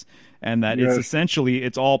 times. And that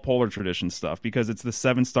it's all polar tradition stuff, because it's the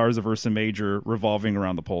 7 stars of Ursa Major revolving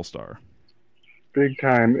around the pole star. Big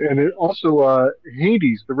time. And it also,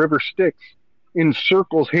 Hades, the river Styx,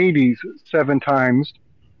 encircles Hades 7 times.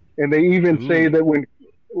 And they even say that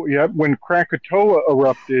when Krakatoa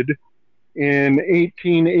erupted in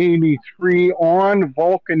 1883 on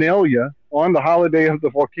Vulcanalia, on the holiday of the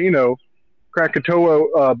volcano,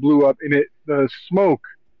 Krakatoa blew up, and the smoke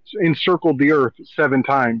encircled the earth 7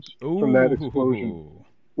 times from that explosion.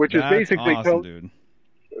 Which is basically awesome, dude.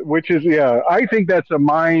 I think that's a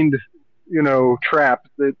mind, trap,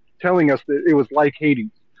 that telling us that it was like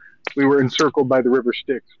Hades. We were encircled by the river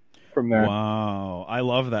Styx from that. Wow, I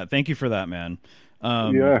love that. Thank you for that, man.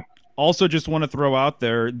 Yeah. Also, just want to throw out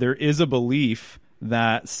there is a belief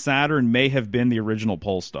that Saturn may have been the original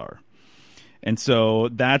pole star. And so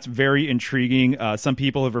that's very intriguing. Some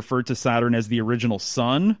people have referred to Saturn as the original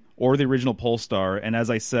sun or the original pole star. And as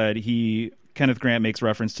I said, Kenneth Grant makes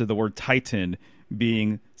reference to the word Titan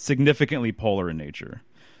being significantly polar in nature.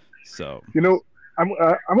 So, I'm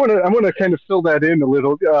gonna kind of fill that in a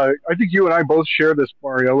little. I think you and I both share this,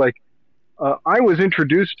 Mario. Like, I was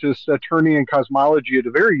introduced to Saturnian cosmology at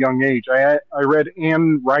a very young age. I read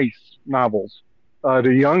Anne Rice novels at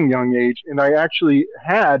a young age, and I actually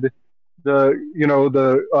had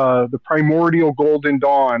the primordial golden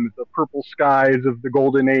dawn, the purple skies of the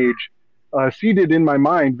golden age, seated in my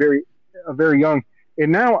mind very young.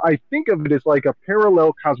 And now I think of it as like a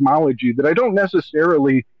parallel cosmology that I don't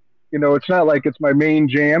necessarily, it's not like it's my main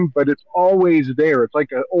jam, but it's always there. It's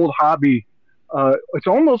like an old hobby. It's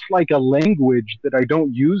almost like a language that I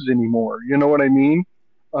don't use anymore. You know what I mean?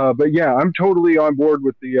 But yeah, I'm totally on board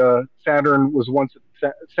with the Saturn was once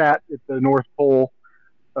sat at the North Pole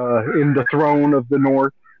in the throne of the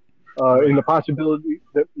North. in the possibility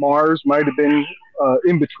that Mars might have been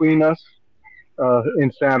in between us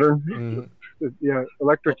and Saturn. Mm-hmm. Yeah,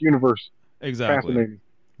 electric universe. Exactly. Fascinating.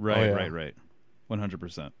 Right, Oh, yeah. right.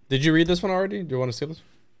 100%. Did you read this one already? Do you want to see this?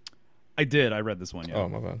 I did. I read this one, yeah. Oh,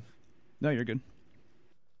 my bad. No, you're good.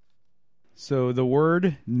 So the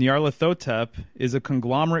word Nyarlathotep is a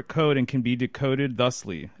conglomerate code and can be decoded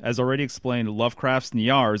thusly. As already explained, Lovecraft's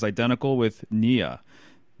Nyar is identical with Nia.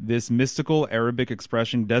 This mystical Arabic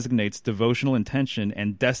expression designates devotional intention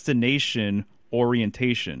and destination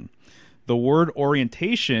orientation. The word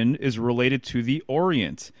orientation is related to the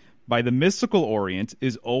Orient. By the mystical Orient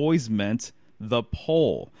is always meant the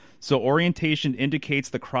pole. So orientation indicates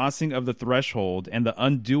the crossing of the threshold and the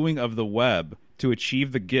undoing of the web to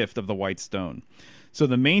achieve the gift of the white stone. So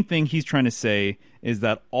the main thing he's trying to say is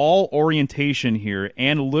that all orientation here,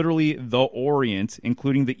 and literally the Orient,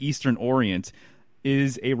 including the Eastern Orient,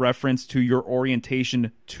 is a reference to your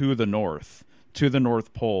orientation to the North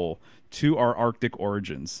Pole, to our Arctic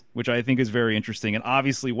origins, which I think is very interesting. And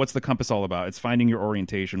obviously, what's the compass all about? It's finding your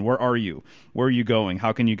orientation. Where are you? Where are you going?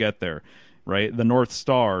 How can you get there? Right? The North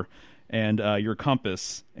Star and your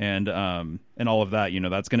compass and all of that,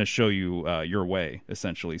 that's going to show you your way,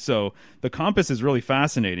 essentially. So the compass is really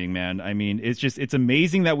fascinating, man. I mean, it's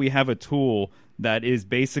amazing that we have a tool that is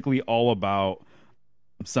basically all about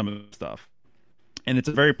some of the stuff. And it's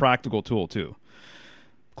a very practical tool, too,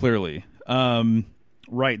 clearly.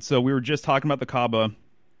 Right, so we were just talking about the Kaaba.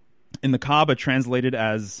 In the Kaaba, translated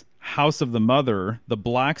as House of the Mother, the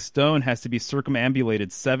black stone has to be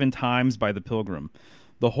circumambulated 7 times by the pilgrim.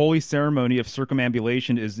 The holy ceremony of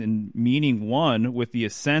circumambulation is in meaning one with the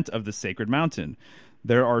ascent of the sacred mountain.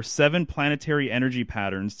 There are 7 planetary energy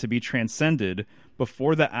patterns to be transcended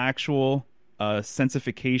before the actual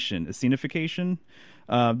scenification.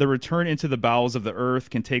 The return into the bowels of the earth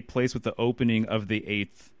can take place with the opening of the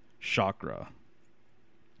 8th chakra.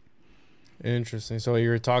 Interesting. So you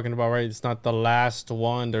were talking about, right? It's not the last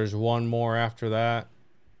one. There's one more after that.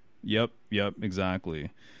 Yep, exactly.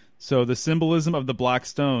 So the symbolism of the black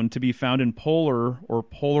stone to be found in polar or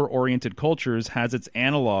polar-oriented cultures has its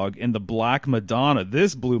analog in the Black Madonna.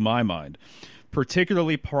 This blew my mind.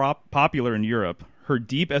 Particularly popular in Europe. Her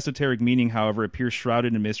deep esoteric meaning, however, appears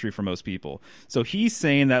shrouded in mystery for most people. So he's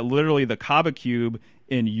saying that literally the Kaaba cube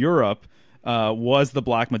in Europe was the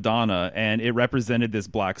Black Madonna, and it represented this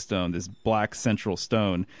black stone, this black central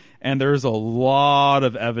stone. And there's a lot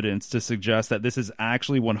of evidence to suggest that this is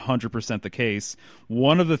actually 100% the case.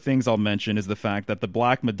 One of the things I'll mention is the fact that the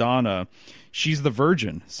Black Madonna, she's the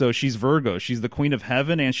Virgin. So she's Virgo. She's the Queen of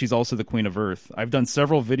Heaven, and she's also the Queen of Earth. I've done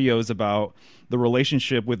several videos about the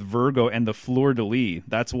relationship with Virgo and the fleur-de-lis.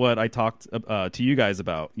 That's what I talked to you guys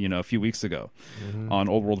about, a few weeks ago on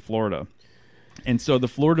Old World Florida. And so the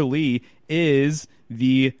fleur-de-lis is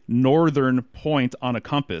the northern point on a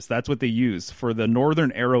compass. That's what they use. For the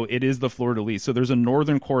northern arrow, it is the fleur-de-lis. So there's a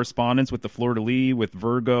northern correspondence with the fleur-de-lis, with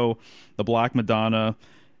Virgo, the Black Madonna,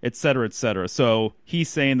 et cetera, et cetera. So he's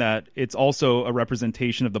saying that it's also a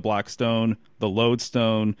representation of the black stone, the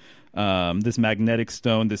lodestone, this magnetic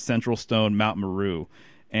stone, this central stone, Mount Meru.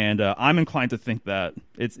 And I'm inclined to think that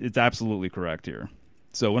it's absolutely correct here.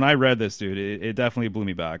 So when I read this, dude, it definitely blew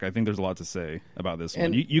me back. I think there's a lot to say about this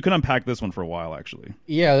one. You can unpack this one for a while, actually.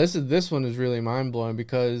 Yeah, this one is really mind blowing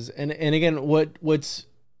because and again, what's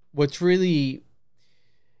really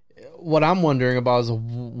what I'm wondering about is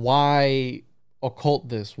why occult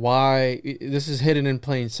this? Why this is hidden in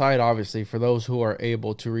plain sight, obviously, for those who are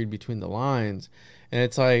able to read between the lines. And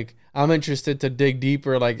it's like I'm interested to dig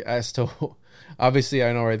deeper, like as to obviously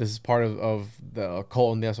I know, right? This is part of the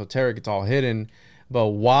occult and the esoteric. It's all hidden. But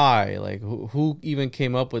why? Like, who even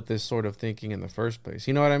came up with this sort of thinking in the first place?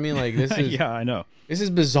 You know what I mean? Like, this is yeah, I know. This is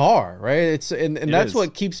bizarre, right? It's and that's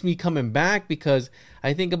what keeps me coming back because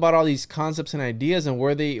I think about all these concepts and ideas and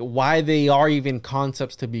why they are even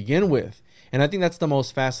concepts to begin with. And I think that's the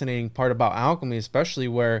most fascinating part about alchemy, especially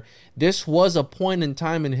where this was a point in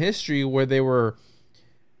time in history where they were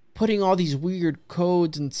putting all these weird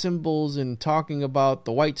codes and symbols and talking about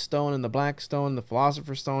the white stone and the black stone, the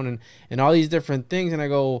philosopher's stone and all these different things. And I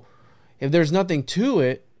go, if there's nothing to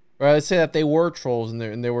it, or let's say that they were trolls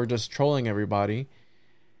and they were just trolling everybody,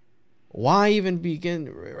 why even begin?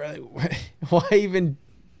 Why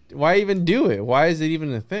even do it? Why is it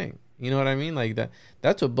even a thing? You know what I mean? Like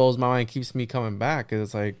that's what blows my mind, keeps me coming back. Cause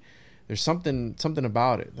it's like, there's something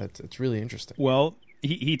about it it's really interesting. Well,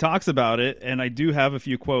 He talks about it, and I do have a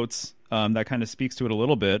few quotes that kind of speaks to it a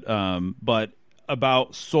little bit, but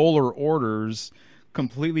about solar orders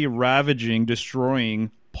completely ravaging, destroying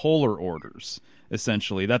polar orders.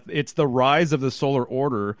 essentially. That it's the rise of the solar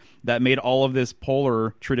order that made all of this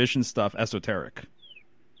polar tradition stuff esoteric.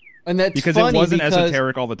 And that's because funny it wasn't because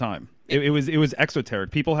esoteric all the time. It was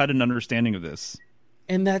exoteric. People had an understanding of this.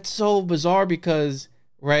 And that's so bizarre because,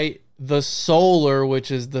 right, the solar,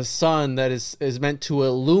 which is the sun that is meant to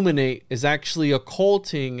illuminate, is actually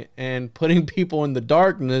occulting and putting people in the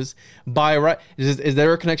darkness by right. Is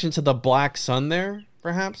there a connection to the black sun there,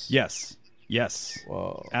 perhaps? Yes.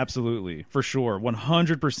 Whoa. Absolutely. For sure.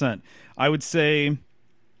 100%. I would say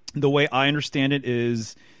the way I understand it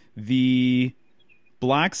is the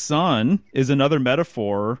black sun is another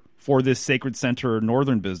metaphor for this sacred center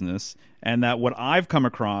northern business, and that what I've come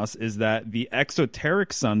across is that the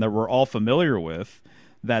exoteric sun that we're all familiar with,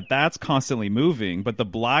 that's constantly moving, but the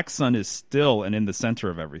black sun is still and in the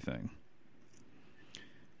center of everything.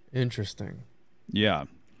 Interesting. Yeah.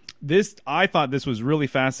 I thought this was really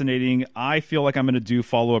fascinating. I feel like I'm going to do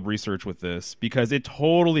follow-up research with this because it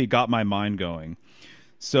totally got my mind going.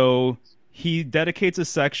 So he dedicates a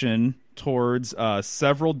section towards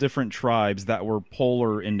several different tribes that were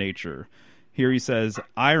polar in nature. Here he says,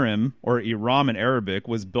 Iram, or Iram in Arabic,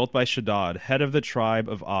 was built by Shaddad, head of the tribe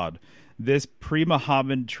of Ad. This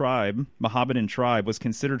pre-Mohammedan tribe was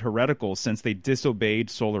considered heretical since they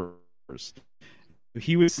disobeyed solar orders.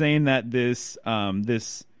 He was saying that this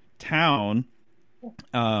town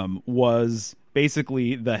was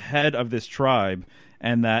basically the head of this tribe,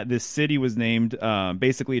 and that this city was named,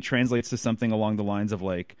 basically it translates to something along the lines of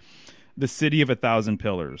like the city of 1,000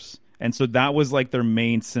 pillars. And so that was like their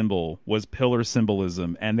main symbol, was pillar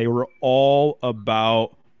symbolism. And they were all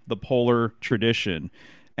about the polar tradition.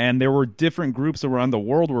 And there were different groups around the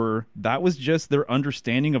world where that was just their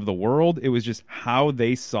understanding of the world. It was just how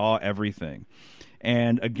they saw everything.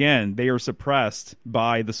 And again, they are suppressed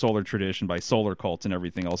by the solar tradition, by solar cults and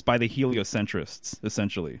everything else, by the heliocentrists,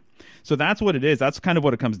 essentially. So that's what it is. That's kind of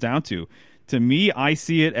what it comes down to. To me, I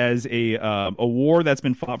see it as a war that's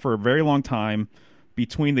been fought for a very long time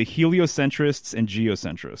between the heliocentrists and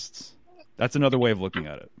geocentrists. That's another way of looking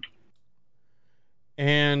at it.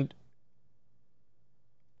 And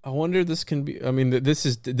I wonder if this can be, I mean, this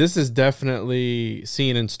is definitely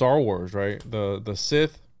seen in Star Wars, right? The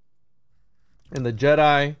Sith and the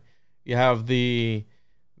Jedi. You have the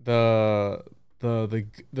good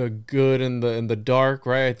and the dark,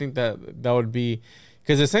 right? I think that would be,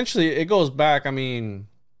 because essentially it goes back. I mean,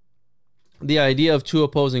 the idea of two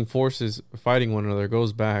opposing forces fighting one another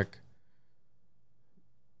goes back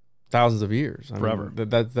thousands of years. Forever.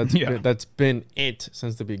 That's been it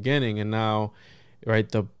since the beginning. And now, right,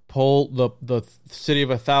 the city of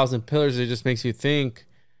 1,000 pillars, it just makes you think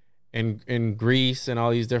in Greece and all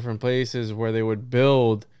these different places where they would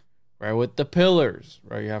build, right, with the pillars,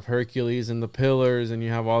 right? You have Hercules and the pillars, and you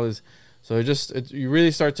have all this. So you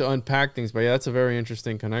really start to unpack things. But yeah, that's a very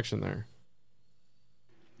interesting connection there.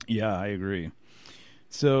 Yeah, I agree.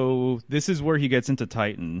 So this is where he gets into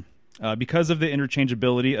Titan. Because of the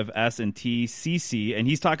interchangeability of S and T, CC, and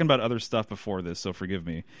he's talking about other stuff before this, so forgive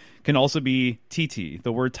me, can also be TT.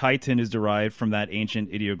 The word Titan is derived from that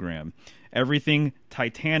ancient ideogram. Everything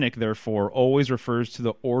Titanic, therefore, always refers to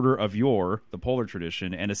the order of the polar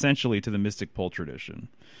tradition, and essentially to the mystic pole tradition.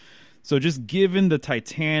 So just given the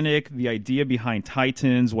Titanic, the idea behind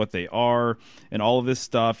Titans, what they are, and all of this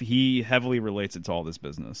stuff, he heavily relates it to all this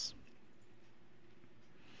business.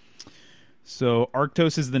 So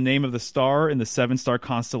Arctos is the name of the star in the 7-star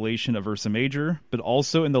constellation of Ursa Major, but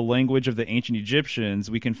also in the language of the ancient Egyptians,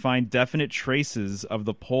 we can find definite traces of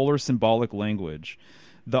the polar symbolic language.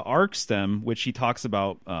 The arc stem, which he talks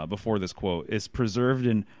about before this quote, is preserved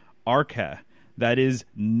in Arche, that is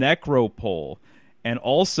necropole, and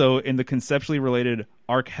also in the conceptually related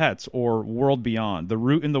Archetes, or world beyond. The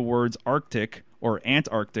root in the words Arctic or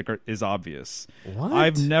Antarctic is obvious. What?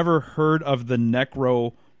 I've never heard of the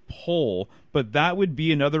necropole, but that would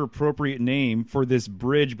be another appropriate name for this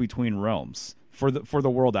bridge between realms, for the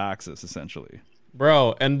world axis, essentially.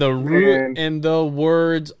 Bro, and the root and the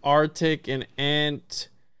words Arctic and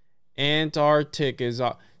Antarctic is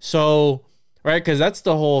so, right? Because that's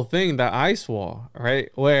the whole thing, the ice wall, right?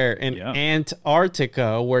 Where in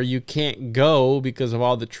Antarctica, where you can't go because of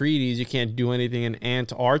all the treaties, you can't do anything in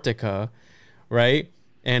Antarctica, right?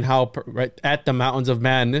 And how right at the Mountains of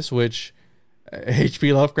Madness, which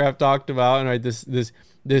H.P. Lovecraft talked about, and right, this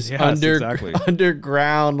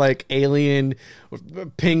underground like alien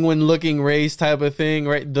penguin looking race type of thing,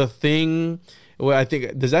 right? The Thing. Well, I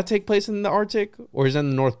think, does that take place in the Arctic or is that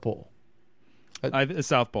in the North Pole?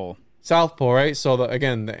 South Pole. South Pole, right? So the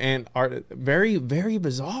Antarctic, very, very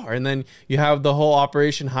bizarre. And then you have the whole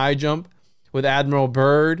Operation High Jump, with Admiral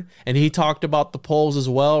Byrd, and he talked about the poles as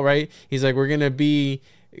well, right? He's like, we're going to be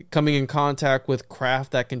coming in contact with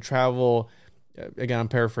craft that can travel, again, I'm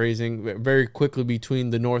paraphrasing, very quickly between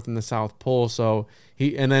the North and the South Pole. So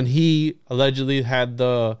he allegedly had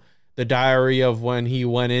the diary of when he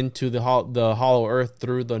went into the hollow earth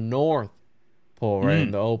through the North Pole, right?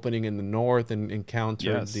 And the opening in the North, and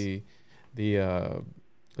encountered the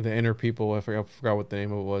inner people. I forgot what the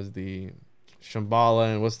name of it was. The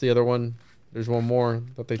Shambhala, and what's the other one? There's one more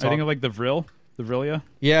that they talk. I think of like the Vrilia.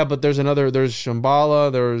 Yeah, but there's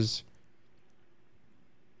Shambhala. There's,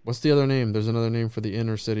 what's the other name? There's another name for the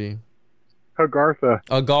inner city. Agartha.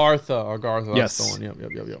 Agartha. Yes. That's the one.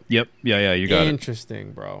 Yep. Yep. Yeah. You got it.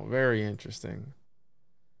 Interesting, bro. Very interesting.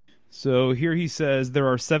 So here he says there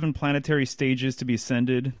are 7 planetary stages to be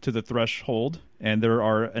ascended to the threshold, and there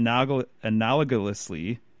are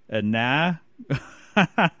analogously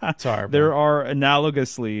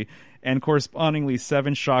and correspondingly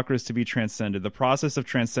 7 chakras to be transcended. The process of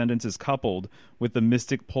transcendence is coupled with the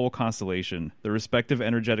mystic pole constellation, the respective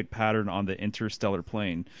energetic pattern on the interstellar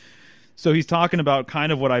plane. So he's talking about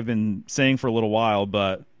kind of what I've been saying for a little while,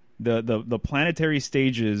 but the planetary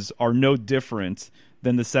stages are no different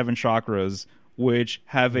than the 7 chakras, which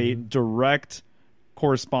have a direct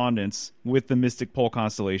correspondence with the mystic pole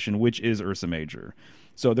constellation, which is Ursa Major.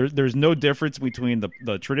 So there's no difference between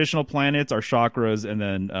the traditional planets, our chakras, and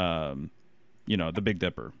then the Big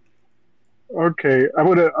Dipper. Okay, I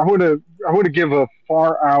would give a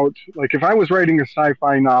far out, like if I was writing a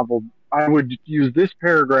sci-fi novel, I would use this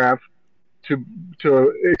paragraph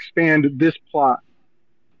to expand this plot,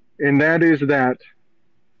 and that is that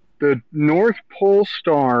the North Pole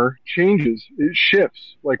star changes, it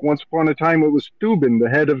shifts. Like once upon a time, it was Thuban, the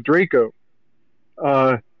head of Draco.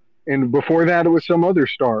 And before that, it was some other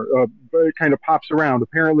star. It kind of pops around.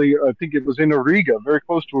 Apparently, I think it was in Auriga, very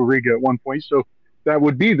close to Auriga at one point. So that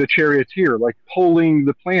would be the charioteer, like pulling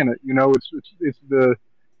the planet. It's the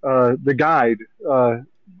guide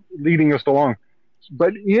leading us along.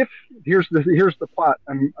 But here's the plot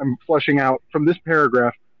I'm fleshing out from this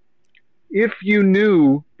paragraph. If you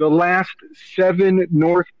knew the last 7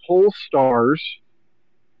 North Pole stars,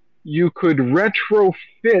 you could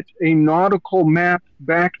retrofit a nautical map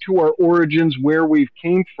back to our origins where we've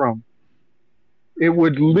came from. It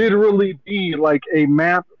would literally be like a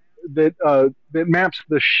map that maps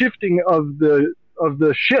the shifting of the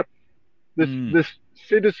ship, this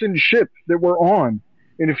citizen ship that we're on.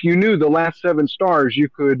 And if you knew the last 7 stars, you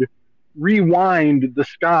could rewind the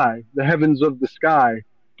sky, the heavens of the sky,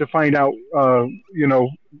 to find out,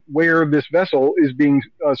 where this vessel is being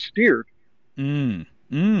steered.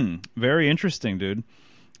 Very interesting, dude.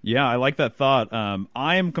 Yeah, I like that thought.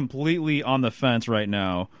 I am completely on the fence right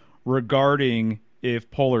now regarding if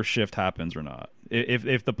polar shift happens or not.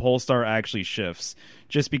 If the pole star actually shifts,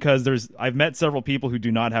 just because I've met several people who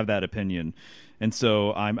do not have that opinion. And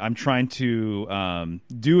so I'm trying to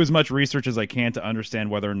do as much research as I can to understand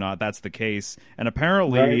whether or not that's the case. And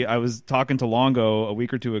apparently, right. I was talking to Longo a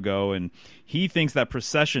week or two ago, and he thinks that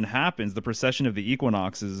precession happens. The precession of the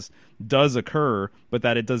equinoxes does occur, but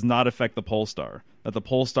that it does not affect the pole star. That the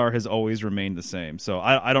pole star has always remained the same. So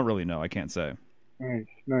I don't really know. I can't say.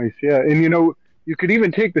 Nice. Yeah. And, you could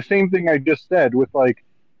even take the same thing I just said with like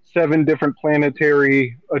 7 different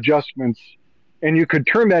planetary adjustments, and you could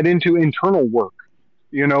turn that into internal work,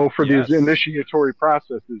 for these initiatory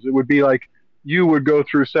processes. It would be like you would go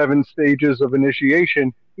through 7 stages of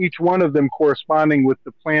initiation, each one of them corresponding with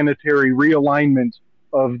the planetary realignment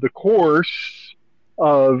of the course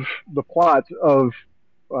of the plot of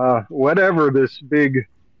whatever this big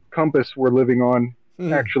compass we're living on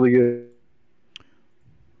actually is.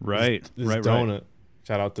 Right. This Donut.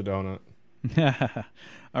 Shout out to Donut.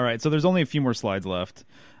 All right, so there's only a few more slides left.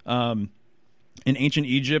 In ancient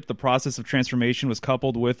Egypt, the process of transformation was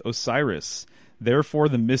coupled with Osiris. Therefore,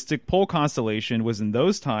 the mystic pole constellation was in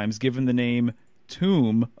those times given the name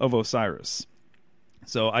Tomb of Osiris.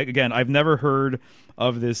 So, I've never heard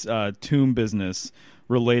of this tomb business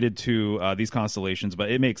related to these constellations, but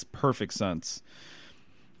it makes perfect sense.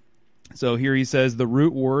 So here he says the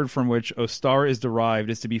root word from which Ostar is derived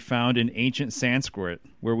is to be found in ancient Sanskrit,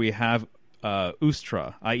 where we have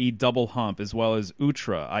Ustra, i.e. double hump, as well as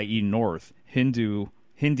Utra, i.e. north, Hindi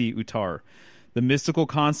Uttar. The mystical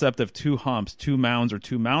concept of 2 humps, 2 mounds, or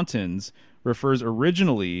 2 mountains refers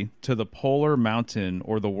originally to the polar mountain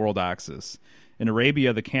or the world axis. In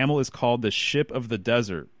Arabia, the camel is called the ship of the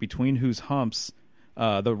desert, between whose humps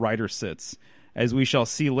the rider sits. As we shall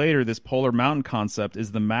see later, this polar mountain concept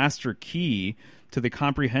is the master key to the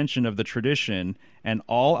comprehension of the tradition and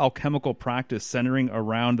all alchemical practice centering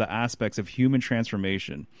around the aspects of human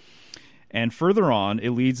transformation. And further on,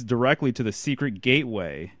 it leads directly to the secret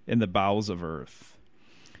gateway in the bowels of Earth.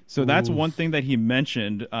 So that's one thing that he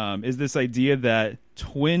mentioned, is this idea that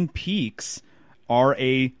Twin Peaks are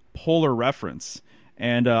a polar reference.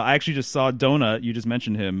 And I actually just saw Donut, you just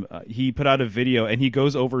mentioned him, he put out a video and he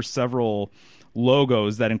goes over several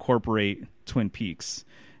logos that incorporate Twin Peaks.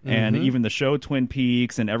 And even the show Twin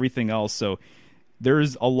Peaks and everything else. So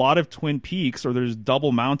there's a lot of Twin Peaks, or there's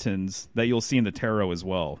double mountains that you'll see in the tarot as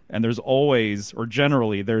well. And there's always, or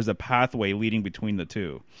generally, there's a pathway leading between the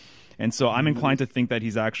two. And so I'm inclined to think that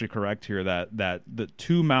he's actually correct here, that the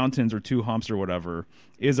two mountains or two humps or whatever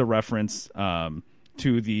is a reference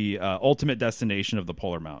to the ultimate destination of the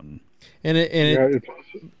polar mountain. It's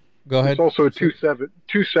also, go ahead. It's also a 2-7.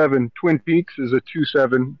 2-7. Twin Peaks is a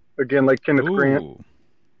 2-7. Again, like Kenneth Grant.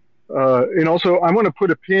 And also, I want to put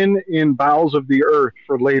a pin in Bowels of the Earth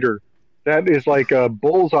for later. That is like a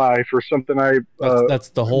bullseye for something that's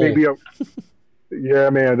the whole. Maybe yeah,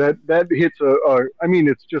 man. That hits I mean,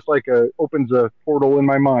 it's just like opens a portal in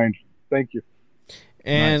my mind. Thank you.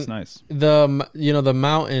 And nice. The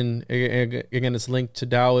mountain, again, it's linked to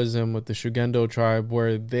Taoism with the Shugendo tribe,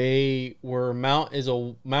 where they were is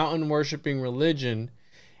a mountain worshiping religion,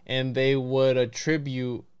 and they would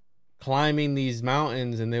attribute climbing these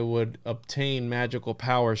mountains, and they would obtain magical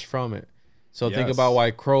powers from it. So think about why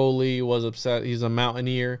Crowley was upset. He's a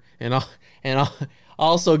mountaineer, and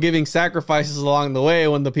also giving sacrifices along the way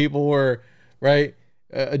when the people were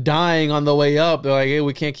dying on the way up. They're like, hey,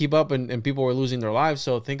 we can't keep up, and people were losing their lives.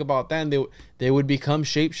 So think about that. And they would become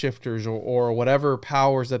shapeshifters or whatever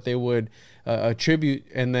powers that they would attribute.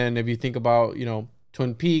 And then if you think about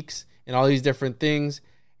Twin Peaks and all these different things,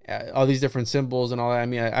 all these different symbols and all that. I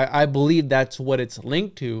mean, I believe that's what it's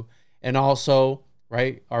linked to. And also,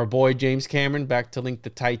 our boy James Cameron, back to link the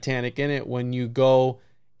Titanic in it. When you go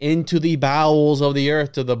into the bowels of the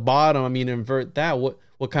earth to the bottom, I mean, invert that.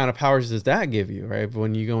 What kind of powers does that give you, right?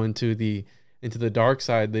 When you go into the dark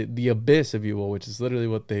side, the abyss, if you will, which is literally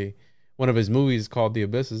one of his movies called The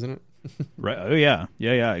Abyss, isn't it? Right. Oh yeah,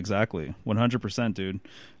 exactly. 100%, dude.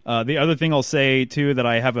 The other thing I'll say too that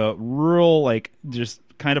I have a real just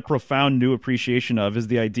kind of profound new appreciation of is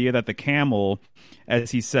the idea that the camel,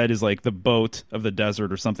 as he said, is like the boat of the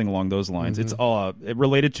desert or something along those lines. It's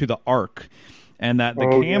related to the ark, and that the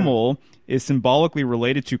camel is symbolically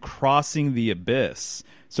related to crossing the abyss.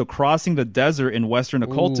 So crossing the desert in Western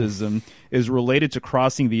occultism is related to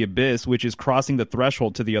crossing the abyss, which is crossing the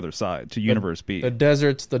threshold to the other side, to Universe B. The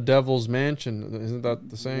desert's the devil's mansion. Isn't that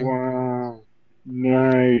the same? Wow.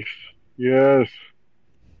 Nice. Yes.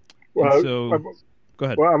 Well, go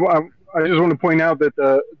ahead. Well, I just want to point out that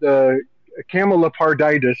the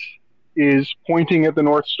cameloparditis is pointing at the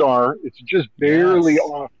North Star. It's just barely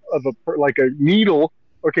off of a needle.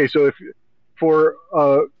 Okay, so if for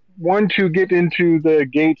one to get into the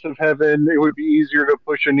gates of heaven, it would be easier to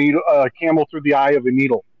push a camel through the eye of a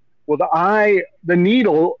needle. Well, the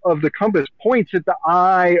needle of the compass points at the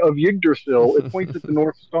eye of Yggdrasil. It points at the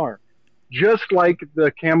North Star, just like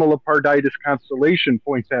the cameloparditis constellation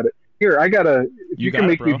points at it. Here, if you can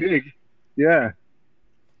make me big. Yeah.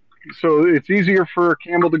 So it's easier for a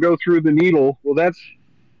camel to go through the needle. Well, let's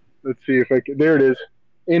see if I can. There it is.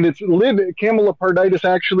 And cameloparditis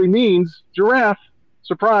actually means giraffe.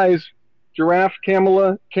 Surprise. Giraffe,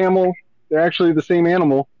 camel, they're actually the same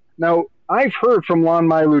animal. Now, I've heard from Lon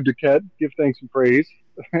Milo Duquette, give thanks and praise,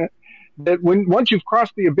 that once you've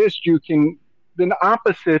crossed the abyss, then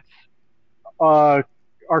opposites are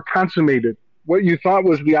consummated. What you thought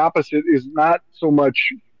was the opposite is not so much,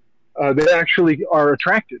 they actually are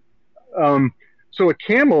attracted. So a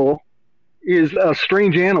camel is a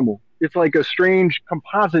strange animal. It's like a strange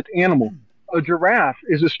composite animal. A giraffe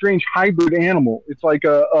is a strange hybrid animal. It's like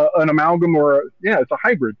an amalgam it's a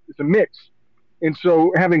hybrid. It's a mix. And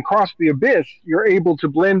so having crossed the abyss, you're able to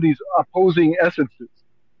blend these opposing essences.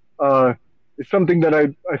 It's something that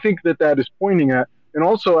I think that is pointing at. And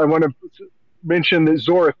also I want to mention that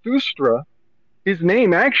Zarathustra, his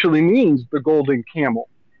name actually means the golden camel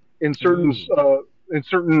in certain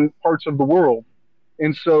parts of the world.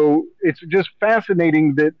 And so it's just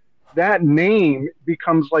fascinating that name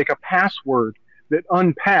becomes like a password that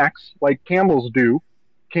unpacks like camels do.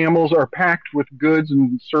 Camels are packed with goods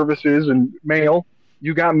and services and mail.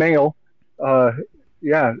 You got mail. And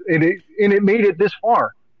it made it this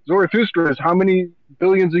far. Zarathustra is how many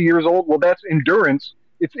billions of years old? Well, that's endurance.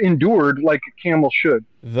 It's endured like a camel should.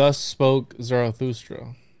 Thus spoke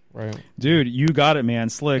Zarathustra, right? Dude, you got it, man.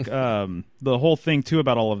 Slick. The whole thing, too,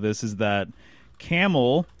 about all of this is that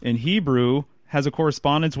camel in Hebrew has a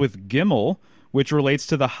correspondence with Gimel, which relates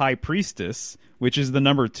to the high priestess, which is the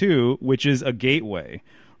number 2, which is a gateway,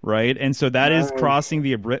 right? And so that is crossing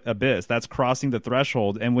the abyss. That's crossing the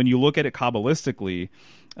threshold. And when you look at it Kabbalistically,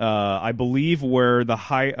 I believe where the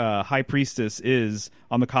high priestess is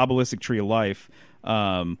on the Kabbalistic tree of life,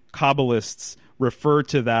 Kabbalists refer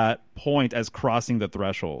to that point as crossing the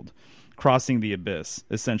threshold, crossing the abyss,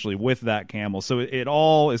 essentially, with that camel. So it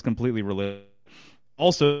all is completely related.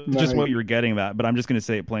 Also, just what you were getting at, but I'm just going to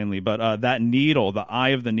say it plainly. But that needle, the eye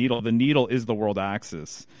of the needle is the world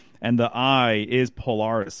axis. And the eye is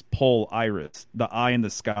Polaris, Polaris, the eye in the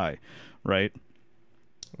sky, right?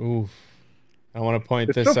 Oof. I want to point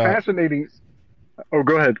it's this so out. Fascinating. Oh,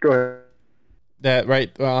 go ahead. That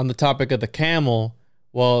right on the topic of the camel.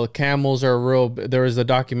 Well, camels are real. There was a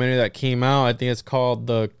documentary that came out. I think it's called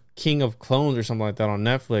The King of Clones or something like that on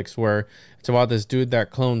Netflix, where it's about this dude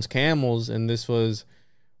that clones camels, and this was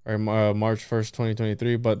March 1st,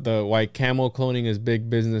 2023. But the white camel cloning is big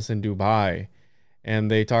business in Dubai,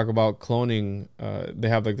 and they talk about cloning. They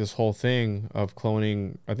have like this whole thing of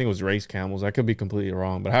cloning. I think it was race camels. I could be completely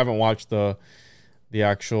wrong, but I haven't watched the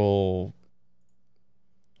actual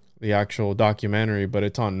documentary, but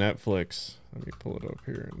it's on Netflix. Let me pull it up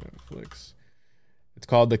here on Netflix. It's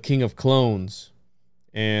called The King of Clones,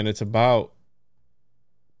 and it's about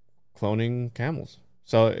cloning camels.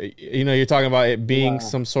 So, you're talking about it being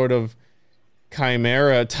some sort of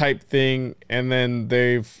chimera type thing, and then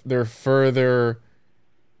they're further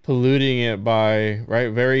polluting it by,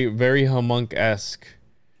 right, very, very homunc-esque.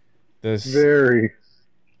 This very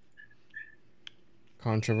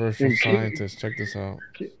controversial scientist. Check this out.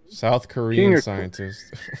 South Korean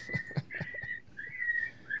scientist.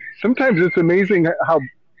 Sometimes it's amazing how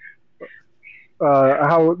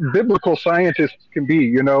biblical scientists can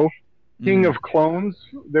be, King of clones.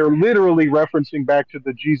 They're literally referencing back to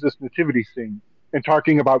the Jesus nativity scene and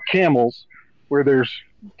talking about camels, where there's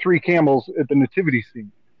 3 camels at the nativity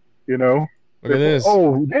scene, Look at this.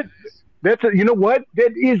 Oh, that's you know what?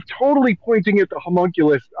 That is totally pointing at the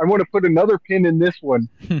homunculus. I want to put another pin in this one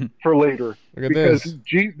for later. Look at because this.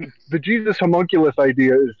 The Jesus homunculus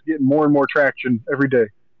idea is getting more and more traction every day.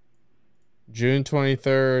 June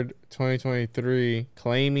 23rd, 2023,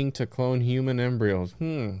 claiming to clone human embryos.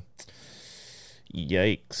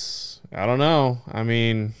 Yikes. I don't know. I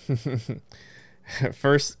mean,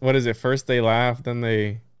 first, what is it? First they laugh, then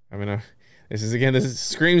they, this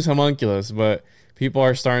screams homunculus, but people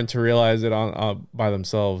are starting to realize it on by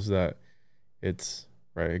themselves that it's,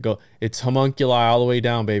 right, it's homunculi all the way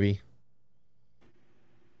down, baby.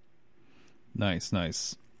 Nice.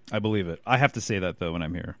 I believe it. I have to say that, though, when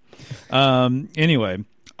I'm here. Anyway,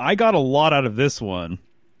 I got a lot out of this one,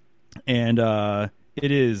 and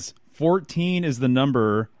it is 14 is the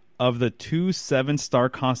number of the 2 7-star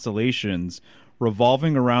constellations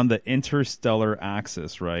revolving around the interstellar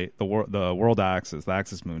axis, right? The world axis, the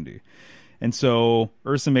axis mundi. And so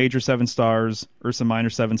Ursa Major 7 stars, Ursa Minor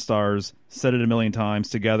 7 stars, said it a million times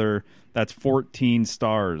together, that's 14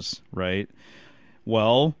 stars, right?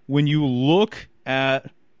 Well, when you look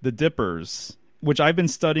at the dippers, which I've been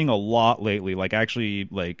studying a lot lately,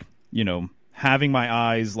 having my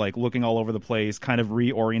eyes looking all over the place, kind of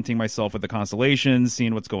reorienting myself with the constellations,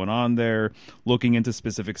 seeing what's going on there, looking into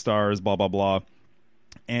specific stars, blah, blah, blah.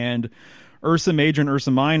 And Ursa Major and Ursa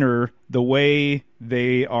Minor, the way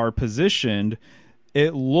they are positioned,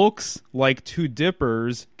 it looks like 2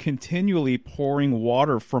 dippers continually pouring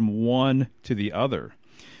water from one to the other.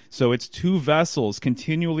 So it's 2 vessels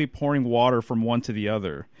continually pouring water from one to the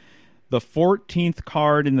other. The 14th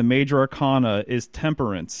card in the Major Arcana is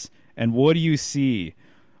Temperance. And what do you see?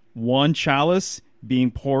 One chalice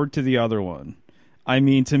being poured to the other one. I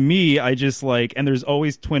mean, to me, I just and there's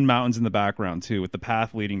always twin mountains in the background too, with the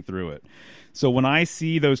path leading through it. So when I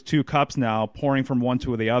see those 2 cups now pouring from one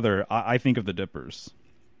to the other, I think of the dippers.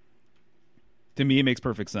 To me, it makes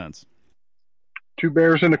perfect sense. 2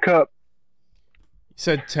 bears in a cup. You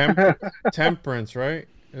said temperance, right?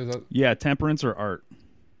 Yeah, temperance or art.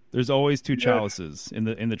 There's always 2 chalices in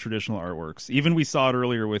the traditional artworks. Even we saw it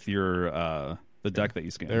earlier with your the deck that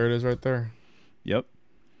you scanned. There it is right there. Yep.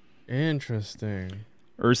 Interesting.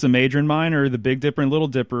 Ursa Major and Minor, the Big Dipper and Little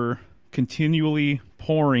Dipper, continually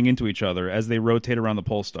pouring into each other as they rotate around the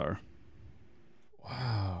pole star.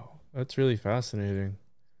 Wow. That's really fascinating.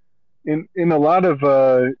 In a lot of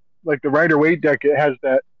the Rider-Waite deck, it has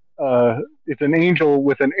that it's an angel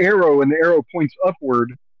with an arrow, and the arrow points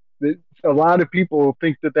upward. A lot of people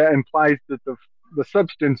think that implies that the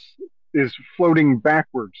substance is floating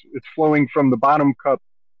backwards. It's flowing from the bottom cup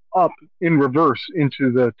up in reverse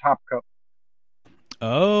into the top cup.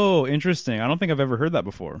 Oh, interesting. I don't think I've ever heard that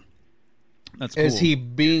before. That's cool. Is he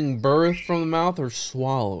being birthed from the mouth or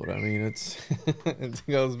swallowed? I mean, it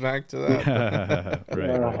goes back to that.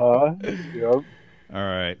 Right. Yep. All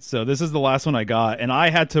right, so this is the last one I got, and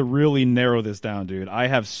I had to really narrow this down, dude. I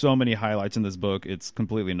have so many highlights in this book, it's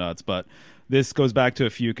completely nuts, but this goes back to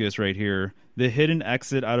Ophiuchus right here. The hidden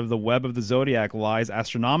exit out of the web of the zodiac lies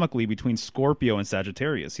astronomically between Scorpio and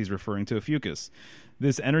Sagittarius. He's referring to Ophiuchus.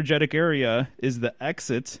 This energetic area is the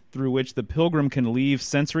exit through which the pilgrim can leave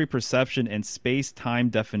sensory perception and space-time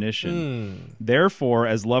definition. Therefore,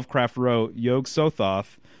 as Lovecraft wrote,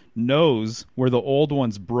 Yog-Sothoth knows where the old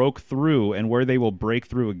ones broke through and where they will break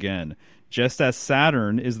through again. Just as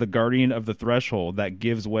Saturn is the guardian of the threshold that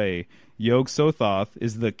gives way, Yog-Sothoth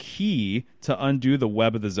is the key to undo the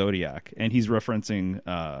web of the zodiac. And he's referencing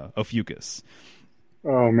Ophiuchus.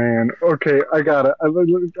 Oh man. Okay, I got it. I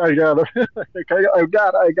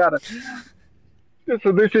got it.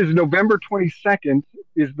 So this is November 22nd.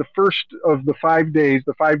 Is the first of the 5 days,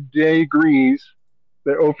 the 5 degrees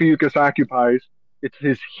that Ophiuchus occupies. It's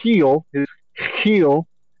his heel. His heel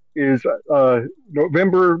is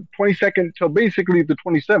November 22nd till basically the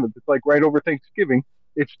 27th. It's like right over Thanksgiving.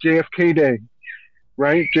 It's JFK Day,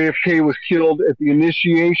 right? JFK was killed at the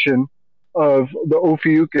initiation of the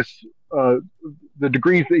Ophiuchus, the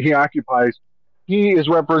degrees that he occupies. He is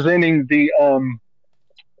representing the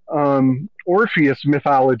Orpheus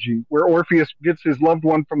mythology, where Orpheus gets his loved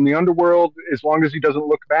one from the underworld as long as he doesn't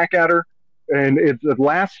look back at her. And it's the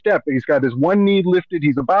last step. He's got his one knee lifted.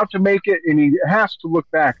 He's about to make it, and he has to look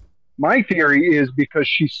back. My theory is because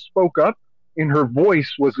she spoke up, and her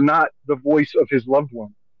voice was not the voice of his loved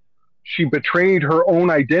one. She betrayed her own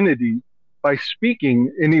identity by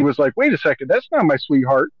speaking, and he was like, wait a second, that's not my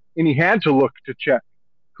sweetheart. And he had to look to check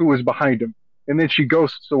who was behind him. And then she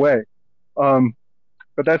ghosts away.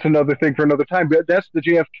 But that's another thing for another time. But that's the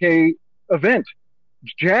JFK event.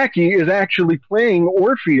 Jackie is actually playing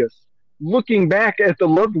Orpheus, looking back at the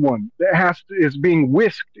loved one that is being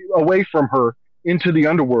whisked away from her into the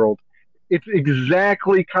underworld. It's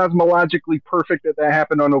exactly cosmologically perfect that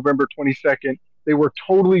happened on November 22nd. They were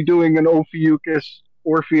totally doing an Orpheus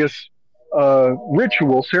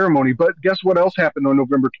ritual ceremony. But guess what else happened on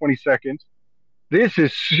November 22nd? This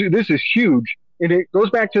is huge. And it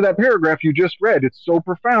goes back to that paragraph you just read. It's so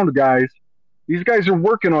profound, guys. These guys are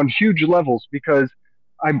working on huge levels because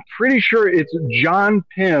I'm pretty sure it's John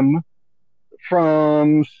Pym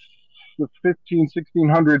from the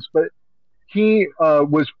 1600s, but he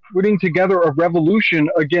was putting together a revolution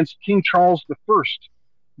against King Charles I.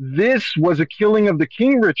 This was a killing of the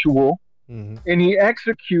king ritual, and he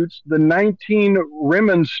executes the 19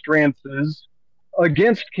 remonstrances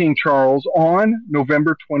against King Charles on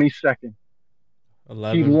November 22nd.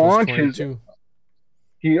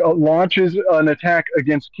 He launches an attack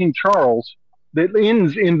against King Charles that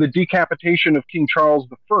ends in the decapitation of King Charles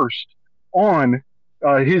I.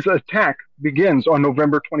 His attack begins on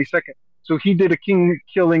November 22nd. So he did a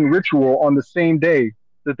king-killing ritual on the same day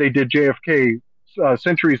that they did JFK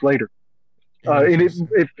centuries later. And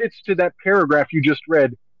it fits to that paragraph you just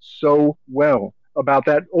read so well about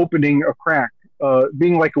that opening a crack,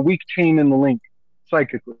 being like a weak chain in the link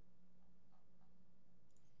psychically.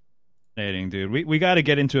 Dude, we got to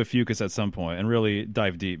get into Ophiuchus at some point and really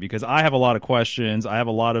dive deep because I have a lot of questions. I have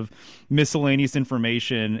a lot of miscellaneous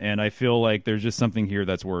information, and I feel like there's just something here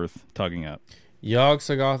that's worth tugging at.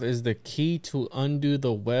 Yog-Sothoth is the key to undo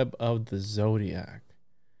the web of the zodiac.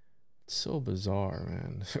 It's so bizarre,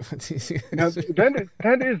 man. Now,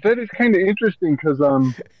 that is kind of interesting because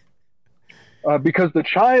the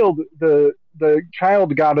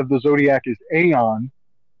child god of the zodiac is Aeon.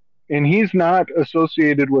 And he's not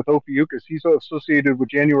associated with Ophiuchus. He's associated with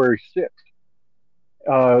January 6th,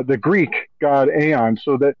 the Greek god Aeon.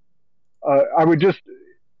 So that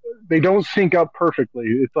they don't sync up perfectly.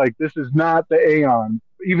 It's like, this is not the Aeon.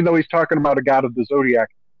 Even though he's talking about a god of the zodiac,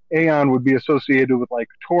 Aeon would be associated with like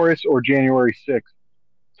Taurus or January 6th.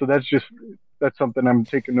 So that's something I'm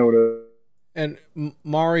taking note of. And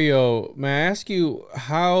Mario, may I ask you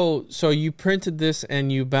how? So you printed this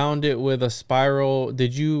and you bound it with a spiral.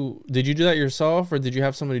 Did you do that yourself, or did you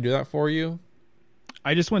have somebody do that for you?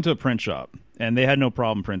 I just went to a print shop, and they had no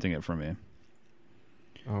problem printing it for me.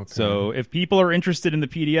 Okay. So if people are interested in the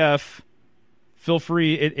PDF, feel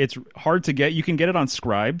free. It's hard to get. You can get it on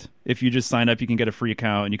Scribd. If you just sign up, you can get a free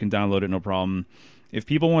account, and you can download it, no problem. If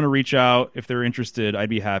people want to reach out, if they're interested, I'd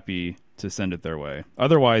be happy to send it their way.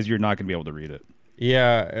 Otherwise, you're not going to be able to read it.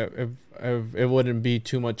 Yeah, if it wouldn't be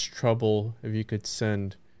too much trouble if you could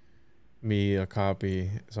send me a copy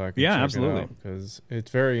so I can check absolutely. it out, because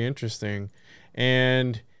it's very interesting.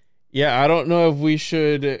 And Yeah, I don't know if we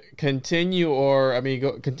should continue or, I mean,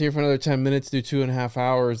 continue for another 10 minutes, do 2.5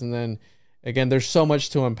 hours. And then again, there's so much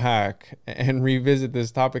to unpack and revisit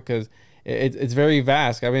this topic because it's very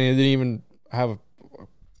vast. I mean, it didn't even have a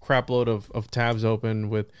crap load of tabs open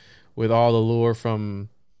with all the lore from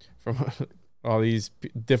all these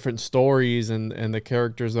different stories and the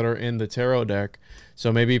characters that are in the tarot deck.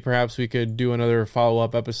 So maybe perhaps we could do another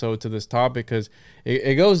follow-up episode to this topic because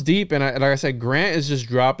it goes deep. And like I said, Grant is just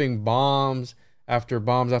dropping bombs after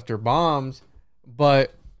bombs after bombs.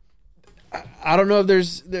 But I don't know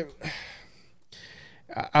if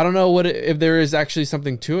I don't know if there is actually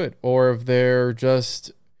something to it or if they're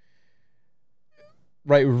just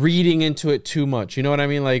reading into it too much. You know what I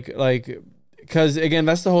mean? Like, because again,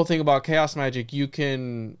 that's the whole thing about chaos magic. You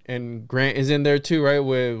can, and Grant is in there too, right?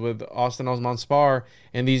 With Austin Osman Spar,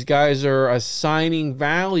 and these guys are assigning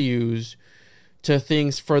values to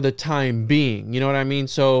things for the time being. You know what I mean?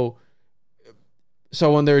 So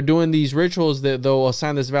when they're doing these rituals, they'll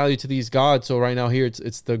assign this value to these gods. So right now here,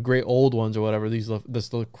 it's the great old ones or whatever. This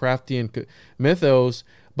Lovecraftian mythos.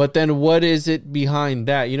 But then what is it behind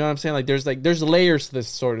that? You know what I'm saying? There's layers to this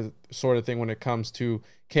sort of thing when it comes to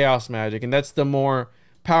chaos magic, and that's the more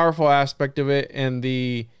powerful aspect of it and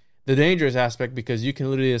the dangerous aspect, because you can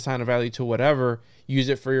literally assign a value to whatever, use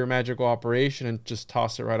it for your magical operation, and just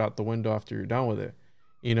toss it right out the window after you're done with it.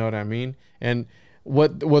 You know what I mean? And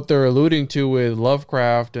what they're alluding to with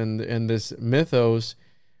Lovecraft and this mythos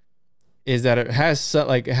is that it has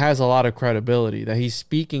a lot of credibility, that he's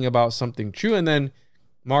speaking about something true. And then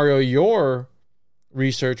Mario, your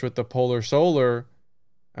research with the polar solar,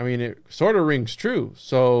 I mean, it sort of rings true.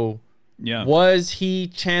 So yeah, was he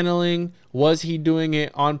channeling? Was he doing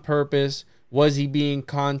it on purpose? Was he being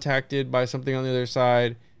contacted by something on the other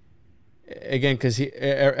side? Again, because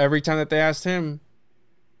every time that they asked him,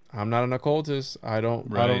 I'm not an occultist. I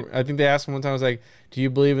think they asked him one time, I was like, do you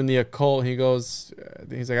believe in the occult? He's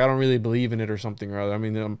like, I don't really believe in it or something or other. I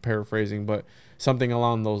mean, I'm paraphrasing, but something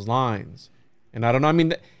along those lines. And I don't know. I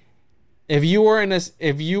mean, if you were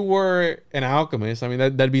an alchemist, I mean,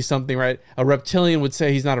 that'd be something, right? A reptilian would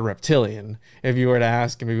say he's not a reptilian if you were to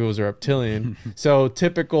ask him if he was a reptilian. So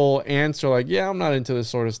typical answer, like, yeah, I'm not into this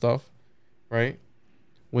sort of stuff, right?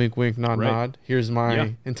 Wink, wink, nod, nod. Here's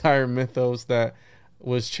my entire mythos that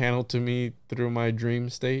was channeled to me through my dream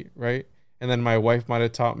state, right? And then my wife might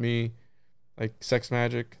have taught me like sex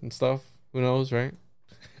magic and stuff. Who knows, right?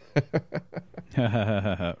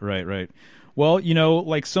 Right. Well,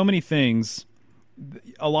 like so many things,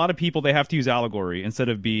 a lot of people, they have to use allegory instead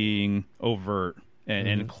of being overt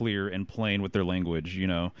and clear and plain with their language,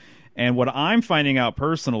 And what I'm finding out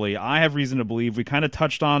personally, I have reason to believe we kind of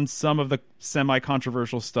touched on some of the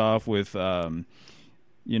semi-controversial stuff with,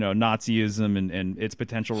 Nazism and its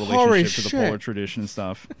potential relationship to the polar tradition and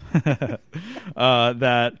stuff.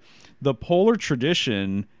 That the polar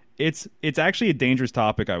tradition, it's actually a dangerous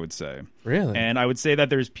topic, I would say. Really? And I would say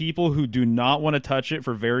that there's people who do not want to touch it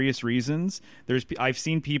for various reasons. I've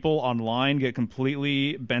seen people online get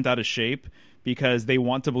completely bent out of shape because they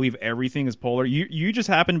want to believe everything is polar. You just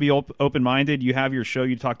happen to be open-minded. You have your show.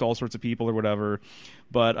 You talk to all sorts of people or whatever.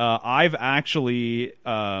 But I've actually,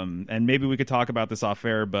 and maybe we could talk about this off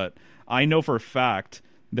air, but I know for a fact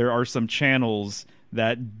there are some channels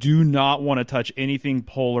that do not want to touch anything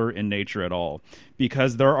polar in nature at all,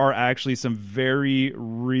 because there are actually some very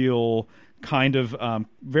real kind of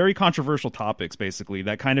very controversial topics, basically,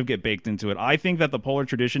 that kind of get baked into it. I think that the polar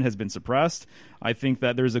tradition has been suppressed. I think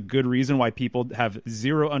that there's a good reason why people have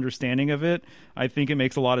zero understanding of it. I think it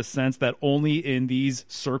makes a lot of sense that only in these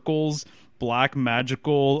circles, black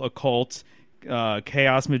magical, occult,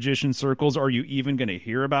 chaos magician circles, are you even going to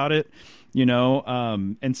hear about it.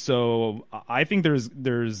 And so I think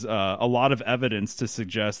there's a lot of evidence to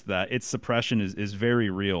suggest that its suppression is very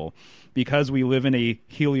real, because we live in a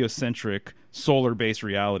heliocentric solar-based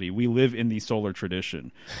reality. We live in the solar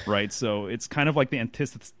tradition, right? So it's kind of like the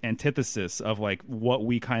antithesis of like what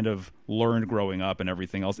we kind of learned growing up and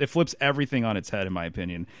everything else. It flips everything on its head, in my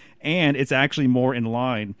opinion, and it's actually more in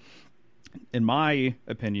line, in my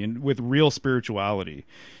opinion, with real spirituality.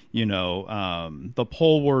 The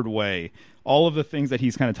poleward way, all of the things that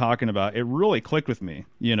he's kind of talking about, it really clicked with me.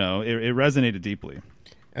 It resonated deeply.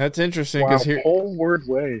 That's interesting, because poleward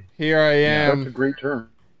way. Here I am. That's a great term.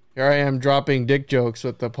 Here I am dropping dick jokes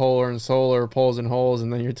with the polar and solar, poles and holes,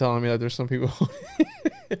 and then you're telling me that there's some people who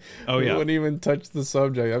wouldn't even touch the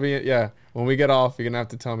subject. I mean, yeah, when we get off, you're going to have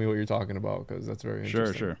to tell me what you're talking about, because that's very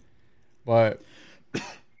interesting. Sure. But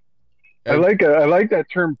I like that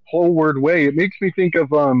term, poleward way. It makes me think of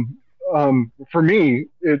for me,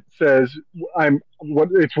 it says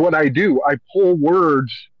it's what I do. I pull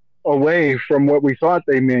words away from what we thought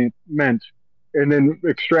they meant, and then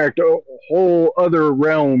extract whole other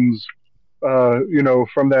realms,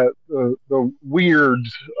 from that the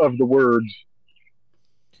weirds of the words.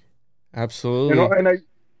 Absolutely.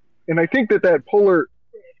 And I think that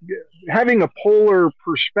having a polar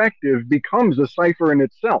perspective becomes a cipher in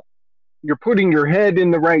itself. You're putting your head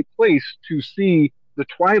in the right place to see the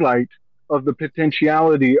twilight of the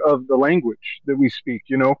potentiality of the language that we speak.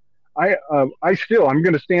 I'm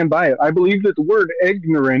going to stand by it. I believe that the word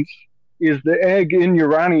ignorance is the egg in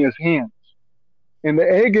Urania's hands. And the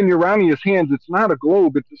egg in Urania's hands, it's not a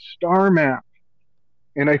globe, it's a star map.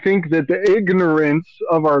 And I think that the ignorance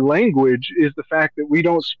of our language is the fact that we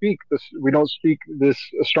don't speak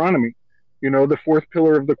this astronomy, the fourth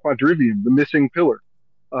pillar of the quadrivium, the missing pillar.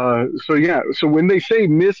 So when they say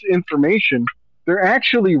misinformation, they're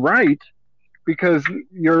actually right, because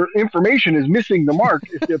your information is missing the mark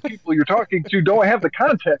if the people you're talking to don't have the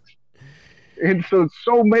context. And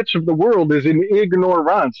so much of the world is in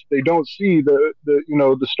ignorance. They don't see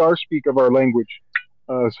the star speak of our language.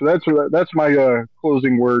 So that's my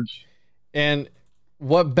closing words. And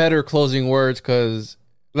what better closing words? Because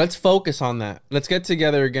let's focus on that. Let's get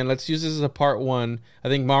together again. Let's use this as a part one. I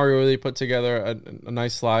think Mario really put together a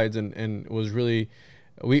nice slides and was really,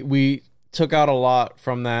 we took out a lot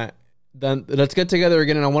from that. Then let's get together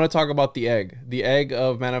again. And I want to talk about the egg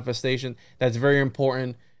of manifestation. That's very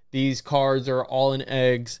important. These cards are all in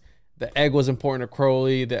eggs. The egg was important to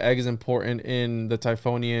Crowley. The egg is important in the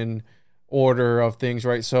Typhonian order of things,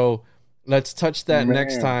 right? So let's touch that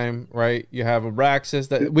next time, right? You have Abraxas.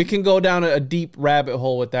 That we can go down a deep rabbit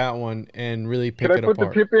hole with that one and really pick it apart. Can I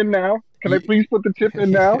put the tip in now? Can I please put the tip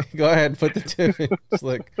in now? Go ahead, put the tip in,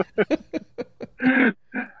 Slick.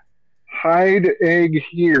 Hide egg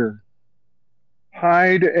here.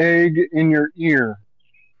 Hide egg in your ear.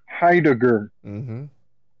 Heidegger. Mm-hmm.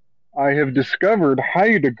 I have discovered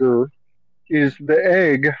Heidegger is the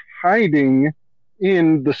egg hiding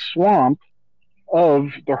in the swamp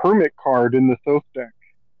of the Hermit card in the Thoth deck.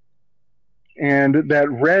 And that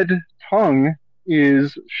red tongue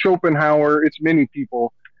is Schopenhauer. It's many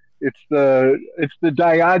people. It's the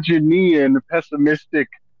Diogenean, pessimistic,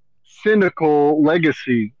 cynical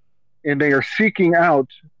legacy. And they are seeking out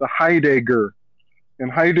the Heidegger. And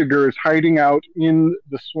Heidegger is hiding out in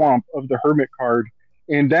the swamp of the Hermit card.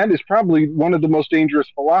 And that is probably one of the most dangerous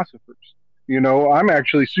philosophers. I'm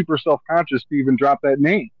actually super self-conscious to even drop that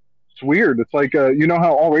name. It's weird. It's like,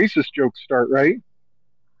 how all racist jokes start, right?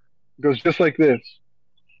 It goes just like this.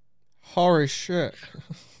 Holy shit.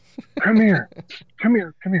 Come here.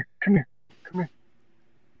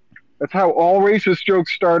 That's how all racist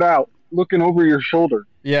jokes start out, looking over your shoulder.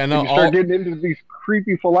 Yeah, no. And you start getting into these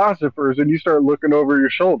creepy philosophers and you start looking over your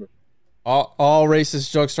shoulder. All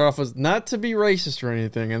racist jokes start off as not to be racist or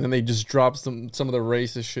anything, and then they just drop some of the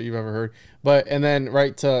racist shit you've ever heard. And then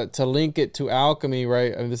right to link it to alchemy,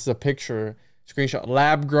 right? And this is a picture screenshot.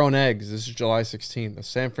 Lab grown eggs. This is July 16th. The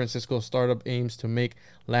San Francisco startup aims to make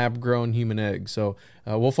lab grown human eggs. So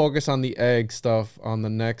we'll focus on the egg stuff on the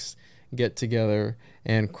next get together.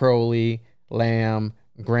 And Crowley, Lamb,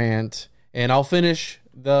 Grant, and I'll finish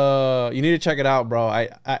you need to check it out, bro.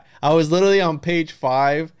 I was literally on page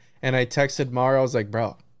 5. And I texted Mario, I was like,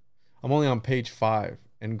 bro, I'm only on page 5.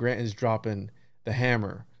 And Grant is dropping the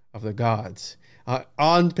hammer of the gods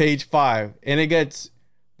on page 5. And it gets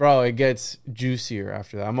juicier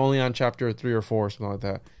after that. I'm only on chapter 3 or 4, something like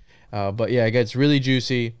that. But yeah, it gets really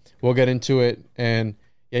juicy. We'll get into it. And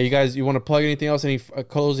yeah, you guys, you want to plug anything else? Any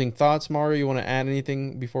closing thoughts, Mario? You want to add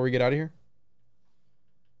anything before we get out of here?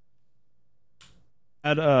 I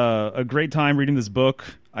had a great time reading this book.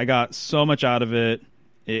 I got so much out of it.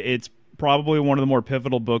 It's probably one of the more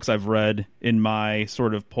pivotal books I've read in my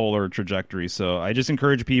sort of polar trajectory. So I just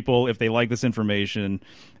encourage people, if they like this information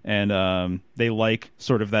and they like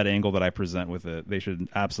sort of that angle that I present with it, they should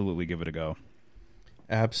absolutely give it a go.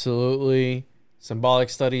 Absolutely.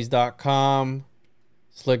 SymbolicStudies.com.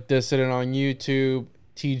 Slick Dissident on YouTube.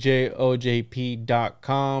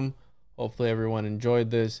 TJOJP.com. Hopefully everyone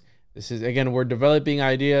enjoyed this. This is, again, we're developing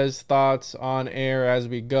ideas, thoughts on air as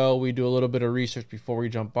we go. We do a little bit of research before we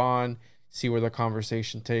jump on, see where the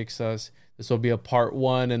conversation takes us. This will be a part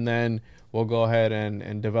 1, and then we'll go ahead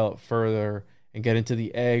and develop further and get into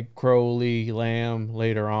the egg, Crowley, Lamb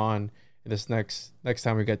later on this next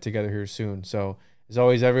time we get together here soon. So, as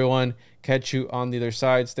always, everyone, catch you on the other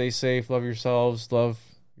side. Stay safe, love yourselves, love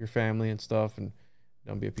your family and stuff, and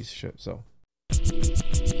don't be a piece of shit. So.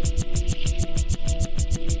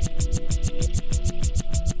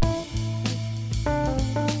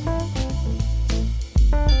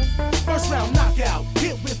 Knockout,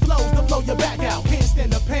 hit with flows to blow your back out. Can't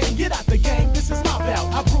stand the pain.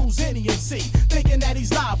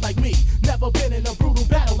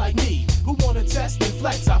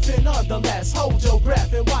 nonetheless. Hold your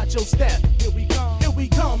breath and watch your step. Here we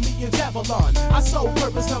come, me and Javelin. Our sole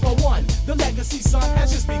purpose number one. The legacy, son,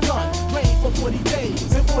 has just begun. Reign for 40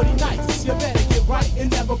 days and 40 nights. You better get right and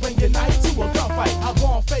never bring your knife to a gunfight. I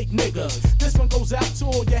want fake niggas. This one goes out to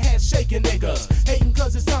all your head shaking niggas. Hating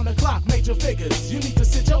cause it's time to clock major figures. You need to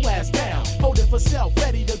sit your ass down. Hold it for self,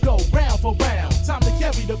 ready to go round for round. Time to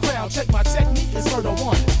carry the crown. Check my technique, it's murder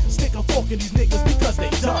one. Stick a fork in these niggas because they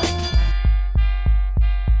done.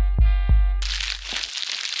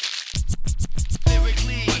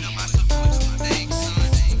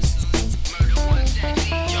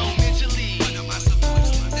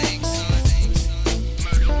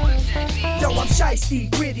 Shiesty,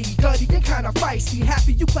 gritty, gutty, and kinda feisty.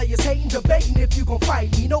 Happy you players hating, debating if you gon'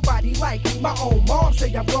 fight me. Nobody like me, my own mom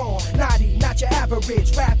say I'm gone. Naughty, not your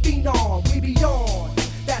average rap phenom. We be on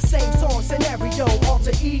that same song scenario,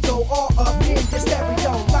 alter ego, all up in the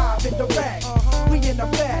stereo, live and direct. We in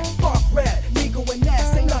effect, fuck red, Nico and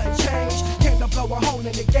Ness, ain't nothing changed. Came to blow a hole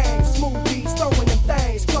in the game, smooth beats, throwing them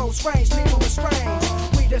things, close range, leave them strange.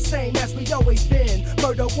 We the same as we always been.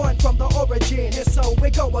 Murder one from the origin, and so we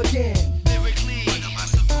go again.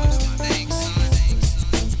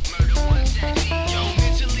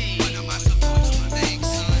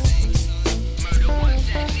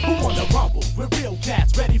 We're real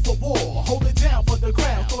cats ready for war. Hold it down for the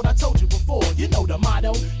crown. Thought I told you before. You know the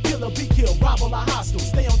motto. Kill or be killed. Rival or hostile.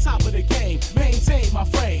 Stay on top of the game. Maintain my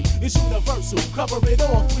frame. It's universal. Cover it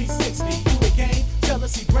all 360. You the game.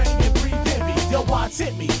 Jealousy, brain, and breathe envy. Yo, why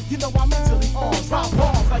tip me? You know I'm mentally armed. Drop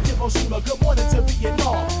bombs like Hiroshima. Good morning to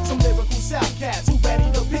Vietnam. Some lyrical South cats who ready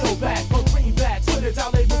to peel back. For greenbacks. Twitter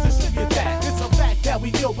down labels distribute that. It's a fact that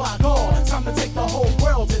we ill by God. Time to take the whole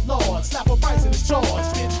world at large. Slap a price in its charge.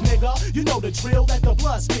 Bitch nigga. You know the drill, let the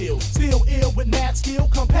blood spill. Still ill with mad skill,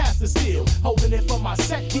 come past the steel. Holding it for my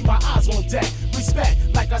set, keep my eyes on deck. Respect,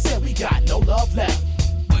 like I said, we got no love left.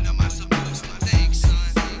 What am I supposed to think, son?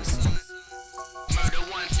 Murder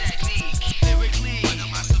one technique, lyrically. What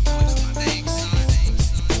am I supposed to think, son?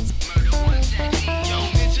 Murder one technique, yo,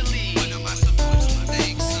 mentally. What am I supposed to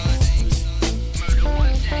think, son? Murder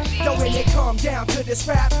one technique. Yo, when it come down to this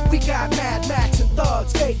rap, we got Mad Max and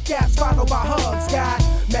thugs. Fake gaps followed by hugs. Got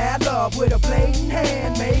mad love with a blatant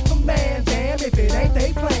hand, made for man. Damn, if it ain't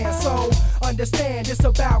they plan. So understand it's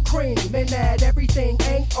about cream, and that everything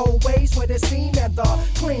ain't always what it seems. And the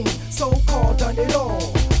clean, so-called done it all.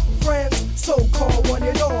 Friends, so-called want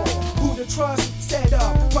it all. Who to trust, set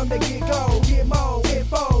up from the get-go. Get more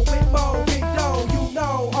info with more big dough. You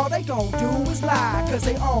know all they gon' do is lie, cause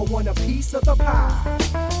they all want a piece of the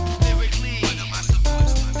pie.